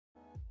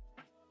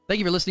Thank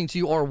you for listening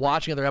to or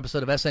watching another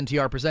episode of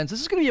SNTR Presents. This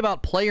is going to be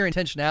about player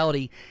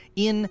intentionality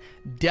in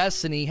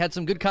Destiny. Had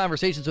some good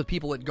conversations with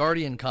people at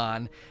Guardian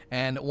Con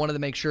and wanted to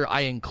make sure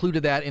I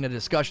included that in a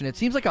discussion. It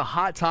seems like a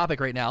hot topic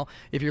right now.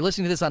 If you're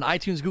listening to this on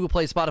iTunes, Google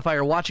Play, Spotify,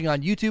 or watching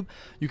on YouTube,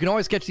 you can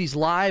always catch these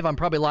live. I'm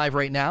probably live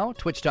right now,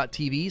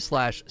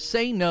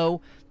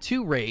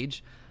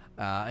 twitch.tv/SayNoToRage.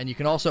 And you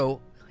can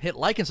also hit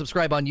like and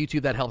subscribe on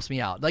YouTube. That helps me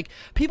out. Like,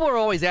 people are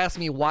always asking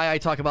me why I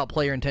talk about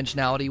player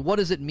intentionality. What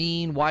does it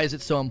mean? Why is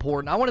it so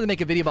important? I wanted to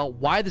make a video about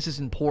why this is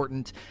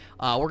important.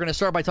 We're going to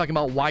start by talking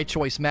about why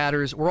choice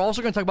matters. We're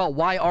also going to talk about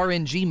why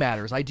RNG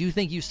matters. I do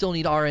think you still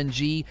need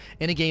RNG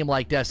in a game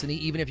like Destiny,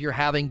 even if you're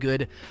having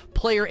good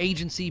player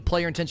agency,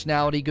 player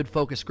intentionality, good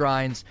focus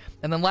grinds.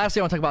 And then lastly,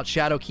 I want to talk about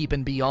Shadowkeep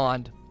and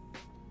beyond,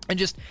 and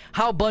just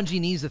how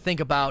Bungie needs to think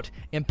about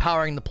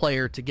empowering the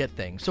player to get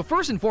things. So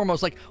first and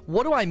foremost, like,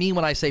 what do I mean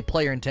when I say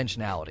player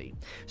intentionality?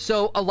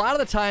 So a lot of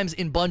the times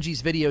in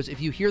Bungie's videos,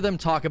 if you hear them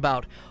talk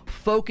about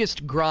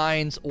focused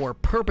grinds or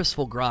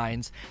purposeful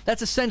grinds,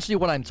 that's essentially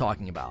what I'm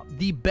talking about.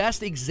 The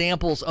best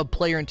examples of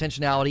player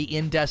intentionality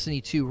in Destiny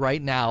 2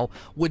 right now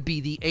would be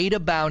the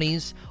Ada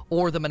bounties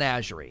or the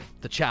Menagerie,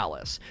 the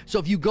Chalice. So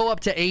if you go up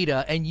to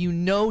Ada and you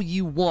know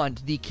you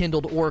want the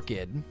Kindled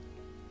Orchid,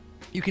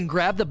 you can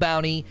grab the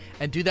bounty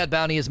and do that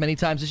bounty as many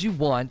times as you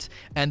want,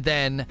 and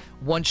then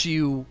once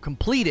you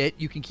complete it,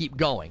 you can keep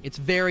going. It's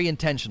very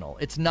intentional.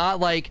 It's not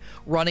like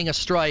running a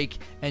strike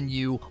and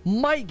you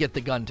might get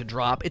the gun to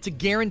drop. It's a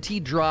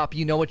guaranteed drop.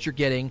 You know what you're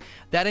getting.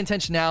 That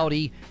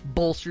intentionality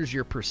bolsters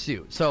your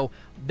pursuit. So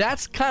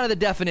that's kind of the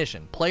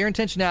definition. Player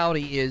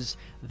intentionality is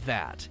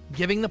that.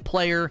 Giving the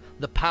player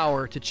the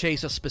power to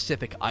chase a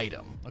specific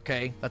item,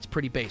 okay? That's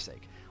pretty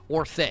basic.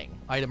 Or thing,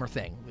 item or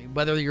thing,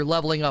 whether you're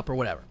leveling up or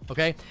whatever,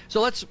 okay?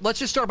 So let's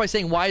just start by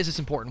saying, why is this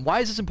important? Why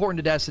is this important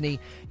to Destiny?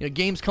 You know,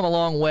 game's come a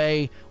long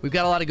way. We've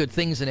got a lot of good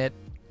things in it.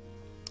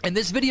 And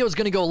this video is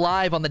going to go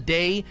live on the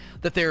day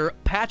that they're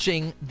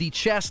patching the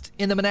chest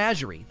in the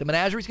Menagerie. The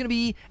Menagerie is going to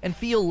be and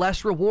feel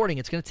less rewarding.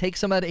 It's going to take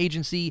some of that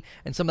agency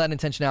and some of that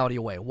intentionality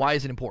away. Why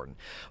is it important?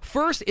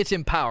 First, it's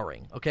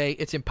empowering, okay?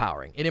 It's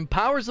empowering. It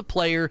empowers the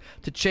player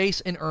to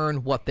chase and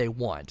earn what they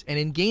want. And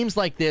in games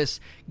like this,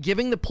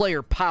 giving the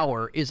player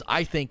power is,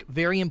 I think,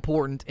 very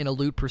important in a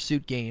loot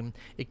pursuit game.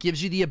 It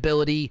gives you the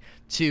ability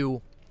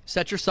to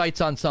set your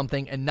sights on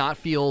something and not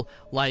feel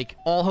like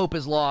all hope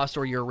is lost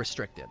or you're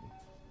restricted.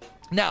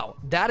 Now,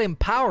 that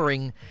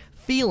empowering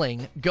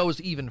feeling goes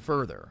even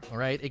further, all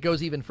right? It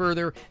goes even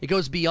further. It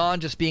goes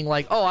beyond just being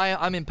like, oh,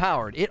 I'm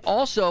empowered. It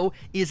also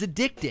is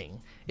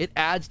addicting. It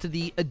adds to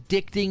the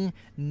addicting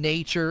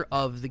nature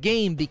of the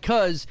game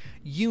because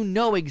you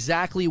know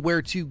exactly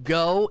where to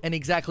go and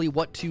exactly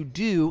what to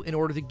do in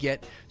order to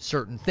get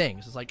certain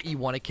things. It's like, you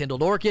want a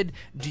Kindled Orchid?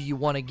 Do you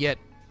want to get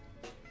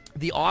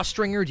the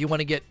Austringer? Do you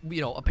want to get,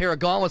 you know, a pair of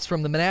gauntlets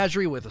from the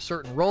Menagerie with a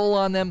certain roll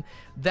on them?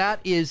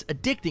 That is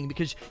addicting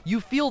because you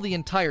feel the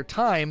entire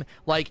time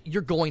like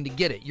you're going to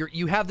get it.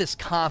 You have this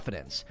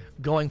confidence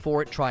going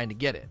for it, trying to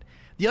get it.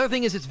 The other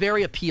thing is it's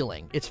very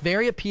appealing. It's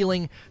very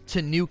appealing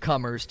to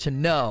newcomers to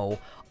know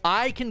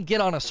I can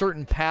get on a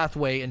certain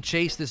pathway and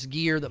chase this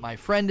gear that my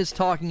friend is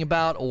talking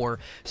about or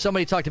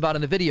somebody talked about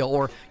in the video,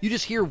 or you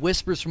just hear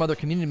whispers from other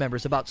community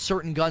members about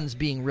certain guns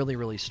being really,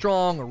 really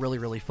strong or really,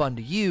 really fun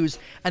to use,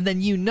 and then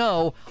you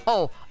know,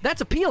 oh, that's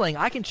appealing.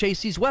 I can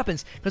chase these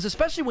weapons. Because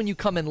especially when you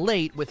come in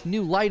late with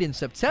New Light in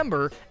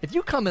September, if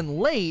you come in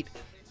late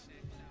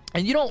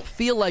and you don't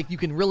feel like you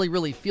can really,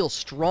 really feel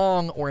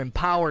strong or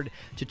empowered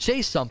to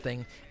chase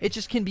something, it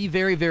just can be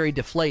very, very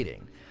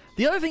deflating.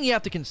 The other thing you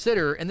have to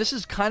consider, and this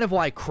is kind of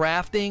why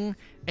crafting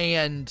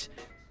and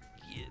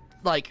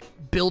like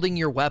building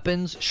your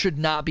weapons should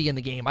not be in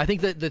the game. I think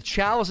that the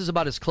Chalice is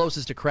about as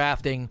closest to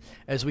crafting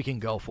as we can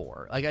go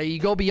for. Like, you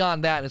go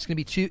beyond that and it's going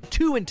to be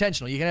too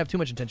intentional. You can have too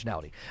much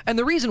intentionality. And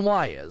the reason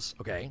why is,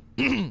 okay,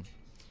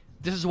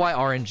 this is why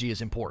RNG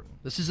is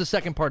important. This is the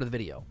second part of the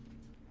video.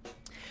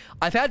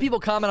 I've had people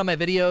comment on my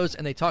videos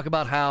and they talk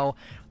about how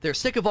they're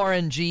sick of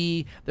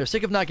RNG, they're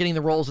sick of not getting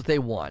the rolls that they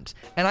want.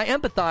 And I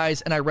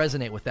empathize and I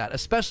resonate with that,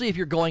 especially if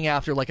you're going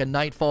after like a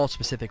Nightfall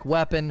specific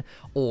weapon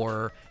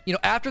or, you know,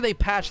 after they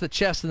patch the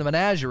chest in the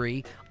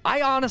Menagerie,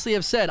 I honestly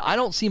have said I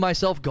don't see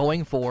myself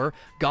going for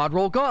God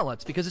Roll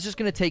Gauntlets because it's just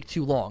going to take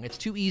too long. It's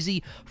too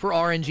easy for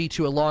RNG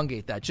to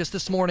elongate that. Just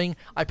this morning,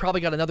 I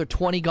probably got another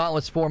 20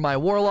 gauntlets for my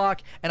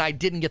Warlock, and I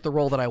didn't get the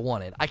roll that I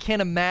wanted. I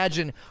can't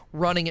imagine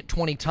running it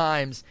 20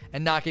 times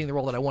and not getting the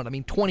roll that I want. I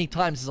mean, 20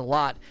 times is a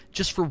lot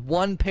just for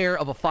one pair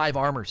of a 5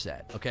 armor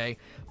set, okay?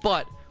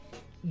 But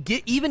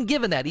even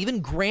given that,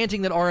 even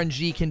granting that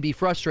RNG can be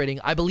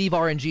frustrating, I believe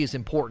RNG is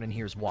important, and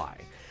here's why.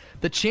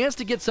 The chance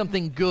to get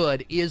something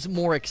good is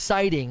more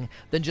exciting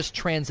than just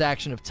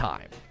transaction of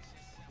time.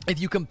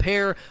 If you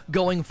compare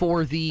going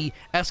for the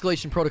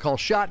Escalation Protocol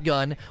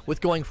shotgun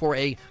with going for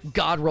a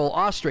God Roll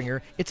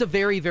Austringer, it's a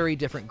very, very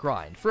different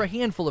grind for a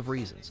handful of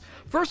reasons.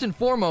 First and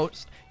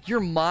foremost, your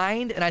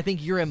mind and I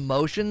think your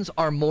emotions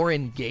are more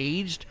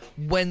engaged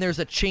when there's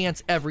a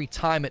chance every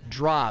time it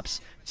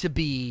drops to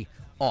be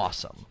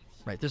awesome.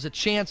 Right, there's a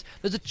chance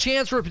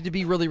for it to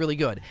be really, really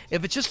good.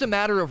 If it's just a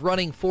matter of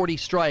running 40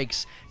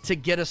 strikes to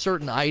get a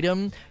certain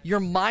item, your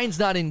mind's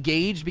not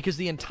engaged because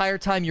the entire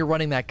time you're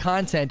running that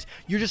content,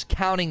 you're just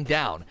counting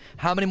down.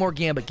 How many more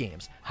Gambit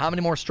games? How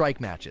many more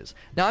strike matches?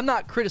 Now, I'm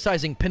not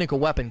criticizing Pinnacle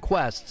Weapon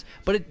quests,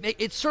 but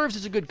it serves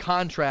as a good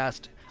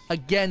contrast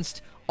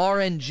against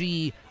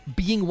RNG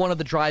being one of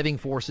the driving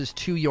forces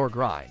to your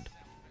grind.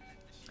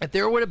 If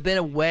there would have been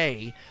a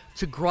way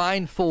to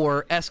grind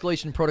for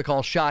Escalation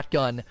Protocol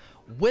Shotgun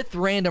with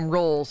random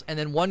rolls, and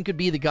then one could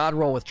be the God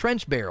roll with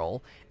Trench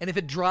Barrel, and if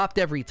it dropped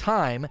every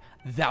time,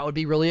 that would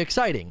be really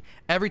exciting.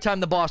 Every time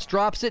the boss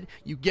drops it,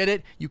 you get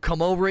it, you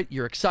come over it,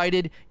 you're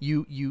excited,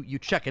 you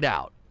check it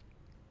out.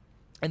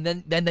 And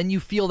then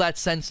you feel that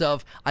sense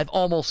of, I've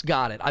almost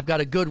got it. I've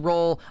got a good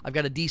roll, I've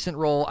got a decent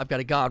roll, I've got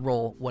a God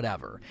roll,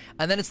 whatever.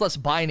 And then it's less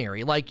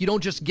binary. Like, you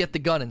don't just get the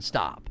gun and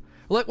stop.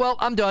 Like, well,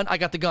 I'm done, I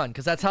got the gun,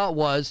 because that's how it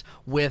was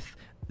with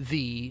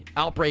the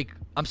Outbreak,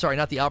 I'm sorry,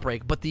 not the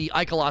Outbreak, but the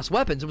Ikelos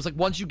weapons. It was like,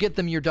 once you get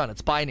them, you're done.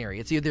 It's binary.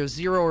 It's either a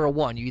 0 or a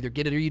 1. You either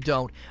get it or you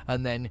don't,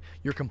 and then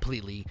you're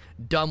completely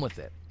done with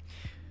it.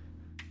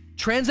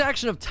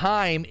 Transaction of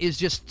time is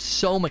just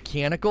so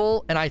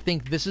mechanical, and I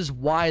think this is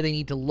why they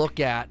need to look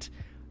at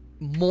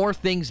more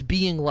things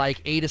being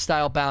like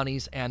Ada-style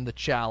bounties and the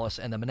Chalice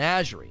and the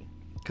Menagerie.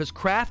 Because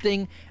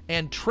crafting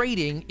and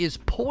trading is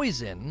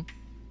poison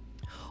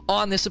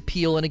on this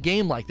appeal in a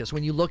game like this.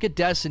 When you look at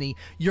Destiny,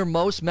 your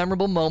most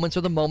memorable moments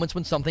are the moments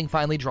when something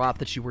finally dropped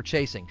that you were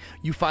chasing.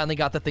 You finally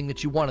got the thing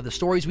that you wanted. The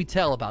stories we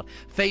tell about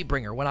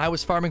Fatebringer, when I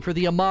was farming for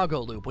the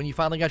Imago loop, when you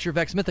finally got your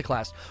Vex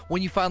Mythoclast,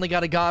 when you finally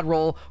got a God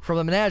roll from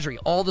the Menagerie,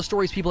 all the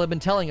stories people have been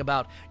telling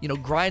about, you know,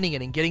 grinding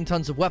it and getting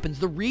tons of weapons.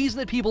 The reason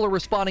that people are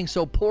responding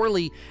so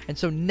poorly and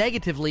so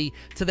negatively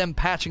to them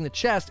patching the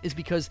chest is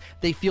because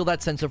they feel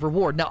that sense of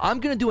reward. Now, I'm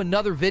going to do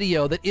another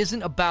video that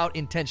isn't about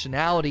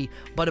intentionality,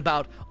 but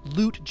about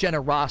loot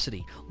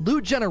generosity.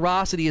 Loot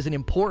generosity is an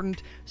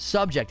important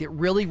subject. It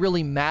really,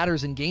 really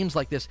matters in games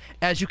like this.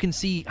 As you can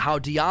see how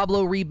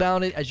Diablo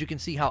rebounded, as you can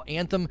see how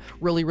Anthem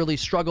really, really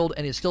struggled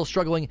and is still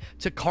struggling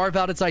to carve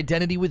out its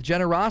identity with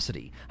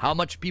generosity. How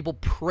much people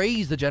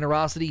praise the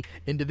generosity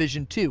in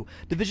Division 2.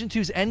 Division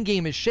 2's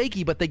endgame is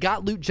shaky, but they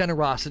got loot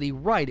generosity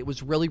right. It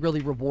was really,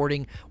 really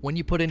rewarding. When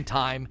you put in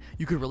time,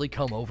 you could really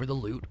comb over the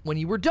loot when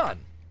you were done.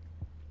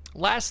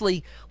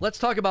 Lastly, let's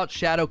talk about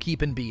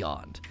Shadowkeep and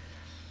Beyond.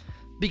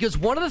 Because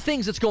one of the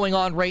things that's going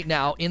on right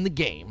now in the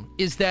game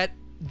is that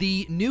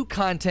the new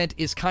content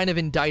is kind of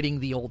indicting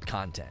the old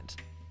content.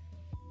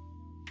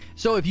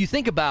 So if you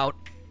think about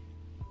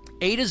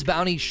Ada's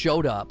bounty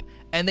showed up,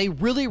 and they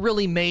really,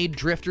 really made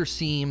Drifter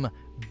seem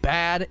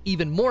bad,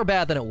 even more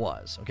bad than it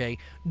was, okay?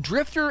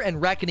 Drifter and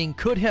Reckoning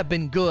could have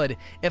been good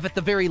if at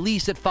the very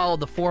least it followed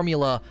the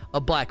formula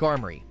of Black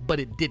Armory, but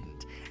it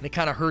didn't, and it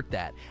kind of hurt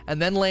that.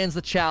 And then lands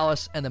the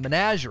Chalice and the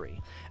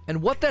Menagerie.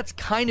 And what that's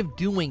kind of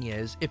doing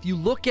is, if you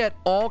look at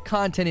all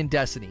content in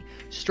Destiny,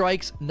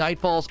 Strikes,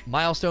 Nightfalls,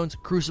 Milestones,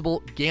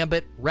 Crucible,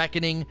 Gambit,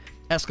 Reckoning,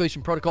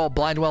 Escalation Protocol,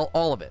 Blindwell,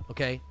 all of it,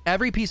 okay?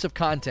 Every piece of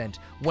content,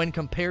 when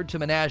compared to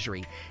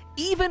Menagerie,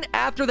 even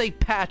after they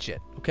patch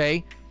it,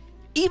 okay?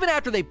 Even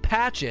after they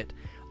patch it,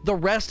 the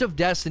rest of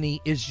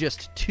Destiny is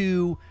just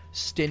too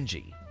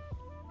stingy.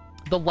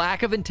 The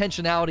lack of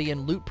intentionality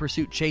in loot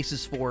pursuit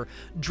chases for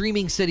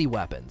Dreaming City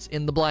weapons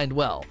in the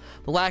Blindwell,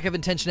 the lack of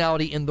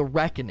intentionality in the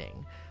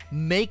Reckoning,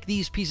 make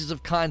these pieces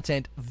of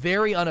content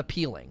very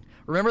unappealing.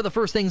 Remember the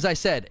first things I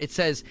said. It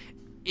says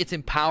it's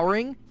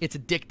empowering, it's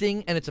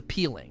addicting, and it's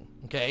appealing,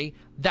 okay?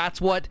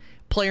 That's what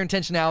player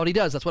intentionality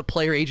does. That's what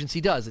player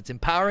agency does. It's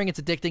empowering, it's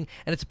addicting,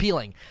 and it's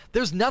appealing.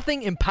 There's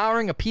nothing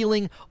empowering,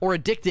 appealing, or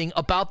addicting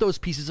about those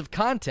pieces of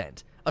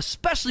content,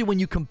 especially when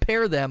you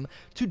compare them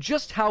to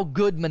just how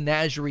good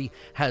Menagerie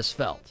has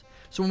felt.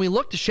 So when we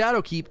look to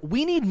Shadowkeep,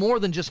 we need more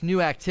than just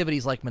new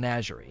activities like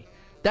Menagerie.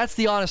 That's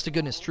the honest to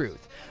goodness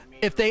truth.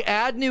 If they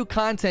add new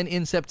content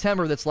in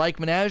September that's like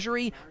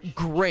Menagerie,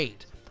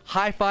 great.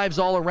 High fives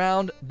all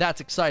around,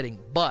 that's exciting.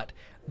 But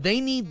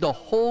they need the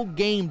whole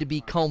game to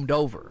be combed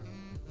over.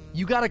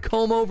 You got to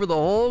comb over the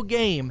whole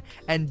game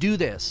and do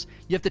this.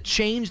 You have to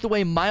change the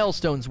way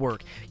milestones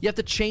work. You have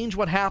to change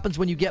what happens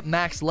when you get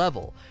max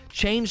level.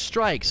 Change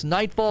strikes,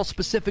 Nightfall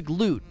specific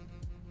loot.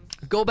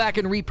 Go back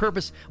and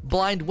repurpose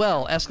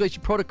Blindwell,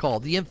 Escalation Protocol,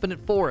 the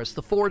Infinite Forest,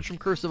 the Forge from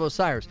Curse of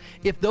Osiris.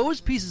 If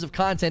those pieces of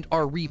content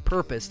are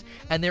repurposed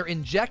and they're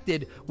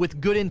injected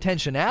with good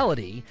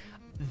intentionality,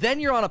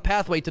 then you're on a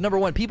pathway to, number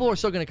one, people are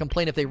still going to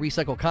complain if they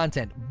recycle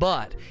content,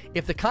 but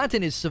if the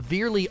content is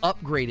severely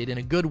upgraded in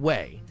a good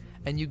way,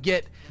 and you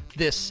get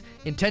this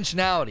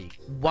intentionality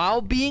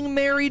while being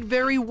married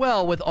very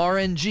well with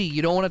RNG,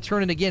 you don't want to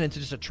turn it again into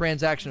just a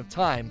transaction of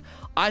time.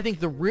 I think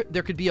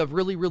there could be a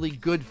really, really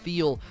good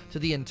feel to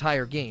the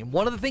entire game.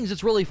 One of the things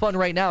that's really fun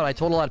right now, and I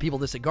told a lot of people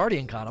this at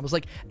GuardianCon, I was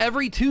like,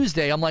 every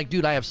Tuesday, I'm like,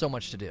 dude, I have so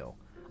much to do.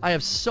 I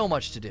have so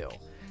much to do.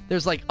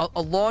 There's like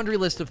a laundry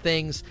list of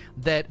things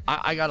that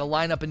I got to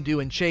line up and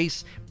do and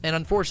chase, and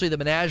unfortunately the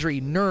Menagerie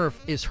nerf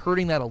is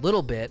hurting that a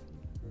little bit.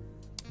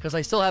 because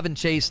I still haven't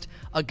chased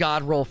a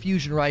God Roll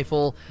fusion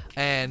rifle,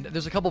 and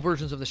there's a couple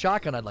versions of the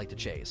shotgun I'd like to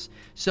chase.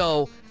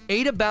 So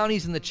Ada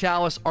bounties and the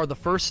Chalice are the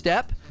first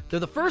step. They're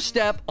the first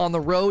step on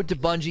the road to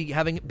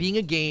Bungie being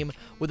a game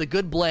with a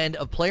good blend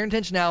of player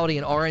intentionality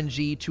and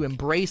RNG to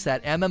embrace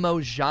that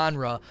MMO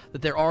genre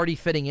that they're already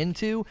fitting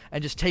into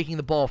and just taking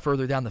the ball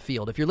further down the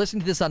field. If you're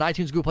listening to this on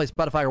iTunes, Google Play,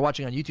 Spotify, or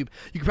watching on YouTube,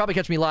 you can probably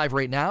catch me live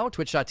right now,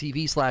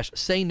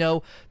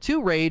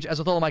 twitch.tv/SayNoToRage. As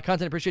with all of my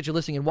content, I appreciate you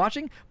listening and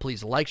watching.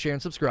 Please like, share,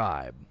 and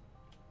subscribe.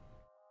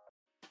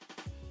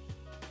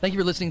 Thank you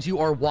for listening to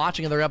or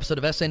watching another episode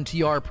of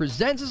SNTR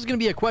Presents. This is going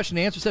to be a question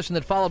and answer session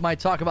that followed my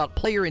talk about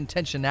player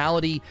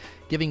intentionality,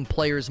 giving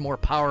players more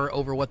power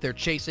over what they're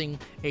chasing.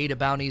 Ada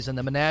bounties and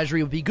the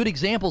Menagerie would be good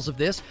examples of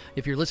this.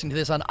 If you're listening to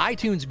this on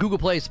iTunes, Google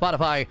Play,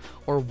 Spotify,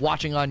 or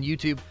watching on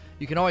YouTube,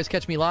 you can always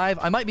catch me live.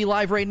 I might be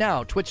live right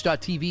now,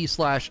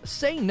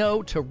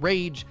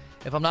 twitch.tv/SayNoToRage.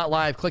 If I'm not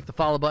live, click the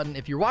follow button.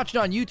 If you're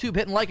watching on YouTube,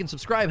 hitting like and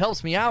subscribe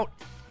helps me out.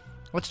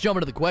 Let's jump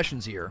into the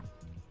questions here.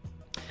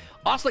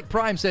 Oslick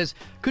Prime says,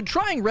 could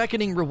tying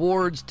Reckoning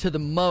rewards to the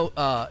moat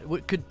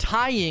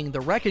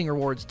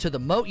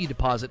you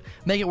deposit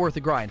make it worth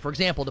the grind? For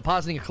example,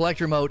 depositing a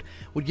collector moat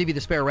would give you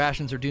the spare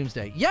rations or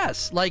Doomsday.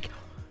 Yes, like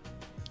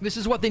this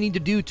is what they need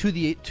to do to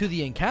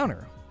the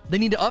encounter. They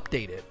need to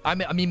update it.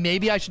 I mean,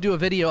 maybe I should do a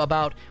video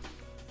about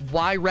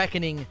why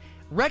Reckoning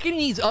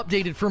needs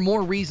updated for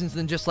more reasons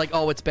than just like,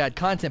 oh, it's bad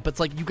content. But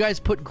it's like you guys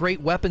put great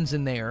weapons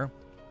in there,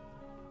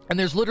 and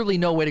there's literally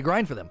no way to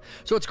grind for them.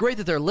 So it's great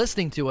that they're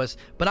listening to us,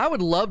 but I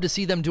would love to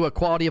see them do a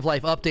quality of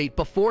life update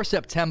before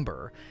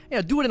September. You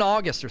know, do it in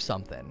August or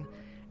something.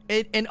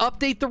 And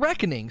update the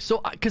Reckoning. So,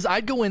 because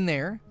I'd go in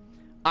there,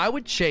 I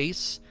would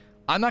chase,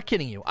 I'm not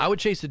kidding you, I would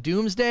chase the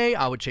Doomsday,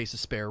 I would chase the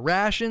spare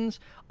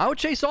rations, I would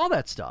chase all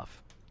that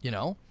stuff, you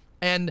know?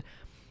 And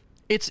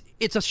it's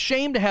a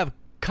shame to have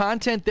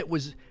content that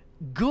was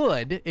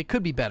good. It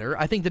could be better.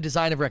 I think the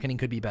design of Reckoning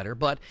could be better,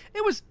 but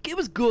it was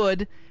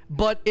good,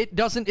 but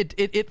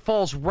it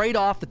falls right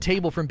off the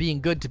table from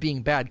being good to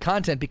being bad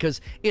content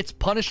because it's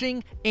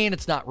punishing and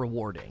it's not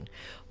rewarding.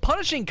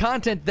 Punishing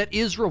content that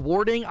is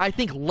rewarding, I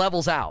think,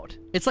 levels out.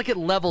 It's like it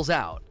levels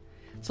out.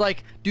 It's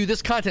like, dude,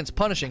 this content's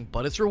punishing,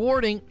 but it's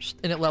rewarding,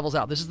 and it levels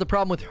out. This is the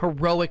problem with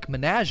Heroic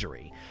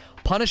Menagerie.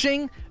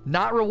 Punishing,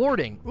 not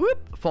rewarding,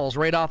 whoop, falls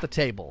right off the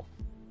table.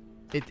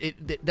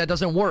 That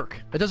doesn't work.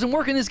 It doesn't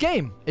work in this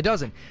game. It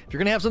doesn't. If you're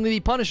going to have something to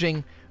be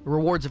punishing, the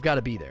rewards have got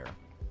to be there.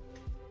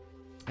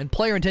 And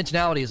player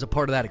intentionality is a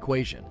part of that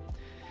equation.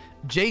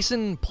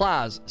 Jason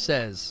Plaz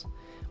says,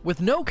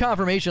 with no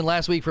confirmation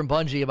last week from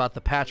Bungie about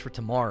the patch for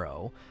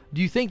tomorrow,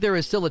 do you think there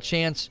is still a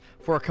chance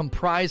for a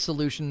comprised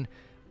solution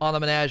on the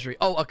Menagerie?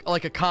 Oh,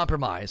 like a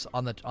compromise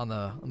on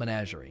the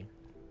Menagerie.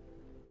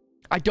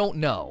 I don't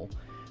know.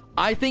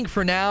 I think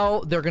for now,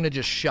 they're going to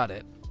just shut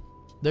it.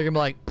 They're going to be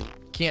like,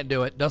 can't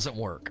do it, doesn't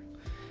work.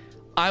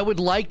 I would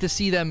like to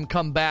see them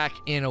come back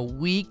in a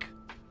week,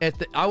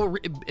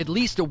 at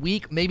least a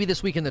week, maybe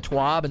this week in the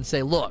TWAB, and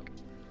say, look,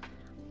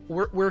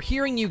 we're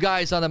hearing you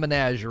guys on the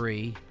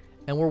Menagerie,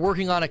 and we're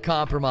working on a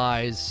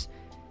compromise,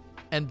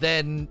 and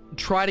then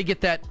try to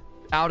get that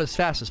out as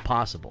fast as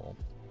possible.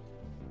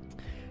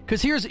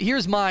 Because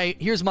here's my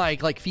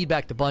like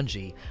feedback to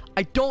Bungie.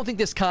 I don't think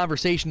this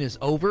conversation is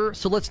over,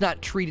 so let's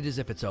not treat it as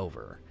if it's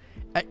over.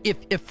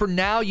 If for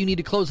now you need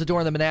to close the door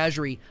on the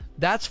Menagerie,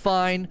 that's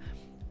fine.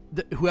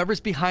 Whoever's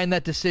behind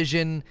that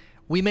decision,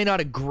 we may not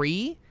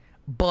agree,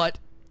 but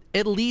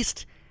at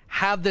least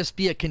have this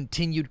be a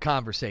continued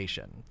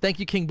conversation. Thank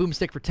you, King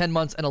Boomstick, for 10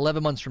 months and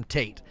 11 months from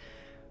Tate.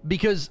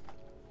 Because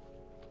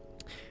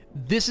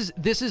this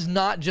is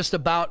not just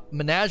about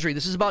Menagerie.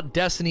 This is about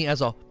Destiny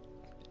as a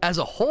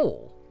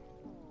whole.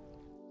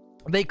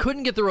 They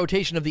couldn't get the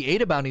rotation of the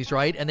Ada bounties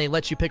right, and they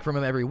let you pick from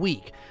them every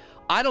week.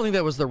 I don't think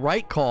that was the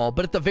right call,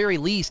 but at the very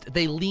least,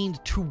 they leaned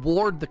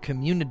toward the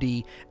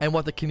community and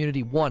what the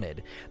community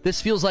wanted.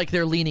 This feels like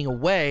they're leaning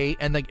away,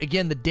 and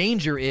again, the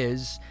danger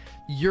is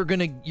you're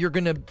gonna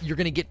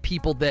get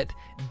people that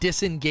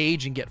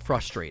disengage and get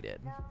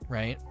frustrated,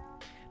 right?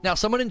 Now,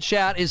 someone in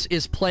chat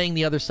is playing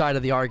the other side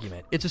of the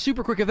argument. It's a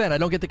super quick event. I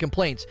don't get the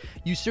complaints.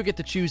 You still get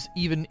to choose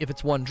even if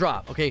it's one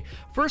drop, okay?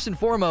 First and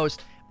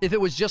foremost, if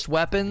it was just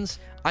weapons,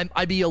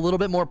 I'd be a little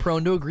bit more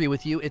prone to agree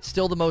with you. It's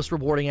still the most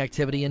rewarding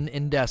activity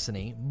in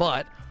Destiny.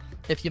 But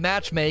if you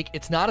matchmake,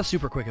 it's not a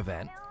super quick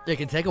event. It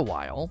can take a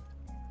while.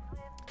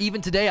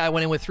 Even today, I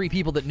went in with 3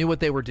 people that knew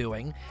what they were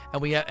doing,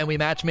 and we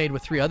match-made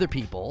with 3 other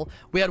people.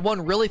 We had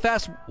one really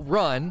fast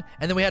run,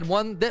 and then we had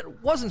one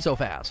that wasn't so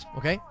fast,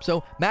 okay?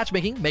 So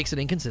matchmaking makes it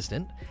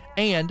inconsistent,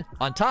 and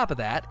on top of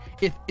that,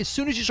 if as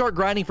soon as you start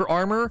grinding for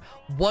armor,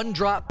 1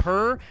 drop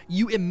per,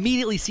 you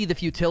immediately see the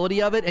futility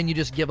of it, and you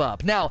just give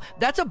up. Now,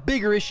 that's a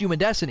bigger issue in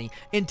Destiny.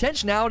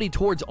 Intentionality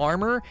towards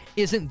armor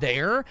isn't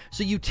there,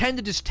 so you tend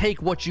to just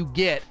take what you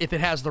get if it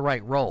has the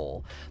right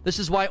role. This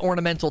is why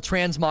ornamental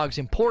transmog's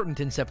important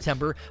in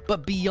September.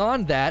 But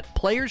beyond that,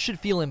 players should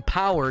feel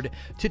empowered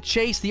to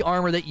chase the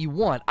armor that you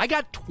want. I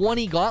got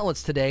 20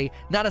 gauntlets today,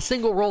 not a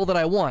single roll that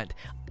I want.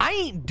 I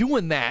ain't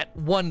doing that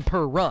 1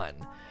 per run.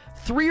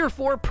 3 or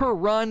 4 per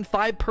run,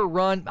 5 per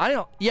run. I don't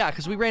know. Yeah,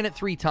 because we ran it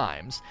 3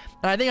 times.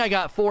 And I think I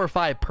got 4 or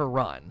 5 per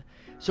run.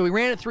 So we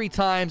ran it 3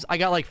 times. I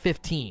got like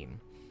 15.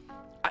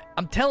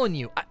 I'm telling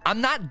you,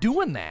 I'm not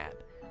doing that.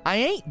 I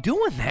ain't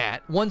doing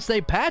that once they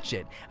patch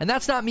it. And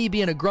that's not me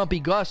being a grumpy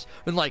Gus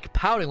and like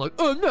pouting like,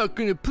 I'm not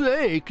going to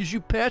play because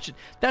you patch it.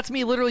 That's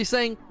me literally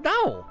saying,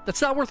 no,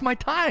 that's not worth my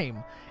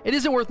time. It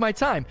isn't worth my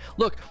time.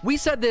 Look, we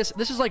said this.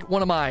 This is like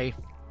one of my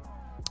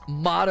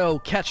motto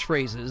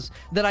catchphrases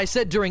that I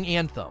said during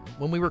Anthem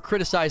when we were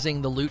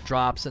criticizing the loot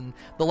drops and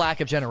the lack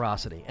of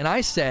generosity. And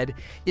I said,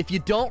 if you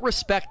don't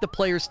respect the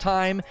player's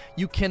time,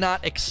 you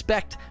cannot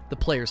expect the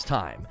player's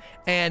time.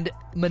 And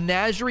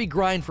Menagerie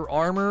grind for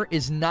armor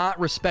is not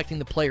respecting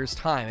the player's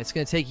time. It's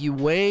going to take you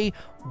way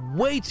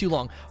too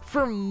long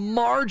for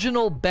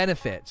marginal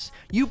benefits.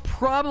 You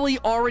probably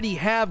already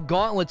have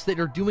gauntlets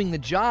that are doing the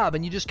job,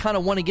 and you just kind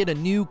of want to get a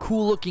new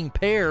cool looking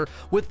pair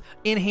with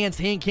enhanced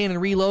hand cannon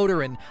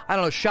reloader and, I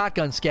don't know,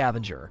 shotgun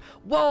scavenger.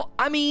 Well,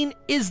 I mean,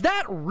 is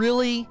that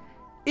really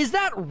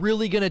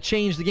going to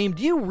change the game?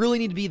 Do you really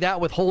need to be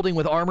that withholding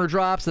with armor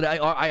drops that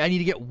I need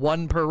to get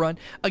 1 per run?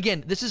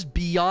 Again, this is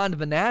beyond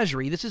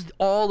Menagerie. This is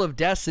all of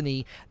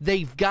Destiny.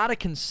 They've got to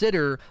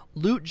consider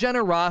loot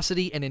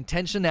generosity and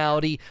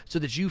intentionality so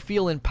that you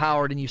feel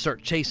empowered and you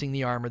start chasing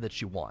the armor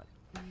that you want.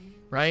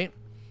 Right?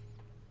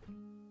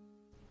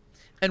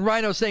 And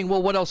Rhino saying,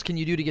 well, what else can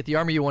you do to get the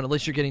armor you want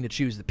unless you're getting to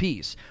choose the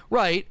piece?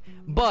 Right.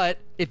 But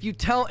if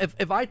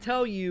I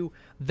tell you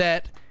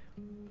that,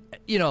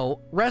 you know,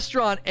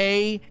 restaurant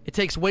A, it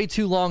takes way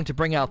too long to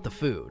bring out the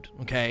food,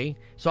 okay?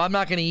 So I'm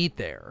not going to eat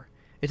there.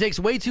 It takes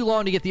way too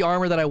long to get the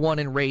armor that I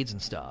want in raids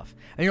and stuff.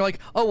 And you're like,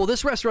 oh, well,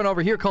 this restaurant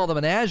over here called the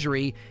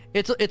Menagerie,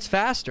 it's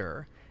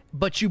faster,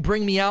 but you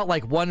bring me out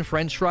like 1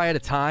 French fry at a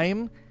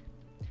time?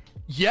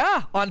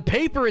 Yeah, on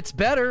paper it's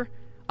better.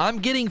 I'm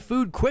getting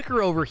food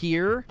quicker over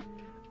here,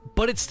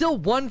 but it's still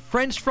 1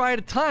 French fry at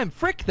a time.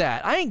 Frick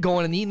that. I ain't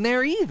going and eating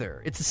there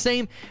either. It's the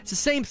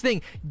same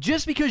thing.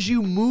 Just because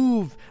you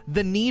move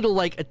the needle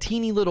like a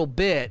teeny little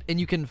bit and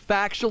you can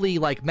factually,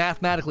 like,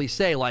 mathematically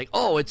say, like,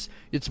 oh, it's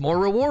more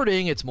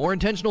rewarding, it's more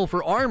intentional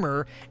for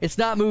armor, it's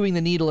not moving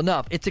the needle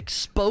enough. It's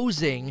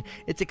exposing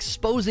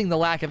the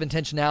lack of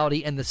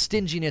intentionality and the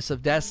stinginess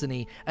of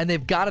Destiny, and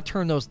they've got to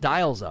turn those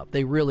dials up.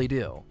 They really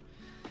do.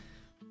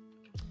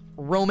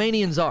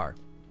 Romanian Czar.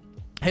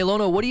 Hey,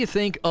 Lono, what do you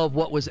think of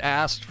what was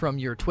asked from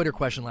your Twitter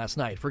question last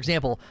night? For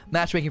example,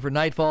 matchmaking for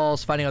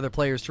Nightfalls, finding other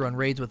players to run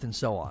raids with, and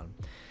so on.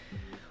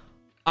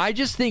 I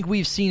just think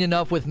we've seen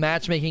enough with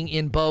matchmaking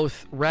in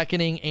both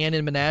Reckoning and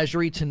in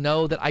Menagerie to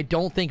know that I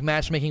don't think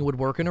matchmaking would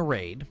work in a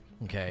raid,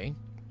 okay?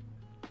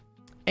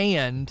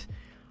 And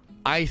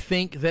I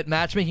think that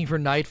matchmaking for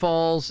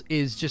Nightfalls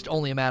is just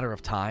only a matter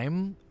of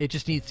time. It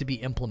just needs to be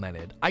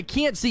implemented. I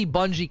can't see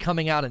Bungie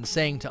coming out and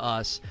saying to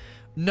us,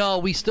 no,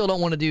 we still don't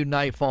want to do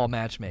Nightfall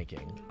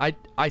matchmaking.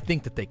 I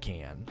think that they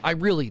can. I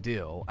really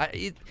do.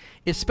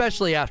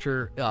 Especially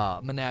after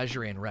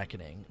Menagerie and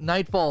Reckoning.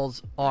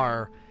 Nightfalls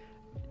are,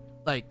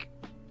 like,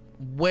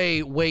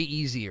 way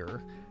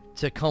easier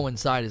to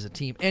coincide as a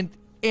team. And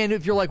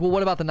if you're like, well,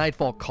 what about the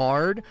Nightfall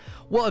card?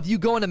 Well, if you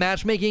go into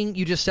matchmaking,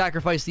 you just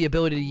sacrifice the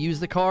ability to use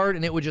the card,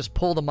 and it would just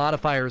pull the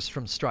modifiers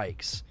from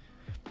strikes.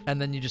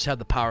 And then you just have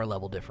the power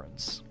level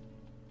difference.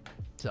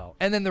 So,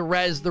 and then the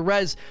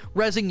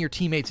resing your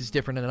teammates is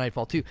different in a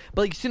Nightfall too.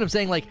 But like, you see what I'm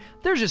saying? Like,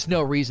 there's just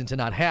no reason to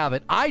not have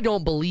it. I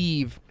don't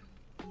believe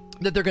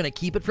that they're going to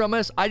keep it from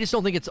us. I just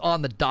don't think it's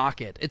on the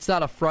docket. It's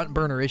not a front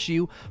burner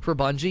issue for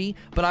Bungie,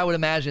 but I would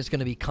imagine it's going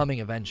to be coming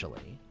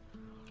eventually.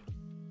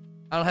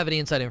 I don't have any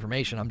inside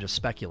information. I'm just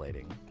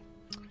speculating.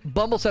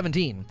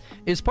 Bumble17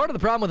 is part of the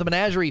problem with the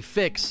Menagerie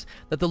fix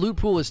that the loot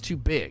pool is too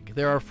big.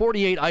 There are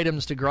 48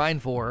 items to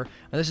grind for,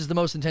 and this is the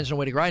most intentional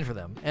way to grind for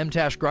them.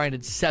 MTash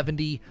grinded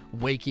 70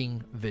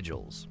 waking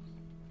vigils.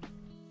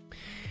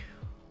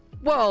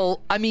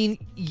 Well, I mean,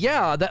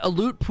 yeah, that a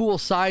loot pool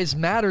size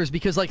matters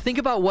because, like, think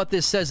about what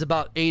this says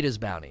about Ada's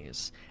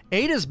bounties.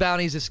 Ada's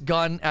bounties is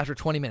gun after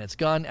 20 minutes,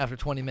 gun after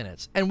 20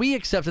 minutes. And we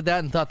accepted that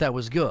and thought that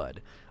was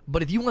good.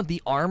 But if you want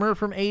the armor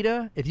from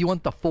Ada, if you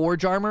want the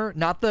Forge armor,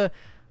 not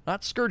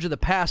Scourge of the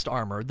Past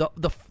armor,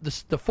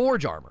 the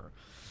Forge armor,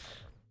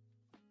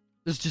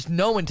 there's just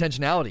no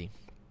intentionality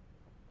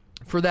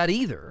for that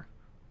either.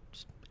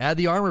 Just add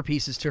the armor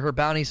pieces to her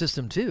bounty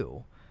system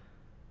too.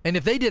 And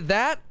if they did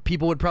that,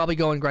 people would probably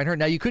go and grind her.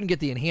 Now, you couldn't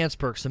get the enhanced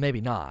perks, so maybe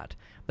not.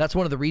 That's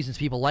one of the reasons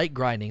people like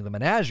grinding the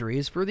Menagerie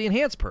is for the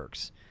enhanced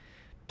perks.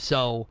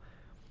 So,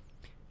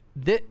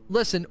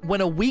 listen,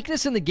 when a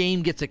weakness in the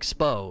game gets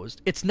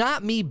exposed, it's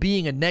not me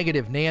being a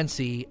negative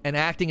Nancy and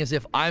acting as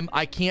if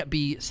I can't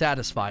be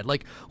satisfied.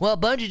 Like, well,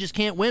 Bungie just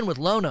can't win with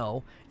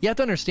Lono. You have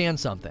to understand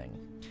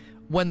something.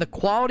 When the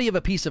quality of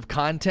a piece of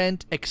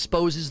content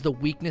exposes the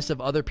weakness of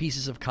other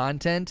pieces of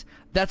content,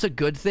 that's a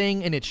good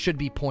thing, and it should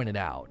be pointed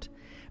out.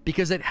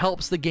 Because it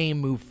helps the game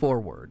move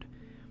forward.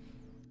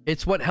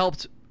 It's what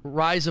helped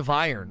Rise of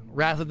Iron,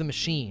 Wrath of the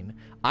Machine,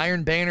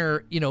 Iron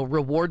Banner,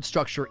 reward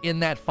structure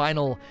in that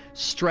final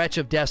stretch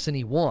of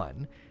Destiny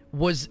 1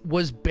 was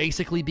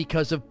basically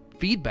because of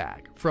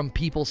feedback from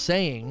people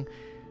saying,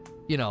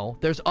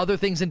 there's other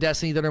things in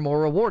Destiny that are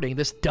more rewarding.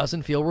 This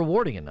doesn't feel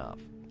rewarding enough.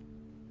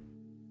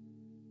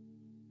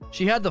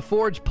 She had the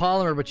forged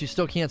polymer, but you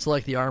still can't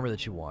select the armor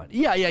that you want.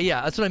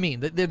 Yeah. That's what I mean.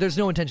 There's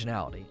no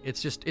intentionality.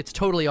 It's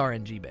totally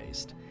RNG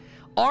based.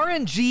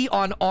 RNG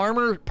on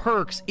armor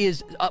perks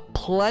is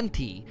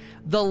plenty.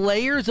 The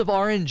layers of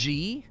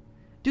RNG,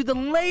 dude, the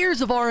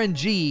layers of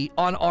RNG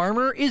on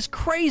armor is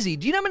crazy.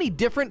 Do you know how many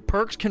different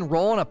perks can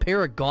roll on a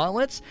pair of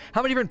gauntlets?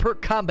 How many different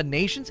perk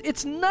combinations?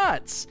 It's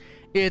nuts.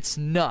 It's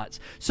nuts.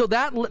 So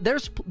that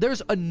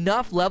there's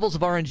enough levels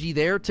of RNG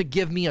there to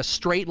give me a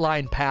straight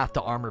line path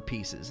to armor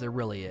pieces. There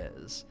really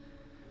is.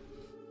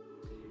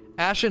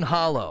 Ashen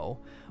Hollow.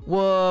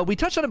 Well, we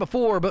touched on it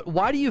before, but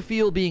why do you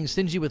feel being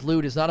stingy with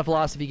loot is not a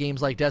philosophy games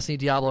like Destiny,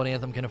 Diablo, and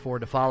Anthem can afford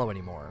to follow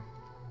anymore?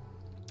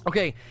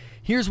 Okay,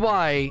 here's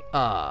why.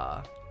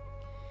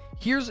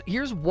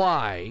 Here's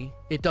why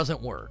it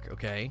doesn't work.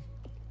 Okay,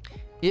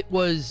 it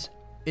was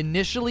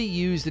initially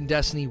used in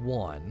Destiny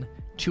 1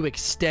 to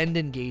extend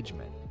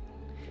engagement,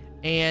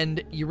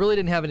 and you really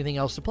didn't have anything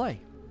else to play,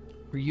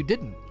 or you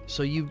didn't,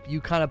 so you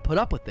kind of put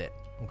up with it.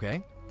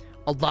 Okay,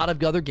 a lot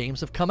of other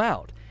games have come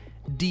out.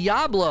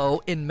 Diablo,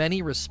 in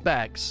many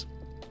respects,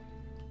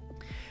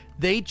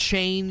 they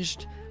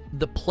changed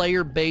the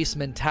player base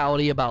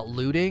mentality about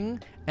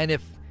looting, and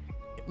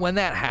when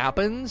that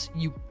happens,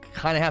 you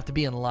kind of have to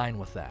be in line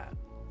with that.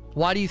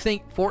 Why do you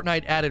think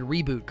Fortnite added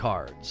reboot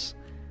cards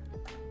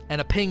and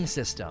a ping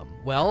system?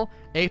 Well,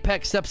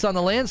 Apex steps on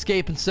the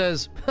landscape and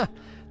says,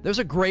 there's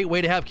a great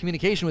way to have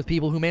communication with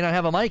people who may not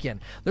have a mic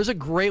in. There's a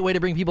great way to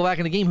bring people back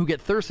in the game who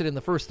get thirsted in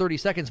the first 30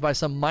 seconds by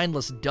some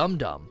mindless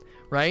dum-dum,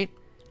 right?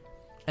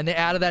 And they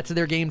added that to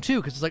their game too,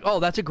 because it's like, oh,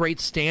 that's a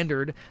great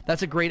standard.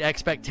 That's a great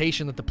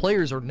expectation that the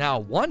players are now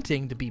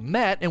wanting to be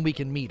met, and we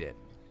can meet it.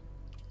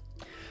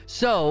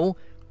 So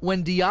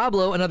when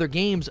Diablo and other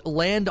games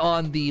land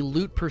on the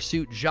loot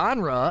pursuit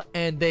genre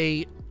and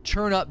they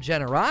churn up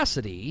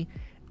generosity,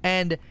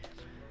 and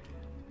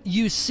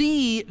you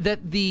see that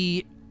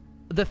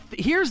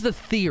here's the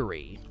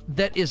theory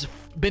that is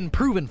been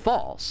proven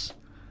false.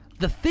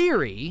 The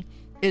theory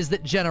is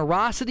that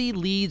generosity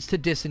leads to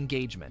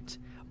disengagement.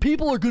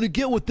 People are going to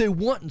get what they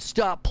want and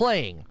stop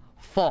playing.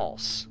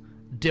 False.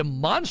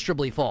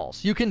 Demonstrably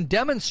false. You can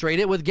demonstrate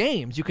it with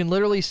games. You can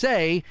literally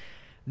say,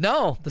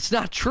 no, that's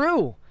not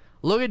true.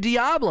 Look at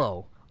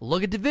Diablo.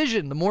 Look at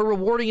Division. The more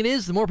rewarding it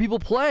is, the more people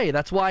play.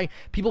 That's why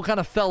people kind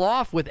of fell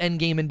off with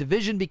Endgame and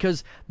Division,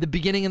 because the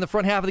beginning and the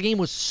front half of the game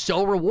was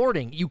so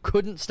rewarding. You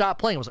couldn't stop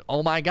playing. It was like,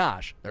 oh my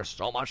gosh, there's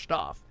so much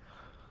stuff.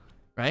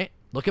 Right?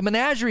 Look at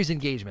Menagerie's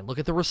engagement. Look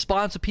at the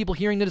response of people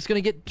hearing that it's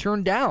going to get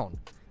turned down.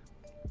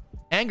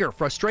 Anger,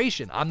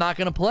 frustration. I'm not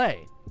going to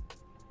play.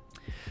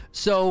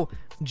 So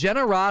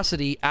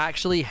generosity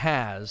actually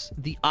has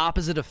the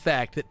opposite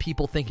effect that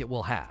people think it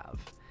will have.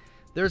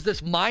 There's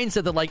this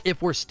mindset that, like,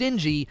 if we're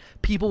stingy,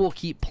 people will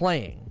keep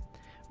playing.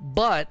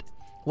 But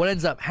what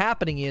ends up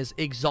happening is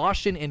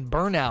exhaustion and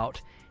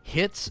burnout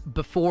hits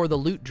before the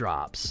loot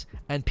drops,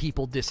 and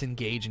people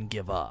disengage and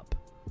give up.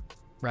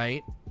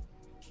 Right?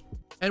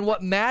 And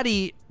what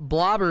Maddie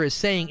Blobber is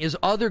saying is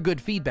other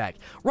good feedback.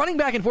 Running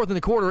back and forth in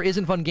the corridor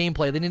isn't fun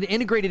gameplay. They need to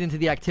integrate it into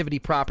the activity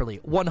properly.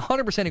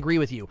 100% agree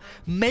with you.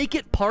 Make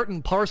it part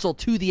and parcel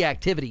to the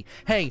activity.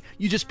 Hey,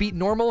 you just beat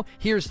normal?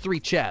 Here's 3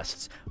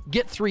 chests.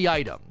 Get 3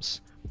 items.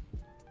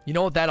 You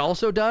know what that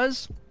also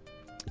does?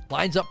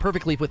 Lines up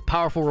perfectly with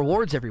powerful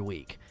rewards every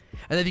week.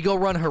 And then if you go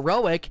run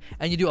heroic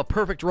and you do a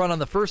perfect run on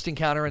the first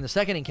encounter and the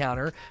second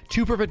encounter,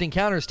 2 perfect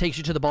encounters takes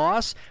you to the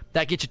boss.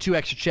 That gets you 2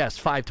 extra chests,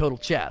 5 total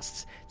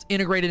chests. It's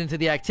integrated into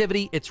the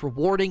activity. It's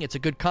rewarding. It's a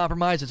good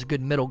compromise. It's a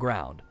good middle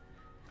ground.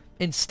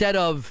 Instead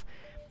of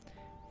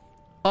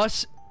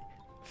us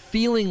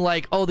feeling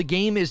like, oh, the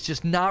game is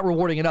just not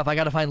rewarding enough. I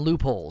got to find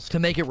loopholes to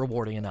make it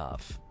rewarding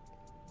enough.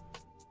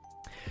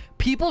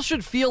 People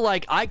should feel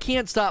like I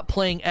can't stop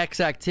playing X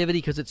activity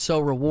because it's so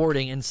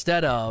rewarding,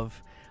 instead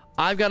of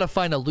I've got to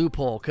find a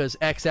loophole because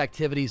X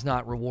activity is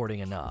not rewarding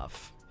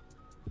enough.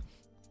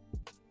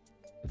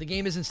 If the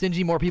game isn't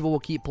stingy, more people will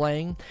keep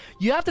playing.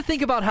 You have to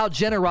think about how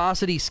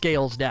generosity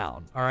scales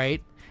down, all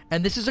right?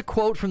 And this is a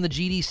quote from the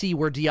GDC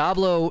where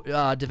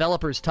Diablo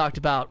developers talked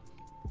about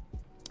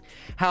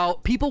how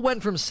people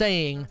went from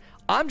saying,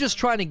 I'm just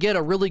trying to get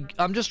an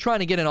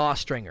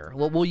Austringer.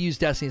 Well, we'll use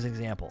Destiny as an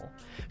example.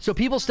 So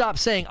people stopped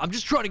saying, I'm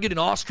just trying to get an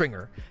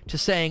Austringer, to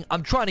saying,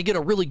 I'm trying to get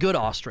a really good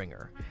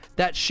Austringer.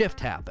 That shift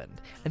happened.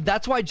 And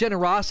that's why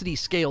generosity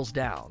scales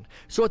down.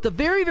 So at the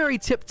very, very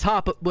tip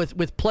top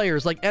with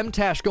players like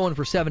MTash going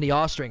for 70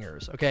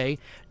 Austringers, okay,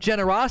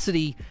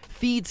 generosity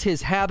feeds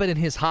his habit and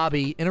his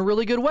hobby in a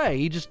really good way.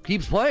 He just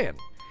keeps playing.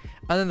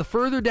 And then the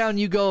further down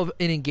you go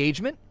in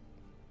engagement,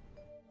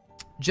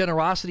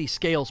 generosity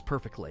scales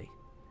perfectly.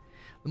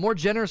 The more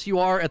generous you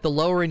are at the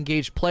lower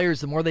engaged players,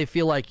 the more they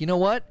feel like, you know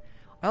what?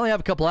 I only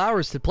have a couple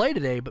hours to play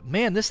today, but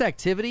man, this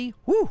activity,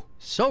 whoo,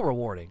 so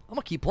rewarding. I'm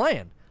going to keep playing.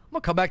 I'm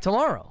going to come back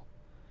tomorrow.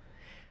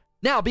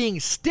 Now, being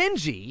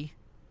stingy,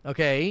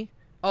 okay.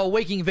 Oh,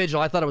 Waking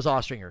Vigil. I thought it was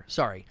Austringer.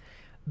 Sorry.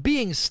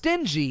 being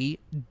stingy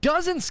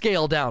doesn't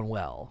scale down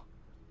well.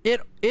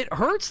 It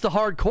hurts the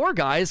hardcore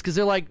guys because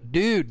they're like,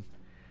 dude,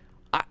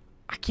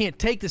 I can't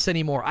take this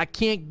anymore. I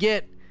can't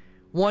get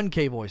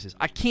 1K voices.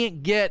 I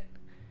can't get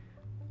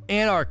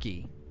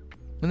Anarchy.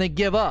 And they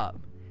give up.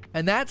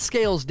 And that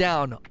scales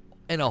down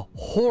in a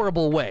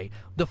horrible way.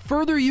 The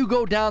further you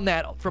go down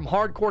that, from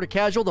hardcore to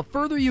casual, the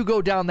further you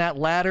go down that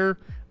ladder,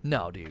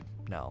 no, dude,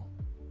 no.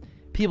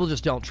 People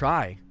just don't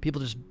try.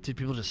 People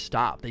just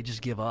stop. They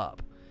just give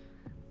up.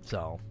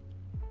 So,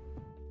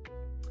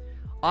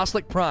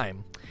 Oslick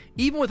Prime.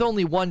 Even with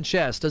only one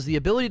chest, does the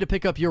ability to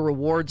pick up your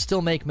reward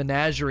still make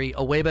Menagerie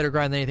a way better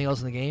grind than anything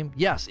else in the game?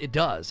 Yes, it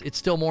does. It's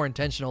still more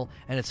intentional,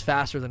 and it's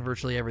faster than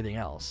virtually everything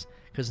else.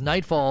 Because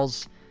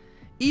Nightfalls,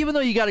 even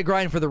though you got to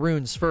grind for the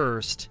runes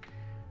first,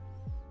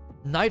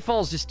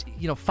 Nightfall's just,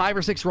 5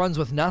 or 6 runs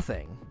with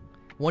nothing.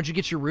 Once you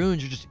get your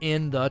runes, you're just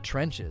in the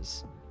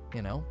trenches,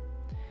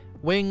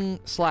 Wing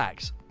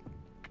Slacks.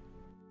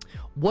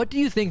 What do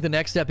you think the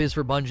next step is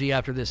for Bungie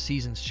after this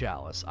season's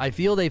Chalice? I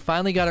feel they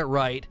finally got it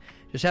right.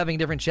 Just having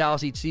different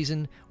Chalice each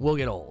season will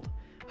get old.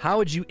 How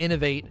would you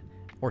innovate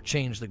or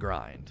change the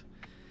grind?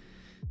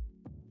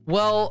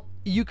 Well,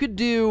 you could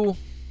do...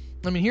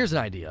 here's an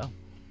idea.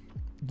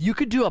 You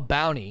could do a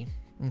bounty,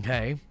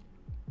 okay?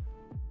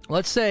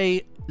 Let's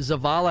say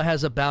Zavala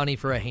has a bounty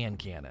for a hand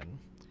cannon,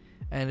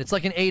 and it's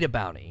like an Ada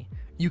bounty.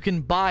 You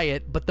can buy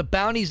it, but the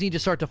bounties need to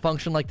start to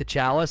function like the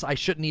Chalice. I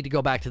shouldn't need to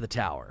go back to the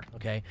tower,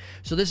 okay?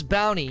 So this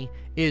bounty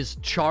is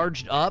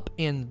charged up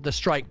in the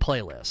Strike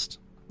playlist,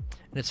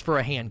 and it's for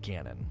a hand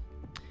cannon.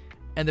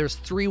 And there's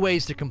 3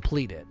 ways to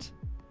complete it.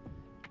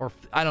 Or,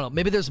 I don't know,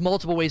 maybe there's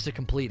multiple ways to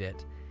complete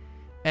it.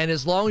 And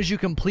as long as you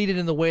complete it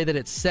in the way that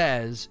it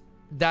says,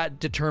 that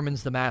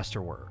determines the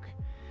masterwork.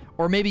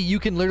 Or maybe you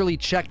can literally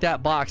check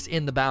that box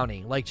in the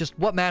bounty. Like, just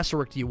what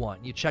masterwork do you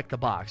want? You check the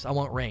box. I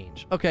want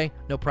range. Okay,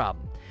 no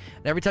problem.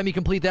 And every time you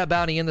complete that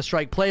bounty in the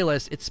Strike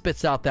playlist, it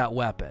spits out that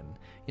weapon.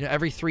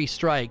 Every 3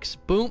 strikes,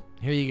 boom,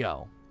 here you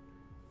go.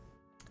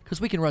 Because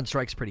we can run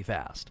strikes pretty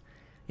fast.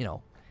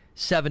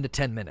 7 to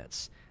 10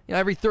 minutes.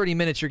 Every 30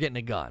 minutes you're getting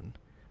a gun.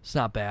 It's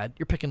not bad.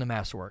 You're picking the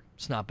masterwork.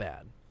 It's not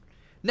bad.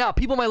 Now,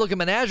 people might look at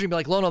Menagerie and be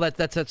like, Lono,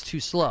 that's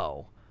too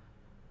slow.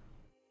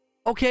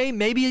 Okay,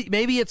 maybe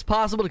it's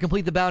possible to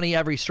complete the bounty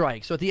every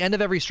strike. So at the end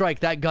of every strike,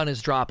 that gun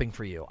is dropping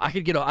for you.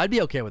 I'd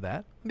be okay with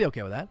that.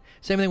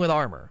 Same thing with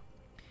armor.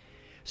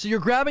 So you're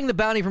grabbing the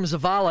bounty from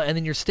Zavala, and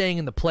then you're staying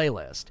in the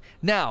playlist.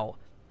 Now,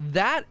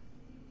 that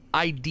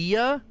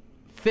idea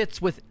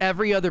fits with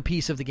every other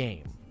piece of the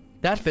game.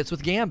 That fits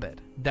with Gambit.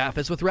 That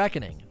fits with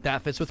Reckoning.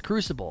 That fits with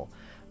Crucible.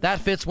 That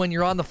fits when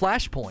you're on the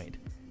Flashpoint.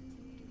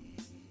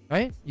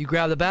 Right? You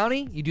grab the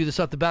bounty, you do the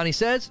stuff the bounty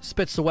says,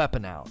 spits the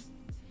weapon out.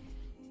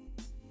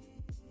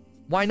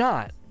 Why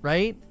not,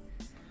 right?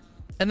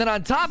 And then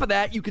on top of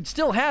that, you could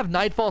still have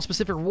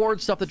Nightfall-specific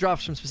rewards, stuff that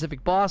drops from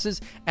specific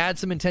bosses, add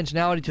some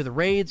intentionality to the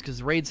raids, because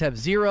the raids have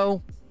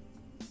 0.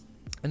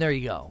 And there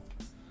you go.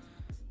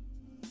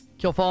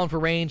 Kill Fallen for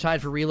range,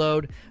 hide for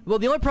reload. Well,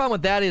 the only problem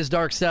with that is,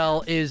 Dark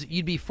Cell, is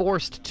you'd be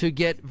forced to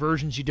get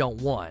versions you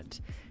don't want.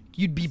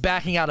 You'd be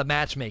backing out of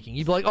matchmaking.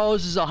 You'd be like, oh,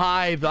 this is a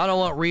hive. I don't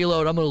want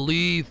reload. I'm going to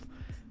leave.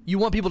 You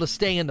want people to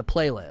stay in the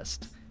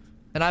playlist.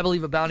 And I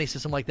believe a bounty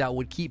system like that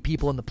would keep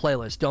people in the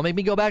playlist. Don't make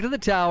me go back to the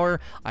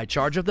tower. I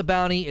charge up the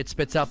bounty. It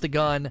spits out the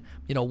gun,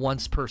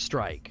 once per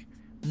strike.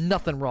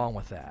 Nothing wrong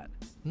with that.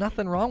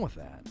 Nothing wrong with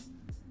that.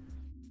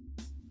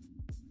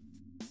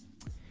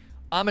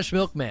 Amish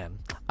Milkman.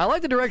 I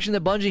like the direction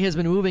that Bungie has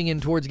been moving in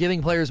towards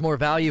giving players more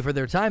value for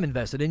their time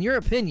invested. In your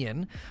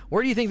opinion,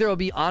 where do you think there will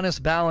be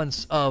honest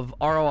balance of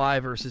ROI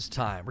versus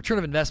time? Return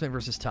of investment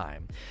versus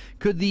time?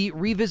 Could the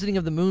revisiting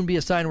of the moon be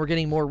a sign we're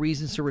getting more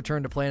reasons to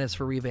return to planets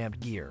for revamped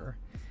gear?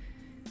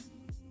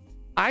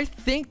 I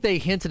think they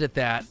hinted at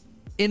that.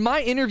 In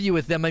my interview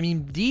with them,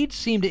 Deej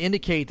seemed to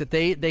indicate that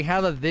they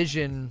have a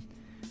vision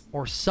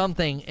or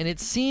something, and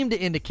it seemed to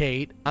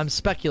indicate, I'm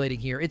speculating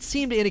here, it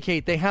seemed to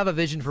indicate they have a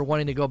vision for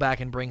wanting to go back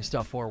and bring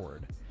stuff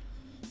forward.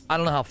 I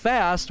don't know how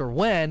fast or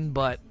when,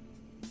 but,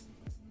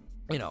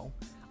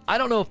 I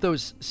don't know if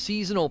those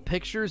seasonal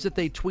pictures that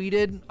they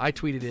tweeted, I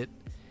tweeted it,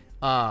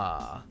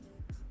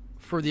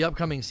 for the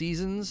upcoming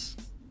seasons.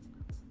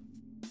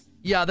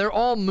 Yeah, they're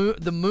all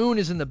the moon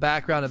is in the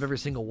background of every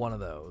single one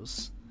of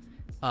those.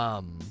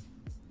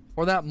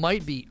 Or that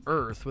might be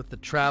Earth with the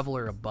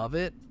Traveler above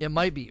it. It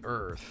might be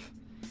Earth.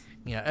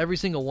 Yeah, every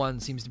single one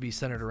seems to be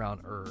centered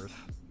around Earth.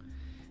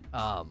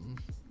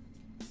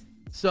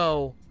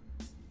 So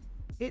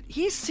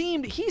he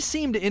seemed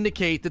to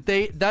indicate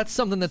that that's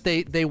something that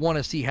they want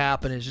to see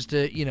happen, is just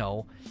to,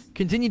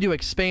 continue to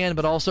expand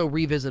but also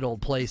revisit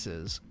old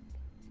places.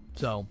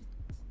 So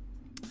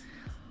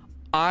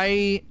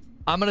I'm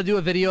going to do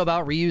a video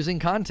about reusing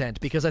content,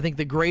 because I think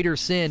the greater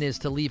sin is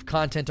to leave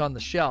content on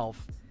the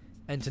shelf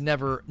and to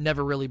never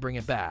really bring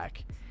it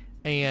back.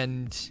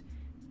 And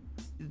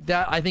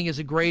that, I think, is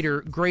a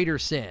greater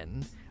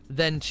sin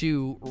than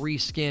to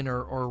reskin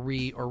or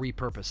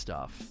repurpose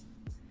stuff.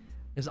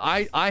 Because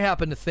I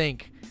happen to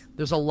think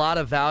there's a lot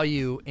of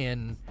value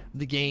in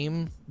the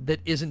game that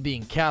isn't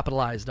being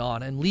capitalized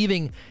on, and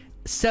leaving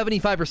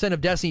 75%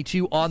 of Destiny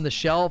 2 on the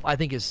shelf, I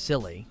think, is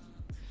silly.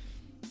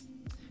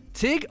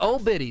 Tig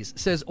O'Biddies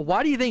says,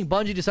 why do you think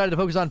Bungie decided to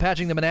focus on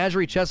patching the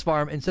Menagerie chest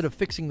farm instead of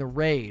fixing the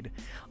raid?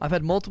 I've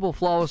had multiple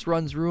flawless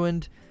runs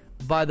ruined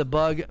by the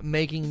bug,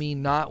 making me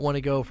not want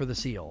to go for the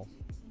seal.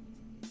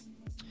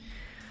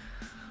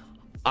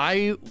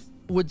 I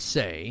would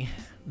say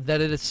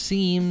that it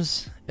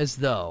seems as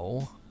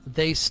though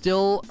they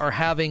still are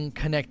having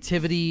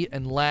connectivity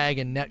and lag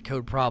and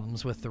netcode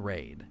problems with the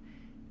raid.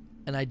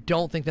 And I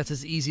don't think that's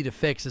as easy to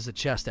fix as a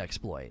chest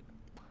exploit.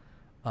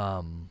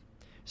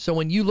 So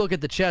when you look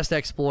at the chest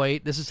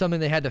exploit, this is something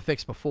they had to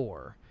fix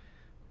before.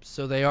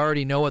 So they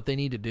already know what they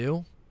need to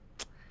do.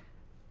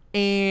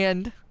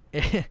 And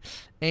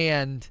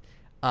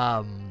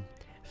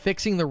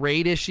fixing the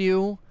raid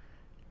issue,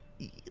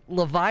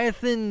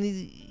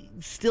 Leviathan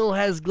still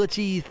has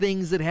glitchy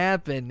things that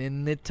happen,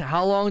 and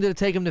how long did it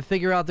take him to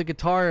figure out the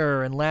guitar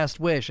error in Last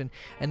Wish, and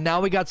now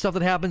we got stuff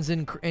that happens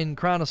in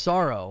Crown of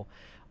Sorrow.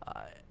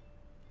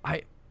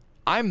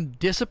 I'm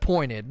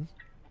disappointed,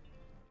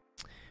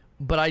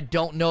 but I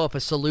don't know if a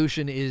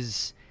solution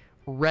is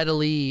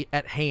readily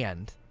at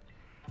hand,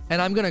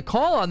 and I'm gonna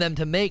call on them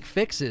to make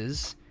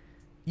fixes.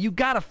 You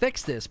gotta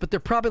fix this, but they're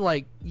probably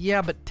like,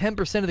 yeah, but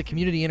 10% of the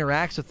community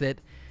interacts with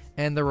it,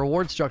 and the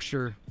reward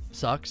structure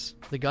sucks.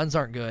 The guns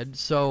aren't good,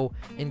 so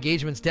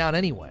engagement's down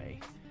anyway,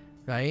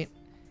 right?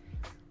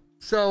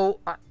 So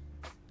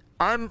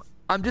I'm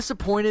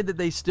disappointed that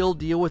they still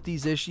deal with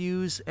these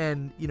issues,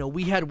 and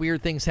we had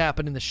weird things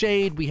happen in the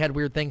Shade, we had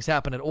weird things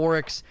happen at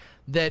Oryx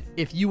that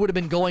if you would have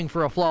been going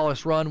for a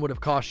flawless run would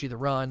have cost you the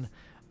run.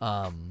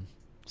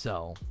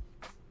 So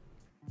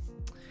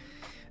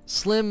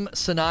Slim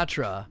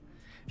Sinatra,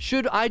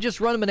 should I just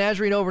run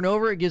Menagerie over and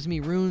over? It gives me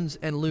runes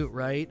and loot,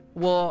 right?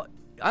 Well,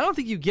 I don't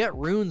think you get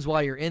runes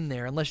while you're in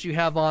there unless you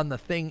have on the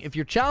thing. If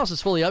your chalice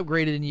is fully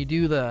upgraded and you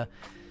do the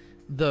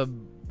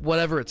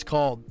whatever it's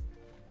called,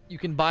 you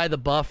can buy the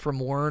buff from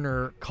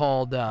Werner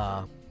called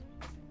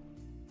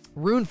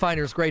Rune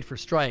Finder is great for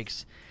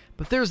strikes,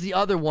 but there's the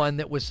other one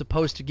that was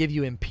supposed to give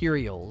you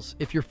Imperials.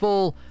 If your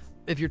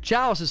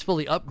chalice is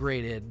fully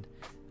upgraded,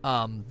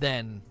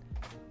 then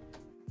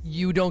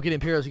you don't get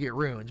Imperials, you get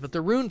runes. But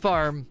the rune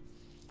farm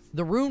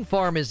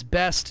is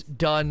best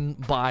done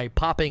by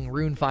popping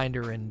Rune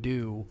Finder and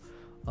do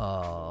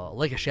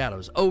Lake of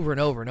Shadows over and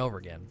over and over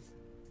again.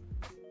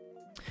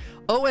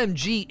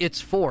 OMG,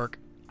 it's Fork.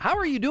 How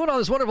are you doing on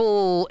this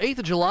wonderful 8th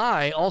of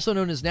July, also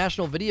known as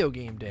National Video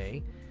Game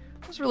Day?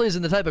 This really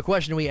isn't the type of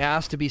question we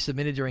asked to be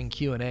submitted during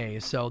Q&A,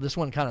 so this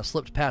one kind of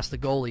slipped past the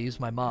goalies,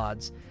 my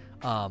mods.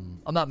 I'm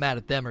not mad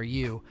at them or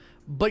you,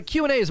 but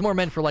Q&A is more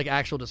meant for like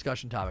actual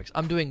discussion topics.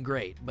 I'm doing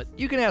great, but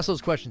you can ask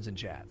those questions in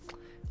chat.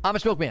 I'm a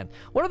Smokeman.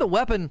 What if the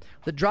weapon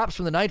that drops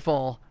from the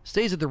Nightfall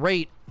stays at the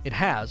rate it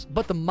has,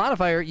 but the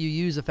modifier you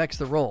use affects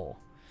the roll?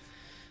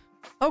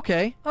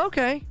 Okay,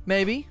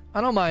 maybe. I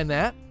don't mind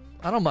that.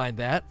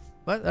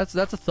 But that's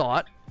a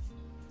thought.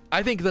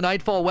 I think the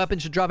Nightfall weapon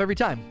should drop every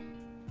time.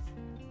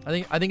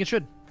 I think it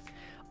should.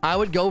 I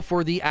would go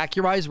for the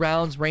Accurize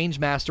Rounds, Range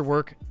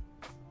Masterwork,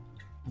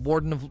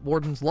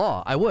 Warden's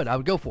Law. I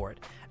would go for it.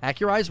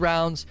 Accurize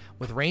Rounds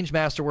with Range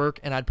Masterwork,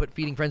 and I'd put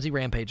Feeding Frenzy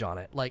Rampage on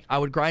it. Like, I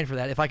would grind for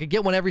that. If I could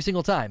get one every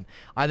single time,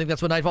 I think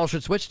that's what Nightfall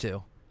should switch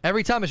to.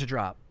 Every time it should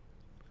drop.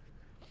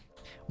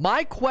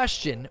 My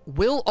question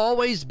will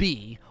always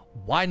be,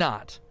 why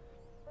not?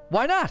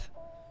 Why not?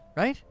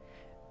 Right?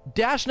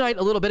 Dash Knight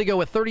a little bit ago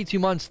with 32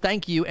 months,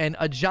 thank you. And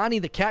Johnny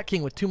the Cat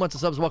King with 2 months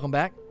of subs, welcome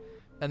back.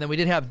 And then we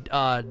did have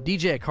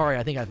DJ Akari,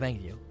 I think I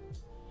thank you.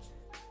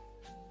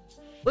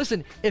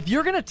 Listen, if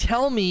you're going to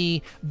tell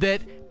me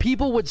that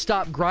people would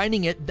stop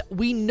grinding it,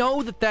 we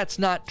know that that's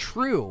not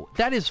true.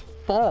 That is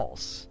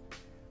false.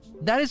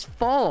 That is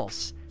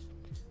false.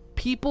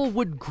 People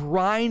would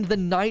grind the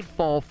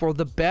Nightfall for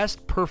the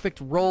best perfect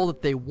roll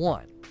that they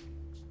want.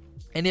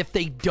 And if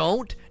they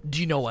don't, do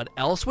you know what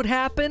else would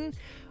happen?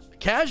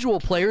 Casual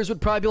players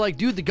would probably be like,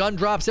 dude, the gun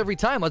drops every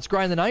time. Let's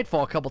grind the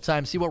Nightfall a couple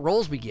times, see what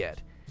rolls we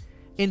get.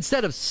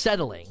 Instead of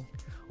settling.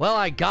 Well,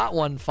 I got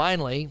one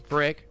finally.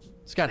 Frick.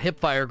 It's got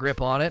hipfire grip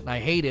on it, and I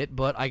hate it,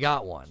 but I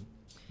got one.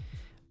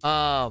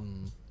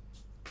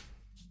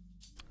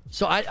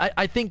 So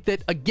I think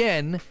that,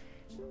 again,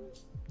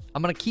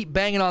 I'm going to keep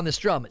banging on this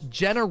drum.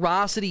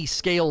 Generosity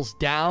scales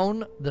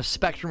down the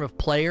spectrum of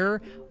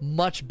player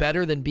much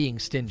better than being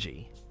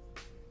stingy.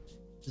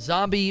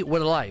 Zombie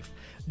with a life.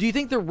 Do you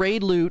think the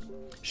raid loot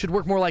should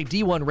work more like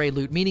D1 raid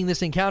loot, meaning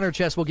this encounter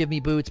chest will give me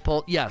boots,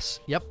 pull? Yes.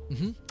 Yep.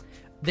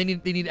 They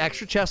need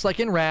extra chests like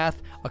in Wrath,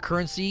 a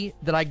currency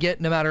that I get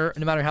no matter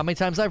how many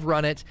times I've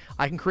run it.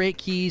 I can create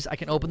keys, I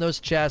can open those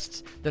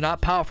chests. They're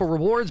not powerful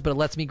rewards, but it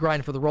lets me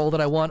grind for the roll that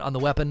I want on the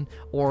weapon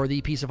or the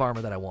piece of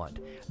armor that I want.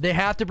 They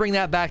have to bring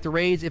that back to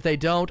raids. If they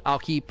don't, I'll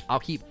keep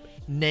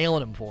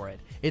nailing them for it.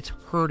 It's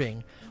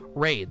hurting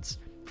raids.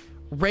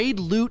 Raid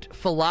loot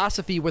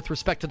philosophy with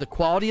respect to the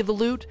quality of the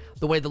loot,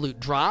 the way the loot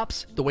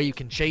drops, the way you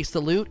can chase the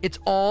loot, it's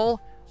all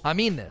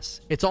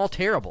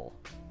terrible.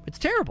 It's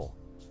terrible.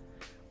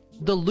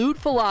 The loot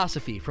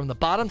philosophy from the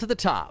bottom to the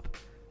top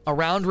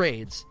around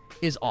raids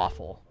is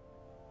awful.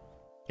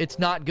 It's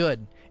not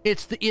good.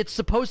 It's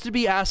supposed to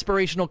be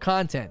aspirational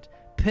content,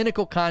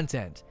 pinnacle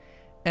content,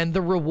 and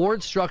the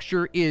reward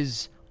structure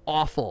is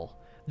awful.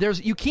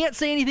 You can't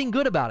say anything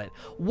good about it.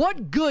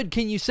 What good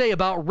can you say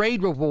about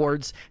raid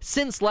rewards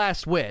since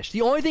Last Wish?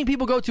 The only thing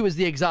people go to is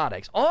the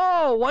exotics.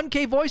 Oh,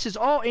 1K voices.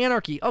 Oh,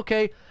 anarchy.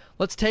 Okay,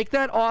 let's take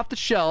that off the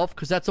shelf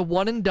because that's a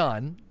one and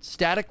done,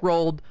 static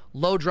rolled,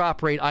 low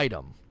drop rate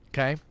item.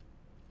 Okay,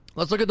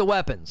 let's look at the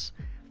weapons.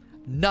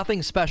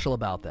 Nothing special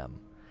about them.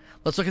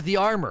 Let's look at the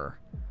armor.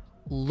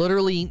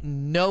 Literally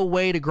no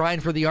way to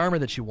grind for the armor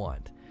that you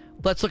want.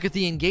 Let's look at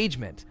the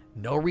engagement.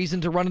 No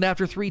reason to run it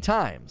after 3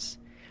 times.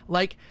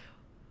 Like,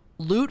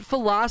 loot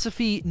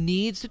philosophy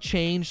needs to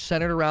change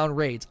centered around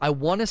raids. I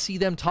want to see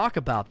them talk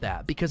about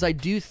that because I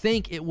do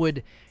think it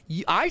would...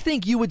 I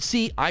think you would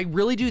see... I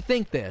really do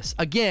think this.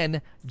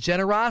 Again,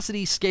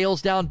 generosity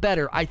scales down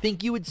better. I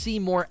think you would see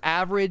more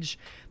average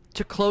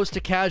to close to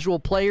casual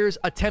players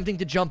attempting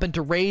to jump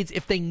into raids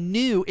if they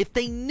knew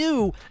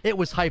it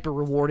was hyper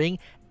rewarding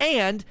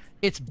and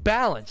it's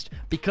balanced,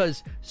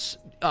 because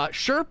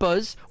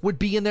Sherpas would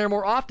be in there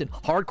more often.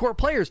 Hardcore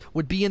players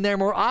would be in there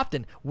more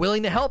often,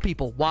 willing to help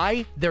people.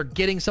 Why? They're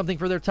getting something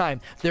for their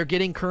time. They're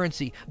getting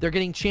currency. They're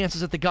getting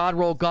chances at the God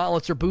Roll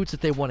gauntlets or boots that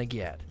they want to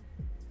get.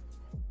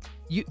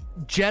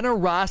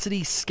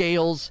 Generosity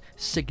scales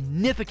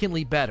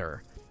significantly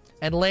better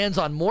and lands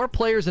on more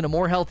players in a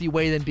more healthy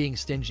way than being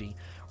stingy.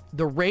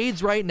 The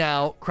raids right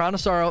now, Crown of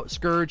Sorrow,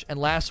 Scourge, and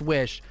Last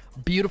Wish,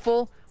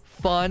 beautiful,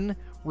 fun,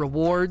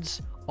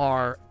 rewards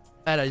are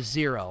at a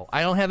 0.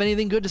 I don't have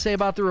anything good to say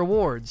about the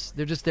rewards.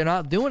 They're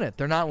not doing it.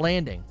 They're not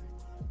landing.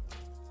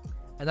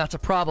 And that's a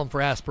problem for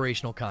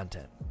aspirational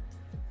content.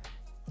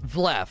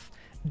 Vlef,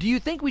 do you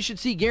think we should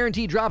see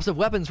guaranteed drops of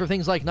weapons for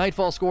things like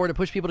Nightfall score to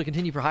push people to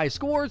continue for high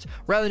scores,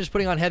 rather than just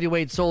putting on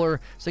heavyweight solar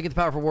so they get the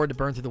powerful reward to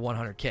burn through the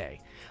 100k?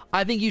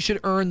 I think you should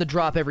earn the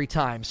drop every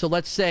time. So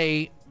let's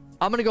say,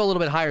 I'm going to go a little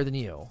bit higher than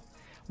you.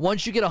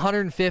 Once you get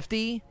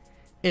 150,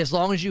 as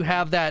long as you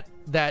have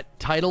that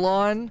title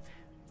on,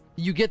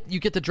 you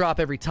get the drop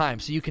every time,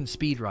 so you can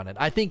speed run it.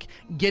 I think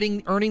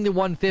earning the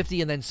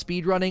 150 and then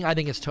speed running, I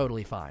think is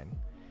totally fine.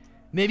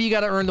 Maybe you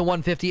got to earn the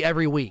 150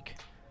 every week.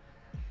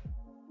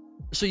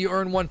 So you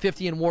earn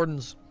 150 in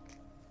Warden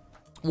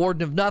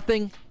of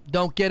Nothing,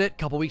 don't get it,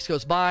 couple weeks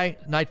goes by,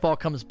 Nightfall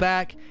comes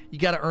back, you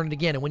got to earn it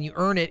again, and when you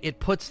earn it, it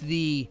puts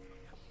the...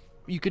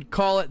 You could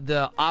call it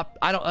the I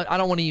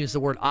don't want to use the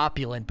word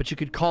opulent, but you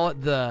could call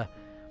it the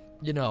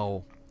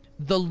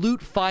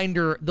loot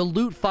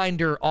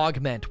finder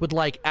augment would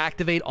like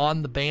activate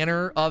on the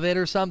banner of it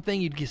or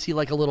something. You'd see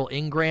like a little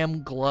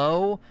Ingram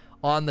glow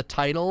on the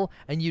title,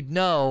 and you'd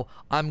know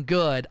I'm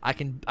good. I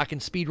can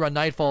speedrun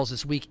Nightfalls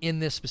this week in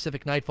this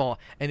specific Nightfall,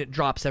 and it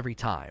drops every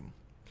time.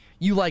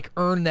 You like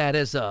earn that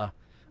as a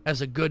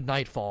good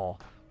Nightfall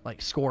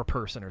like score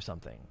person or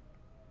something.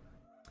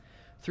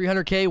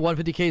 300k,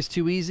 150k is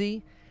too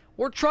easy.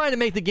 We're trying to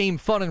make the game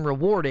fun and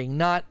rewarding,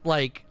 not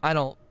like,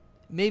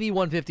 maybe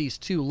 150 is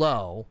too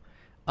low.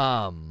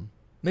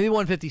 Maybe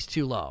 150 is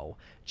too low.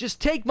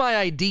 Just take my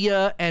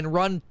idea and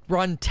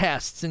run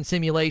tests and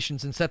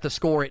simulations and set the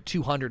score at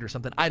 200 or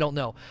something. I don't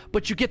know.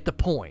 But you get the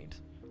point.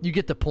 You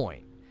get the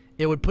point.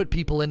 It would put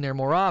people in there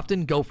more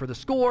often, go for the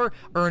score,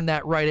 earn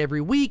that right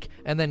every week,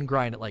 and then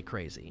grind it like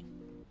crazy.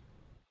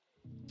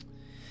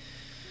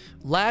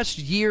 Last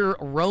year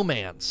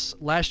romance.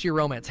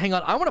 Hang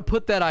on, I want to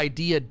put that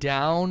idea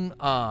down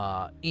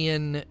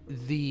in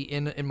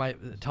my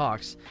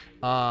talks.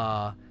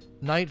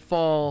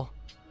 Nightfall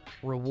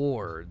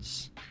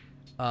rewards.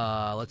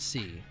 Let's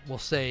see. We'll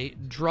say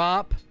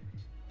drop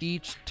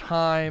each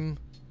time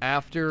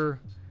after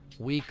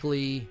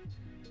weekly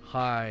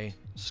high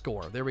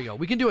score. There we go.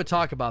 We can do a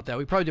talk about that.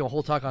 We probably do a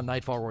whole talk on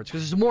Nightfall rewards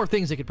because there's more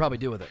things they could probably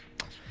do with it.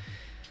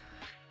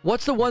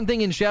 What's the one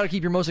thing in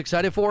Shadowkeep you're most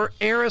excited for?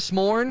 Eris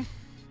Morn.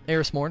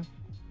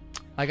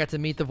 I got to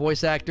meet the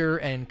voice actor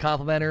and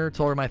compliment her,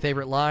 told her my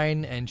favorite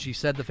line, and she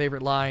said the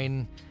favorite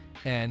line,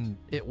 and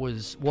it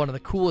was one of the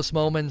coolest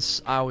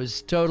moments. I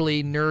was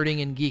totally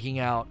nerding and geeking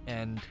out,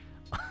 and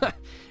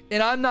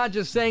and I'm not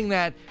just saying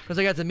that because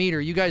I got to meet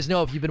her. You guys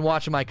know, if you've been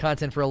watching my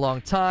content for a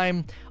long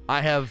time,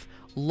 I have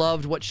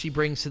loved what she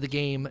brings to the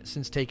game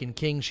since Taken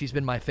King. She's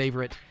been my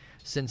favorite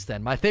since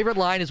then. My favorite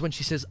line is when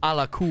she says, "A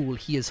la cool,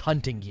 he is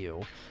hunting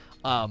you."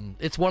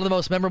 It's one of the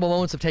most memorable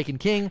moments of Taken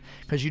King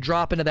because you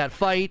drop into that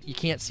fight, you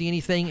can't see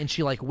anything, and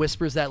she like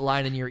whispers that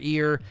line in your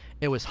ear.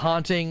 It was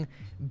haunting,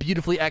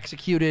 beautifully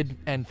executed,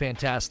 and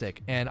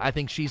fantastic. And I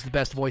think she's the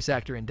best voice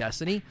actor in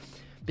Destiny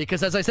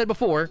because, as I said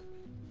before,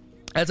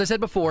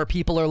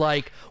 people are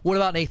like, what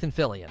about Nathan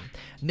Fillion?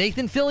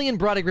 Nathan Fillion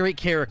brought a great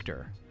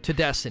character to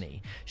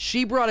Destiny.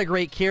 She brought a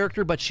great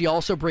character, but she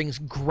also brings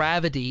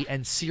gravity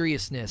and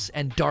seriousness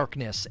and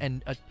darkness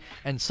and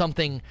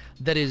something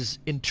that is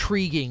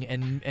intriguing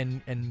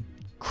and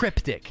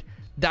cryptic.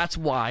 That's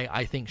why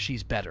I think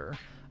she's better,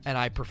 and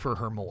I prefer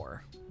her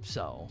more.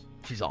 So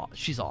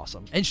She's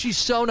awesome. And she's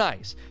so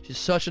nice. She's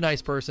such a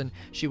nice person.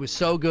 She was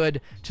so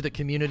good to the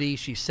community.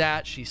 She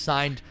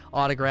signed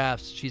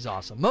autographs. She's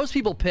awesome. Most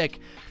people pick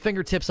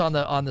Fingertips on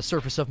the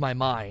surface of my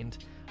mind.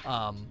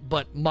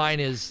 But mine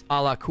is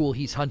a la Cool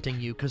He's Hunting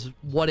You, because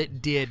what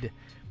it did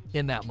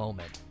in that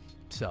moment.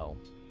 So,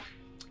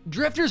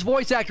 Drifter's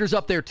voice actor's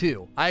up there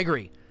too. I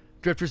agree.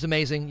 Drifter's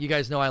amazing. You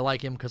guys know I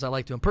like him because I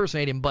like to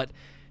impersonate him, but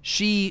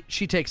she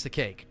takes the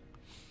cake.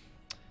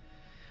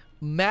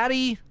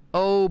 Maddie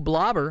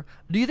O'Blobber,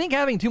 do you think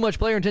having too much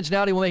player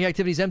intentionality will make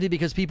activities empty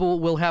because people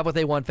will have what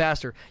they want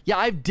faster? Yeah,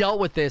 I've dealt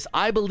with this.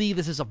 I believe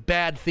this is a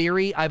bad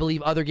theory. I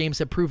believe other games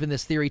have proven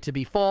this theory to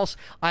be false.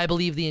 I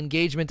believe the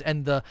engagement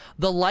and the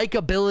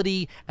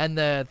likability and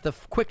the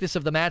quickness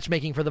of the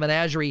matchmaking for the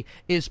menagerie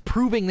is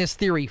proving this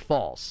theory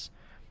false.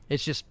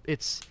 It's just,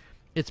 it's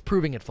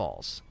proving it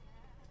false.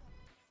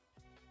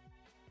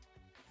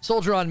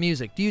 Soldier on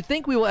Music, do you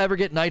think we will ever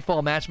get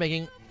Nightfall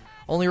matchmaking?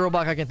 Only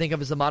robot I can think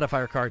of is the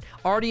modifier card.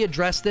 Already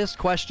addressed this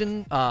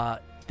question.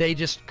 They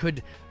just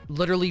could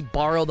literally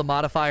borrow the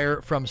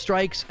modifier from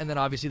strikes, and then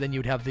obviously then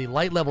you'd have the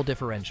light level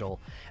differential.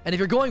 And if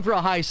you're going for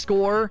a high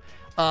score,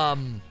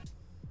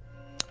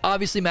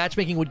 obviously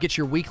matchmaking would get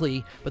your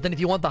weekly, but then if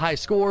you want the high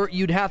score,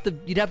 you'd have to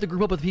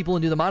group up with people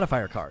and do the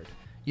modifier card.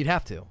 You'd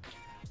have to.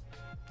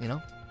 You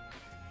know?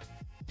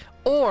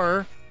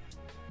 Or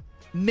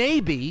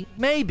maybe,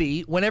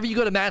 whenever you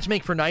go to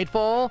matchmake for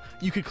Nightfall,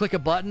 you could click a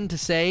button to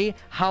say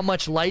how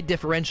much light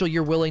differential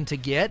you're willing to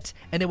get,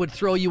 and it would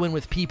throw you in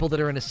with people that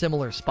are in a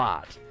similar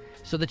spot,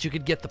 so that you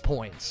could get the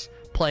points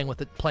playing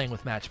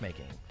with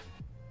matchmaking.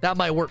 That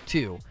might work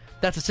too.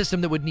 That's a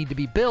system that would need to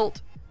be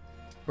built,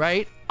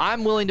 right?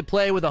 I'm willing to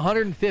play with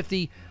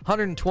 150,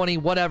 120,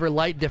 whatever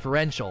light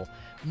differential.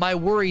 My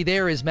worry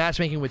there is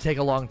matchmaking would take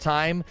a long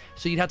time,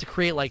 so you'd have to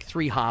create like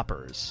 3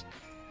 hoppers.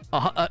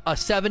 A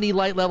 70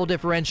 light level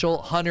differential,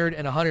 100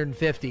 and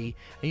 150,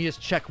 and you just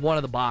check one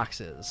of the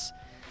boxes.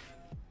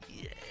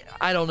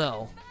 I don't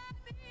know.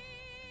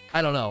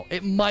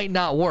 It might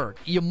not work.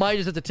 You might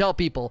just have to tell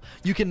people,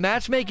 you can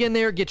matchmake in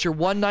there, get your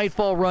 1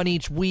 Nightfall run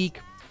each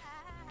week,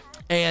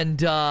 and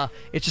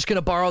it's just going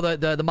to borrow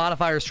the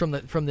modifiers from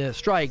the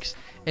strikes.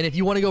 And if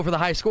you want to go for the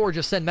high score,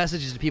 just send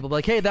messages to people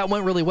like, hey, that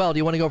went really well. Do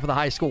you want to go for the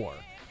high score?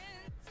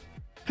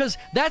 Because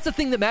that's the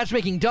thing that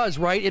matchmaking does,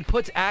 right? It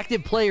puts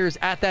active players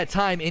at that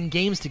time in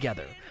games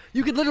together.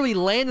 You could literally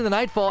land in the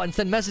Nightfall and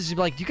send messages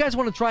like, do you guys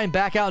want to try and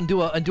back out and do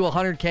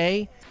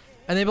 100K?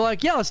 And they'd be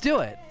like, yeah, let's do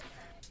it.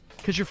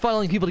 Because you're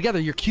funneling people together,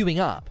 you're queuing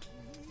up.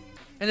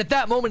 And at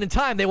that moment in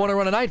time, they want to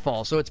run a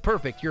Nightfall, so it's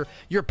perfect.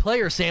 Your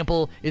player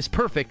sample is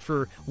perfect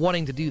for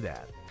wanting to do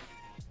that.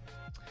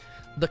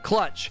 The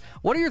Clutch.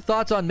 What are your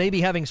thoughts on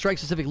maybe having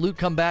strike-specific loot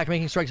come back,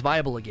 making strikes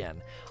viable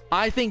again?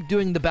 I think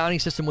doing the bounty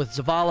system with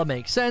Zavala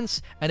makes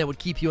sense, and it would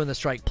keep you in the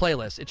strike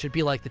playlist. It should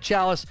be like the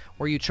Chalice,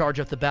 where you charge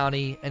up the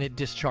bounty, and it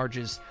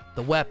discharges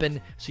the weapon,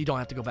 so you don't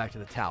have to go back to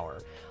the tower.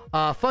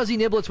 Fuzzy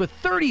Niblets with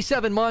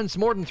 37 months,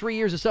 more than 3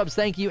 years of subs,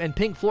 thank you, and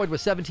Pink Floyd with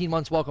 17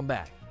 months, welcome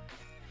back.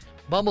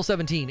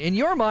 Bumble17, in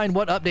your mind,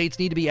 what updates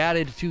need to be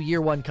added to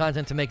Year 1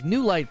 content to make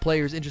new light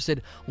players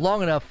interested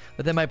long enough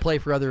that they might play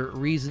for other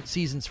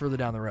seasons further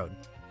down the road?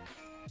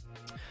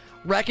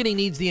 Reckoning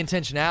needs the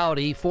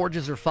intentionality.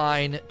 Forges are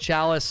fine.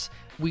 Chalice,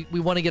 we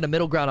want to get a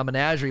middle ground on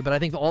Menagerie, but I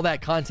think all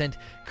that content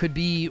could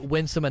be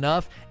winsome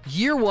enough.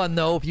 Year 1,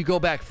 though, if you go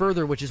back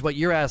further, which is what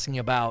you're asking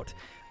about,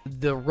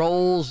 the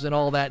roles and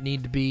all that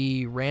need to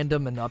be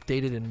random and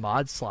updated in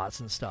mod slots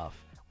and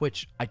stuff,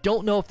 which I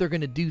don't know if they're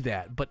going to do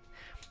that, but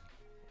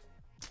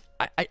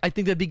I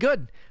think that'd be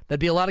good.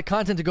 That'd be a lot of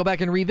content to go back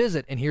and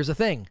revisit. And here's the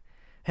thing.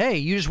 Hey,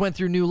 you just went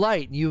through New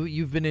Light.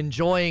 You've been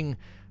enjoying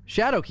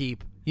Shadowkeep.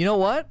 You know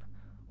what?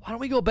 Why don't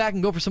we go back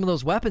and go for some of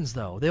those weapons,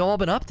 though? They've all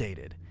been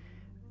updated.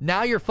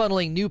 Now you're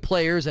funneling new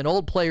players and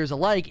old players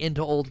alike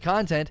into old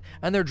content,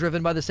 and they're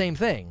driven by the same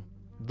thing,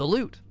 the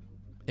loot.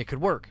 It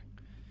could work.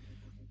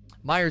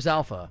 Myers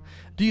Alpha.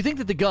 Do you think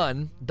that the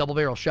gun, double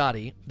barrel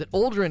shotty, that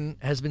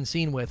Aldrin has been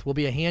seen with will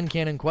be a hand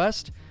cannon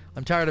quest?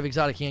 I'm tired of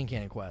exotic hand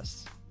cannon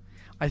quests.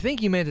 I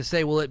think you meant to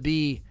say, will it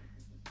be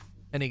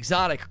an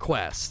exotic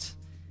quest?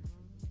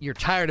 You're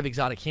tired of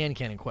exotic hand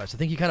cannon quests. I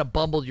think you kind of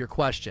bumbled your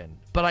question.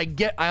 But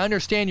I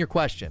understand your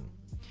question.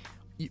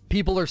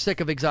 People are sick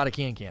of exotic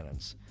hand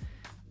cannons.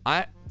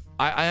 I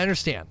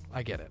understand.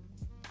 I get it.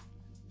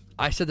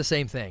 I said the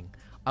same thing.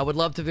 I would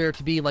love there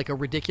to be like a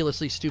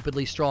ridiculously,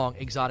 stupidly strong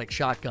exotic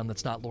shotgun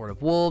that's not Lord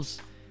of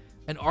Wolves.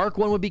 An Arc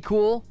one would be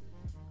cool.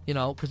 You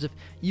know, because if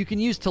you can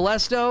use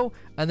Telesto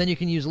and then you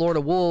can use Lord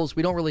of Wolves,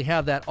 we don't really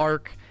have that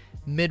Arc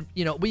mid.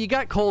 You know, but you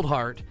got Cold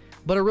Heart,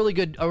 but a really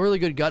good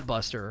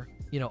Gutbuster.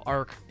 You know,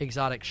 Arc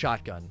exotic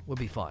shotgun would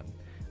be fun.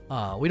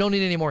 We don't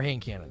need any more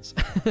hand cannons.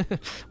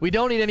 We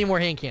don't need any more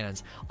hand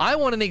cannons. I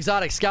want an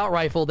exotic scout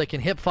rifle that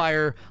can hip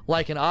fire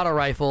like an auto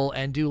rifle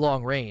and do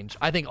long range.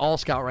 I think all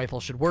scout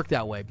rifles should work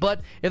that way.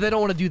 But if they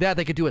don't want to do that,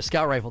 they could do a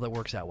scout rifle that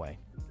works that way.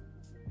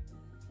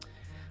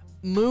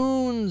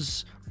 Moon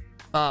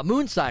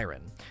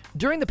Siren.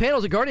 During the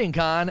panels at Guardian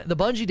Con, the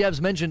Bungie devs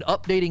mentioned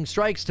updating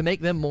strikes to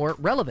make them more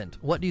relevant.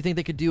 What do you think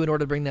they could do in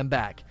order to bring them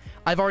back?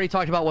 I've already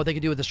talked about what they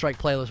could do with the Strike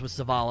playlist with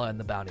Zavala and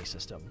the bounty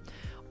system.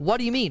 What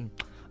do you mean?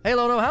 Hey,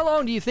 Lono, how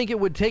long do you think it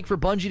would take for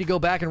Bungie to go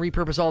back and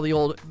repurpose all the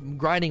old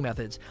grinding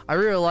methods? I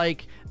really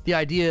like the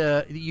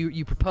idea that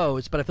you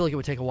proposed, but I feel like it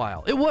would take a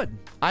while. It would.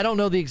 I don't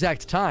know the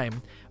exact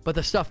time, but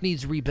the stuff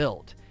needs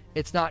rebuilt.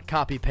 It's not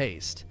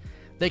copy-paste.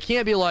 They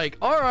can't be like,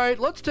 all right,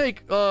 let's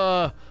take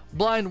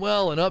Blind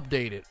Well and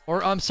update it.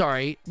 Or, I'm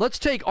sorry, let's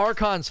take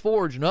Archon's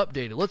Forge and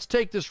update it. Let's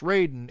take this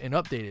raid and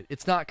update it.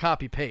 It's not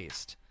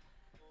copy-paste.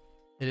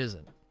 It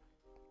isn't.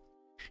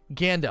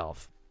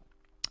 Gandalf.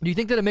 Do you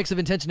think that a mix of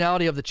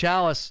intentionality of the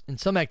Chalice in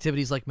some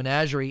activities like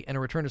Menagerie and a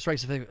return to strike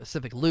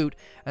specific loot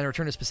and a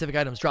return to specific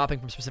items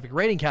dropping from specific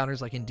raid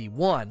encounters like in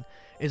D1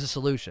 is a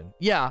solution?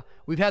 Yeah,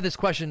 we've had this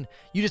question.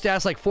 You just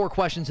asked like 4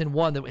 questions in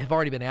one that have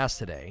already been asked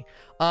today.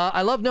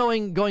 I love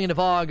knowing going into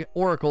VoG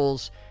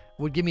oracles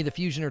would give me the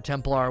Fusion or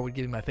Templar would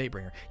give me my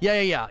Fatebringer.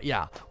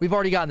 Yeah. We've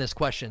already gotten this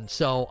question.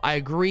 So I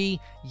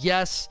agree.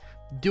 Yes,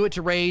 do it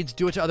to raids,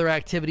 do it to other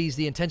activities.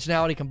 The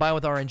intentionality combined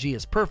with RNG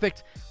is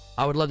perfect.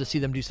 I would love to see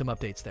them do some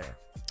updates there.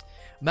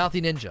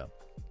 Mouthy Ninja.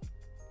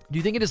 Do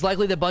you think it is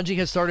likely that Bungie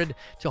has started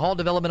to halt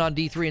development on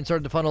D3 and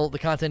started to funnel the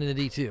content into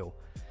D2?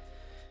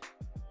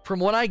 From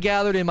what I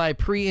gathered in my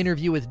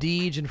pre-interview with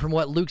Deej and from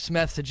what Luke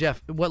Smith said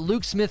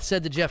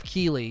to Jeff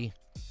Keighley,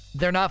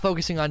 they're not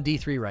focusing on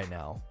D3 right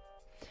now.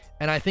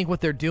 And I think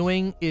what they're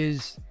doing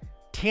is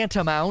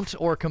tantamount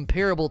or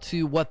comparable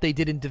to what they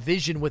did in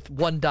Division with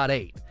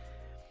 1.8.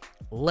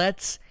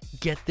 Let's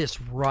get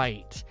this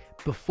right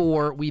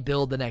before we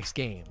build the next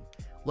game.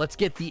 Let's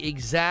get the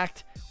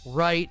exact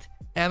right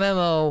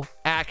MMO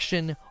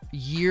action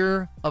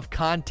year of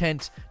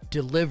content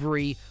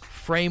delivery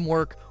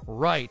framework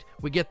right.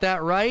 We get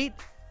that right,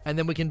 and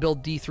then we can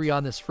build D3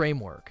 on this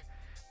framework.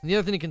 And the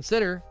other thing to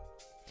consider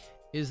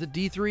is that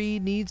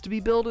D3 needs to be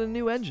built in a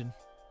new engine.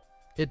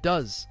 It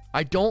does.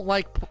 I don't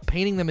like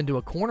painting them into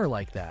a corner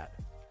like that.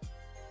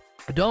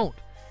 I don't.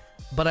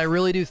 But I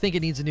really do think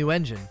it needs a new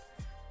engine.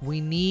 We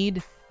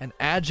need an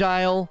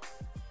agile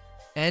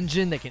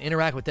engine that can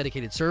interact with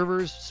dedicated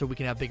servers so we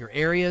can have bigger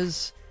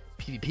areas.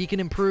 PvP can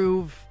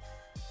improve.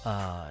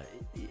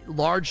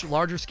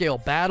 Larger scale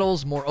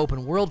battles, more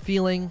open world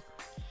feeling.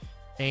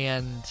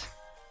 And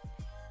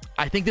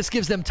I think this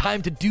gives them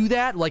time to do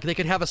that. Like, they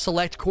could have a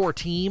select core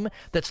team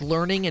that's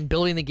learning and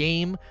building the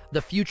game,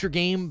 the future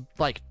game,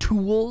 like,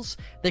 tools.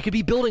 They could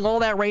be building all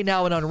that right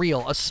now in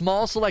Unreal. A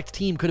small select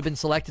team could have been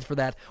selected for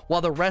that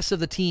while the rest of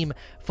the team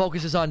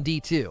focuses on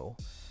D2.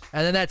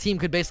 And then that team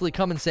could basically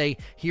come and say,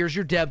 here's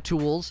your dev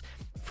tools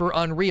for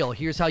Unreal.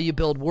 Here's how you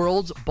build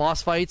worlds,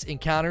 boss fights,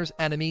 encounters,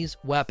 enemies,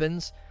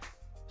 weapons.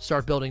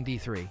 Start building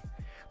D3.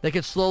 They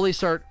could slowly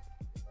start.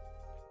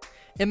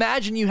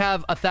 Imagine you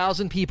have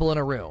 1,000 people in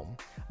a room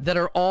that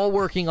are all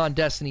working on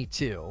Destiny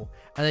 2,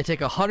 and they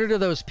take 100 of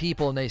those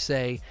people and they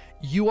say,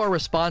 you are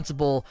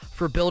responsible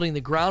for building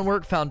the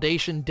groundwork,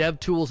 foundation, dev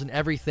tools, and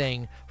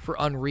everything for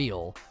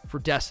Unreal for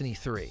Destiny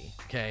 3,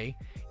 okay?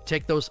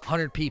 Take those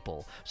 100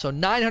 people. So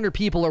 900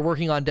 people are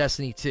working on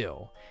Destiny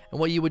 2. And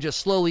what you would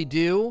just slowly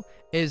do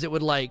is it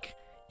would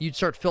you'd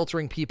start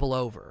filtering people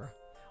over.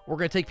 We're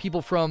going to take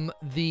people from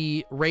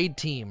the raid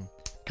team.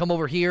 Come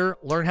over here,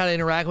 learn how to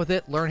interact with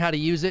it, learn how to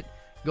use it,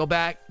 go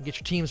back, get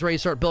your teams ready,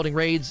 start building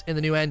raids in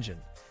the new engine.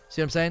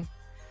 See what I'm saying?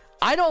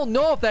 I don't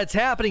know if that's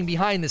happening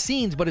behind the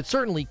scenes, but it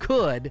certainly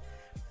could.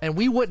 And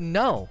we wouldn't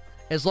know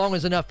as long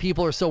as enough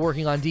people are still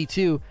working on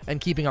D2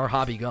 and keeping our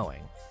hobby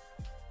going.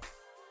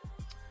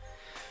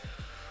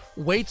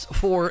 Waits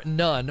for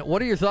none.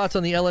 What are your thoughts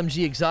on the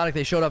LMG exotic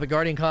they showed up at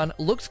GuardianCon?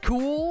 Looks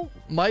cool.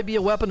 Might be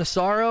a weapon of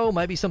sorrow.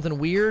 Might be something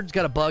weird. It's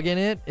got a bug in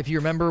it. If you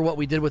remember what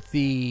we did with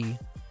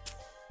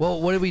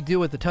what did we do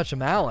with the Touch of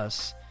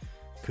Malice?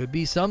 Could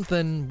be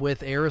something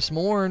with Eris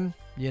Morn,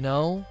 you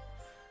know?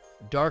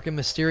 Dark and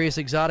mysterious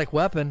exotic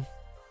weapon.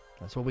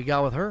 That's what we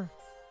got with her.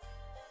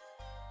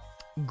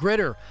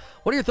 Gritter.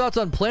 What are your thoughts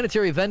on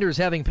planetary vendors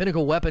having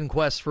pinnacle weapon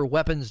quests for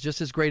weapons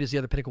just as great as the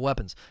other pinnacle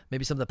weapons?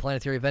 Maybe some of the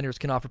planetary vendors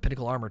can offer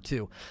pinnacle armor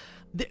too.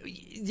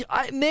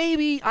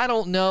 Maybe, I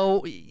don't know.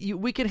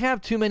 We could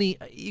have too many.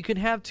 You can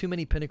have too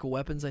many pinnacle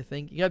weapons, I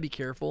think. You gotta be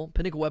careful.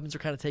 Pinnacle weapons are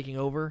kind of taking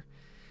over.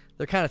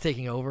 They're kind of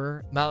taking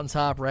over.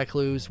 Mountaintop,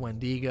 Recluse,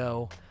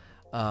 Wendigo,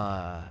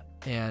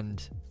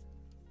 and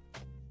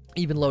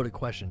even Loaded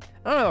Question.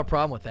 I don't have a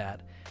problem with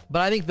that.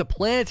 But I think the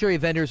planetary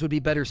vendors would be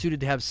better suited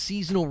to have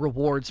seasonal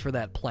rewards for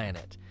that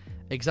planet.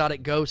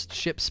 Exotic Ghost,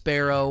 Ship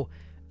Sparrow,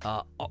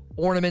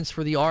 ornaments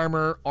for the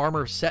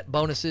armor set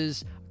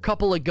bonuses, a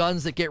couple of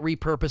guns that get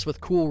repurposed with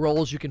cool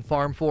rolls you can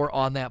farm for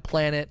on that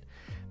planet.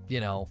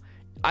 You know,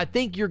 I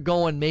think you're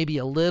going maybe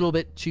a little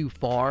bit too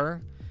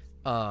far.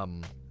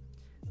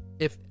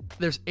 If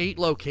there's 8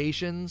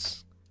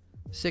 locations,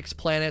 6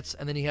 planets,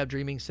 and then you have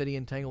Dreaming City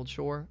and Tangled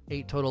Shore,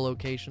 8 total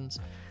locations,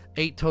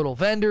 8 total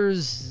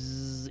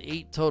vendors,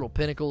 8 total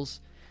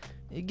pinnacles.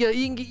 You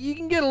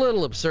can get a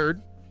little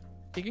absurd.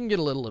 It can get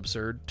a little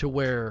absurd to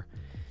where,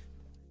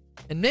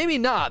 and maybe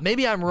not.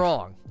 Maybe I'm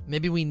wrong.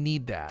 Maybe we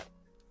need that.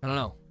 I don't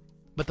know.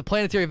 But the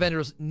planetary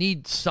vendors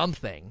need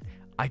something.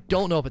 I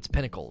don't know if it's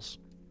pinnacles.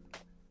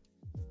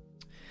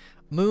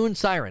 Moon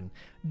Siren.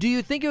 Do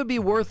you think it would be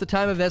worth the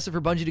time invested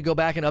for Bungie to go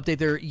back and update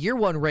their Year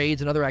 1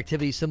 raids and other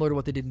activities similar to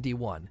what they did in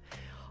D1?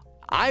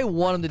 I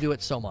want them to do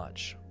it so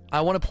much.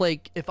 I want to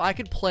play, if I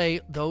could play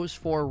those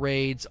 4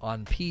 raids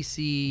on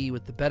PC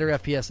with the better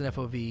FPS and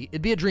FOV,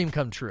 it'd be a dream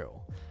come true.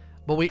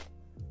 But we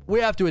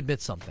have to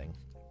admit something.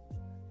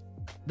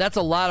 That's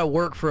a lot of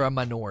work for a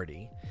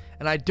minority.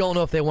 And I don't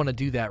know if they want to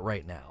do that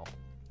right now.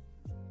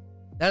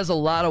 That is a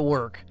lot of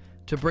work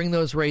to bring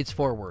those raids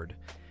forward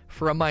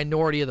for a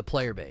minority of the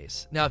player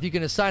base. Now, if you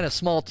can assign a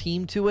small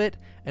team to it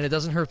and it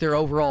doesn't hurt their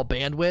overall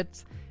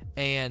bandwidth,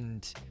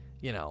 and,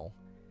 you know,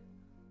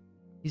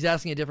 he's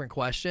asking a different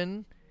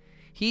question.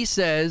 He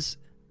says,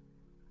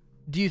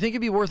 do you think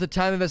it'd be worth the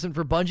time investment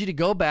for Bungie to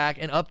go back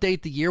and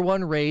update the Year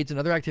 1 raids and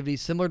other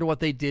activities similar to what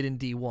they did in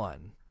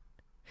D1?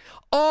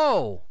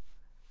 Oh,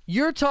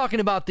 you're talking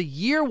about the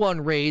Year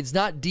 1 raids,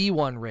 not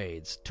D1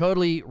 raids.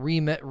 Totally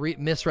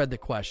misread the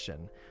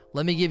question.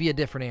 Let me give you a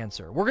different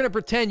answer. We're going to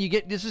pretend you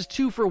get, this is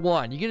 2 for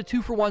 1. You get a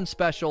 2 for 1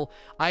 special.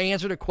 I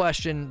answered a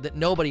question that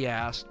nobody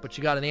asked, but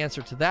you got an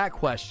answer to that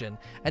question.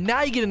 And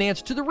now you get an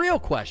answer to the real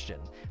question.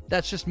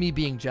 That's just me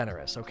being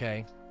generous,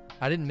 okay?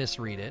 I didn't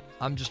misread it.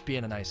 I'm just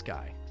being a nice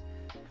guy.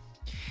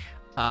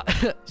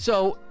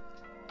 So,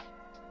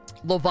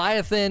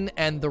 Leviathan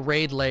and the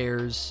raid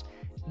layers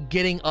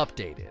getting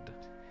updated.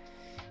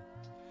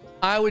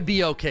 I would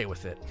be okay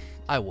with it.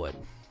 I would.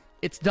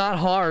 It's not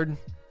hard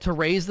to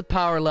raise the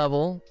power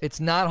level. It's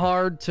not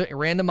hard to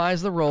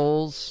randomize the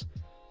rolls.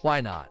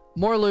 Why not?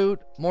 More loot,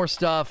 more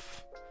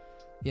stuff.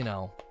 You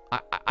know,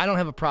 I don't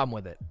have a problem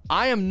with it.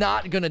 I am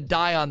not going to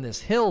die on this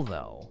hill,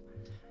 though.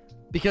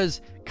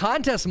 Because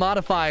contest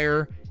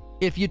modifier,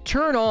 if you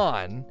turn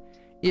on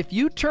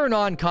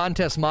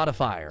contest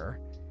modifier,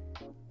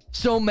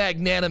 so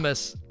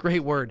magnanimous,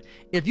 great word.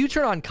 If you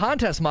turn on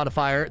contest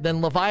modifier, then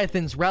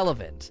Leviathan's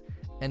relevant.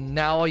 And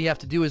now all you have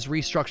to do is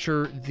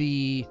restructure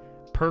the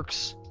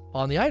perks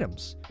on the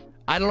items.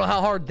 I don't know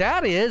how hard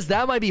that is.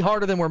 That might be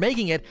harder than we're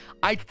making it.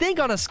 I think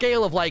on a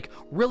scale of like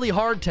really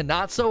hard to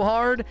not so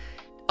hard,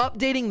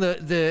 updating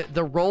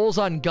the rolls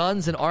on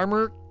guns and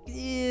armor,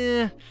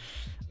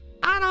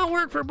 I don't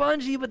work for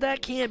Bungie, but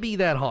that can't be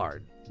that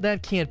hard.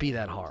 That can't be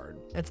that hard.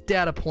 It's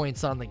data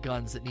points on the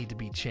guns that need to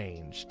be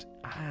changed.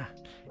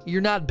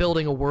 You're not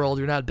building a world.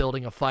 You're not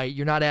building a fight.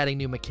 You're not adding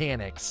new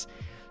mechanics.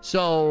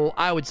 So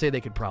I would say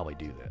they could probably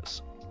do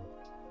this.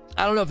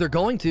 I don't know if they're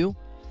going to.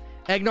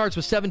 Egnarts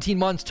with 17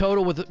 months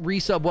total with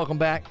resub. Welcome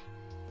back.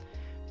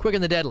 Quick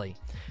and the Deadly.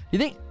 You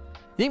think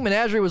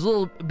Menagerie was a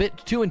little bit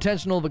too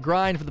intentional of a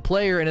grind for the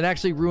player, and it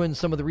actually ruined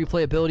some of the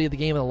replayability of the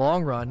game in the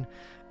long run,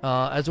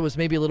 as it was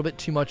maybe a little bit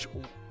too much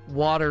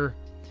water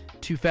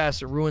too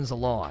fast, it ruins the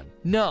lawn?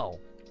 No.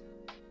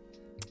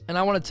 And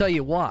I want to tell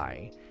you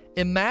why.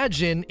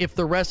 Imagine if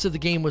the rest of the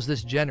game was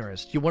this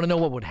generous. Do you want to know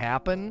what would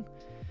happen?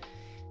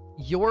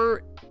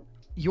 Your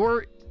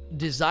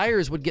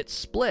desires would get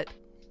split.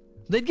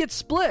 They'd get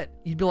split.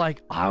 You'd be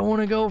like, I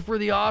want to go for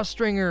the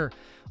Austringer.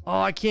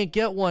 Oh, I can't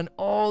get one.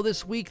 Oh,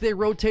 this week they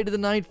rotated the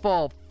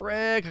Nightfall.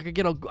 Frick, I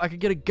could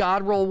get a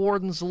God Roll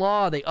Warden's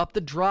Law. They upped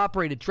the drop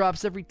rate. It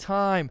drops every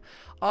time.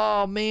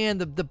 Oh man,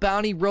 the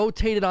bounty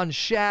rotated on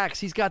Shaxx.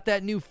 He's got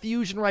that new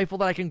fusion rifle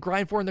that I can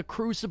grind for in the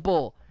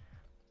Crucible.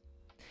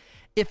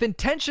 If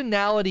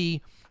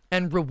intentionality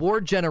and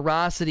reward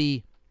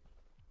generosity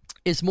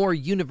is more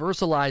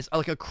universalized,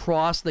 like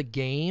across the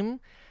game,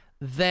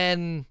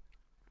 then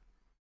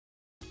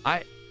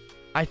I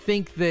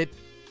think that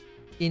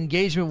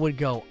engagement would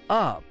go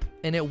up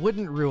and it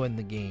wouldn't ruin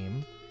the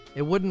game.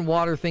 It wouldn't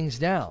water things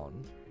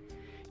down.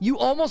 You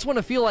almost want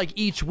to feel like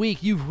each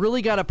week you've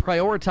really got to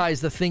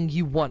prioritize the thing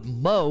you want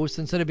most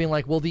instead of being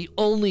like, well, the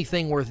only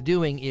thing worth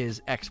doing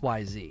is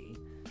XYZ.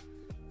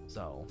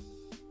 So,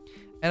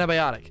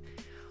 Antibiotic.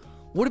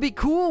 Would it be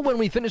cool when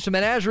we finish a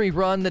Menagerie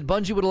run that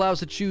Bungie would allow us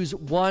to choose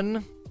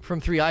one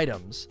from 3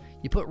 items?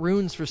 You put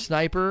runes for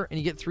sniper and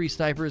you get 3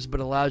 snipers, but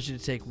it allows you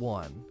to take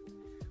 1.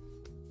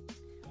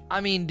 I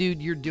mean,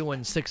 dude, you're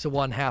doing 6 of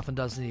one, half a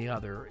dozen of the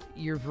other.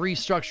 You've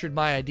restructured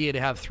my idea to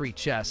have 3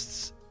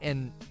 chests,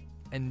 and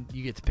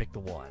you get to pick the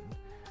one.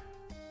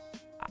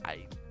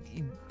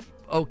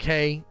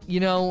 Okay, you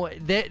know,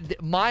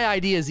 my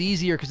idea is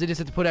easier because I just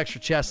have to put extra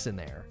chests in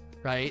there,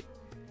 right?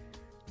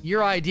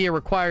 Your idea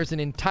requires an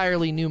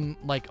entirely new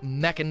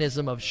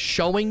mechanism of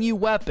showing you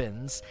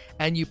weapons,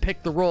 and you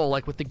pick the role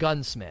like with the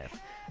gunsmith.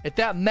 If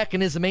that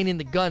mechanism ain't in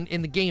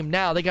the game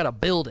now, they gotta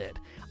build it.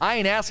 I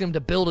ain't asking them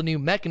to build a new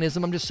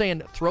mechanism. I'm just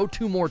saying throw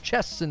 2 more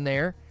chests in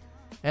there.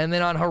 And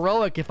then on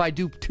Heroic, if I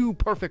do 2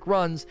 perfect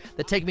runs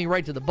that take me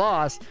right to the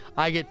boss,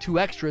 I get 2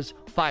 extras,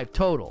 5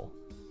 total.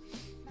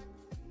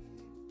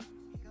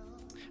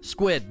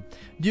 Squid.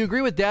 Do you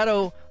agree with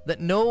Datto that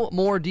no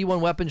more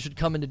D1 weapons should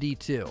come into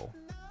D2?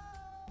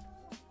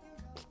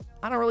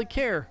 I don't really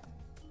care.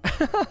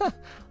 I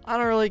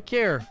don't really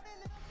care.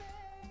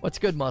 What's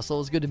good,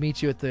 Muscle? It's good to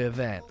meet you at the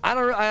event. I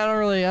don't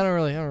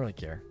really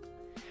care.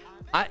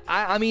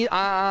 I mean,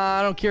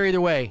 I don't care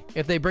either way.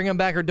 If they bring him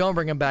back or don't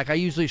bring him back, I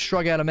usually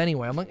shrug at him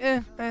anyway. I'm like,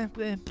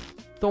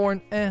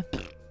 Thorn,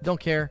 don't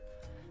care.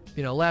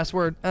 Last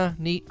word,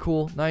 neat,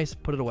 cool, nice,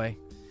 put it away.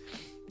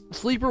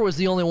 Sleeper was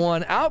the only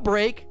one.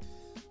 Outbreak,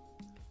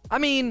 I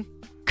mean,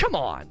 come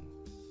on,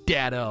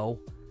 Dado.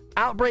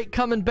 Outbreak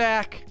coming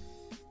back,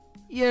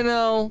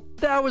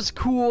 that was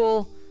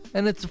cool,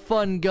 and it's a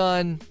fun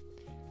gun.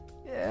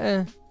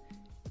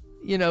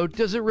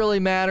 Does it really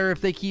matter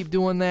if they keep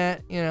doing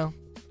that?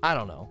 I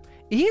don't know.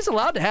 He's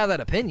allowed to have that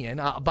opinion.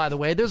 By the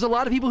way, there's a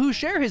lot of people who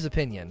share his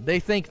opinion.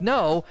 They think,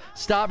 no,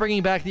 stop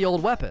bringing back the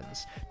old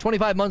weapons.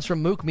 25 months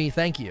from Mook Me,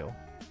 thank you.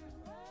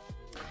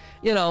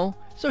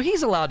 So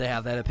he's allowed to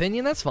have that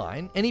opinion. That's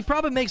fine. And he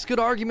probably makes good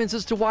arguments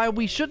as to why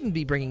we shouldn't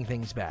be bringing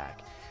things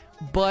back.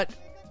 But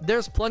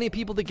there's plenty of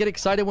people that get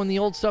excited when the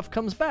old stuff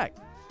comes back.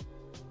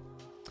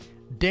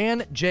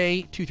 Dan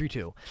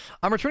J232.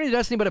 I'm returning to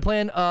Destiny, but I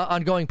plan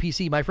on going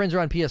PC. My friends are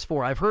on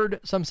PS4. I've heard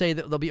some say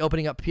that they'll be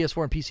opening up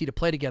PS4 and PC to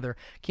play together.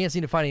 Can't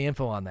seem to find any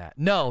info on that.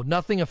 No,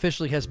 nothing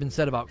officially has been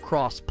said about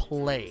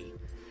cross-play.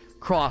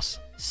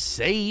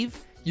 Cross-save.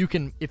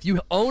 If you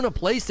own a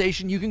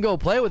PlayStation, you can go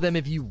play with them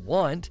if you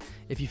want,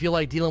 if you feel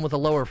like dealing with a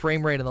lower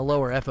frame rate and the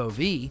lower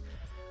FOV.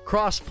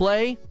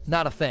 Cross-play,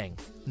 not a thing.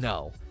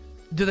 No.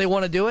 Do they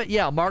want to do it?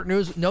 Yeah, Mark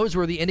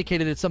Noseworthy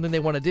indicated it's something they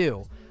want to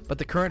do. But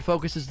the current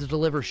focus is to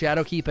deliver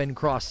Shadowkeep and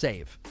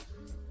cross-save.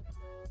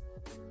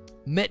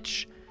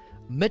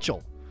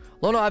 Mitchell.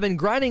 Lono, I've been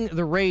grinding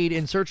the raid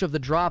in search of the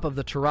drop of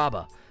the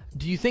Taraba.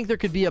 Do you think there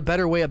could be a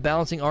better way of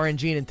balancing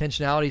RNG and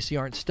intentionality so you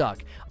aren't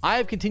stuck? I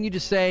have continued to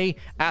say,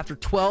 after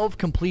 12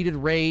 completed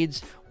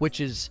raids,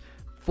 which is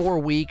 4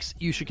 weeks,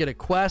 you should get a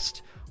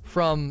quest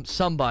from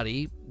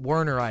somebody,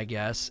 Werner, I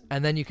guess,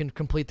 and then you can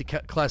complete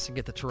the quest and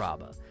get the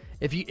Taraba.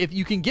 If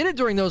you can get it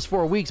during those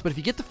 4 weeks, but if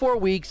you get the 4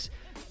 weeks...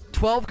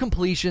 12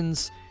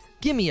 completions,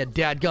 give me a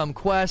dadgum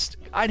quest.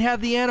 I'd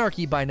have the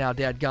Anarchy by now,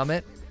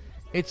 dadgummit.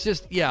 It's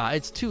just,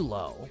 it's too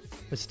low.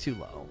 It's too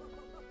low.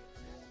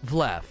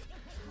 Vlef.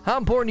 How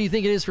important do you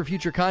think it is for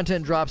future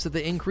content drops at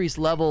the increased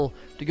level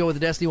to go with the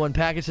Destiny 1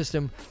 package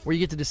system where you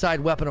get to decide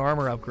weapon or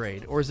armor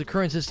upgrade? Or is the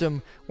current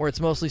system where it's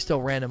mostly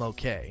still random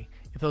okay?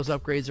 If those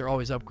upgrades are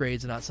always upgrades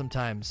and not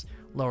sometimes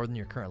lower than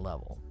your current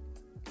level.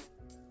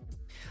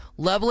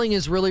 Leveling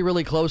is really,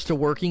 really close to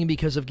working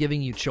because of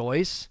giving you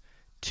choice.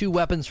 2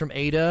 weapons from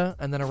Ada,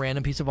 and then a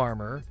random piece of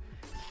armor.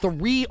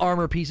 3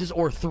 armor pieces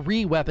or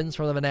 3 weapons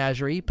from the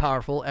Menagerie,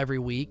 powerful every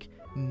week.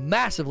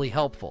 Massively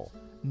helpful.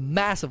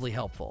 Massively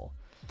helpful.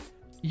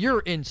 You're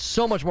in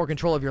so much more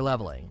control of your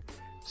leveling.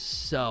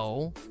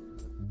 So,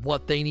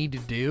 what they need to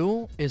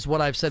do is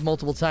what I've said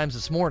multiple times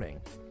this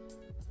morning.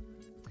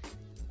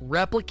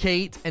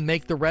 Replicate and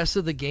make the rest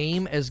of the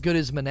game as good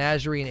as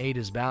Menagerie and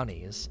Ada's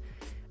bounties.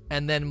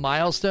 And then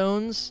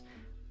milestones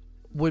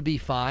would be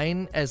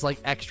fine as like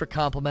extra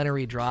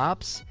complimentary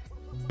drops,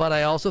 but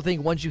I also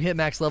think once you hit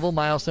max level,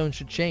 milestones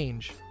should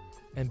change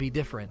and be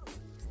different,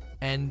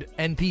 and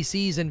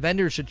NPCs and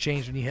vendors should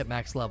change when you hit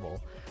max level.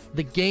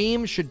 The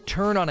game should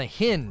turn on a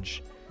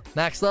hinge.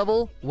 Max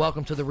level,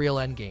 welcome to the real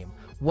end game.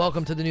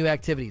 Welcome to the new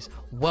activities.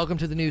 Welcome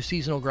to the new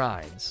seasonal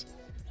grinds.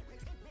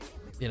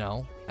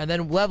 And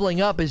then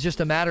leveling up is just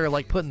a matter of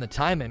like putting the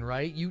time in,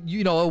 right?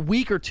 A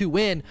week or 2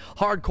 in,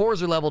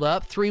 hardcores are leveled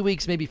up. 3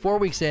 weeks, maybe 4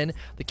 weeks in,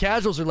 the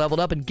casuals are leveled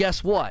up, and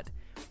guess what?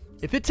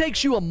 If it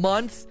takes you a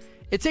month,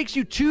 it takes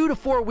you 2 to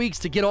 4 weeks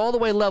to get all the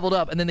way leveled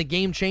up, and then the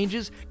game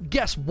changes.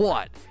 Guess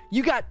what?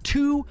 You got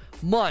 2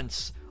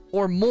 months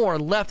or more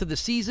left of the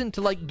season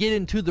to like get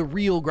into the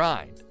real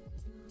grind.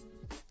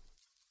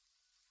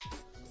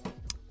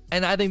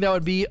 And I think that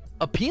would be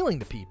appealing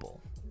to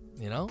people,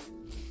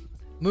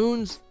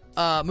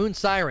 Moon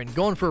Siren,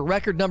 going for a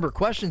record number of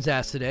questions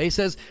asked today,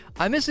 says,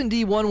 I miss in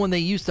D1 when they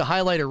used to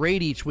highlight a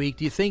raid each week.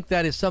 Do you think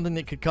that is something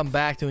that could come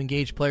back to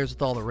engage players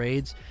with all the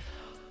raids?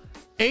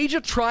 Age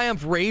of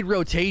Triumph raid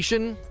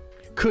rotation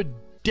could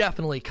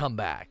definitely come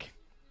back.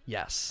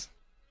 Yes.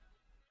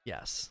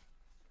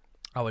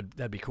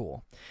 That'd be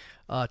cool.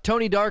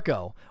 Tony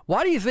Darko,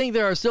 why do you think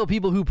there are still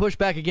people who push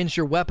back against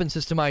your weapon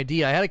system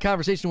idea? I had a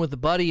conversation with a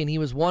buddy, and he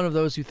was one of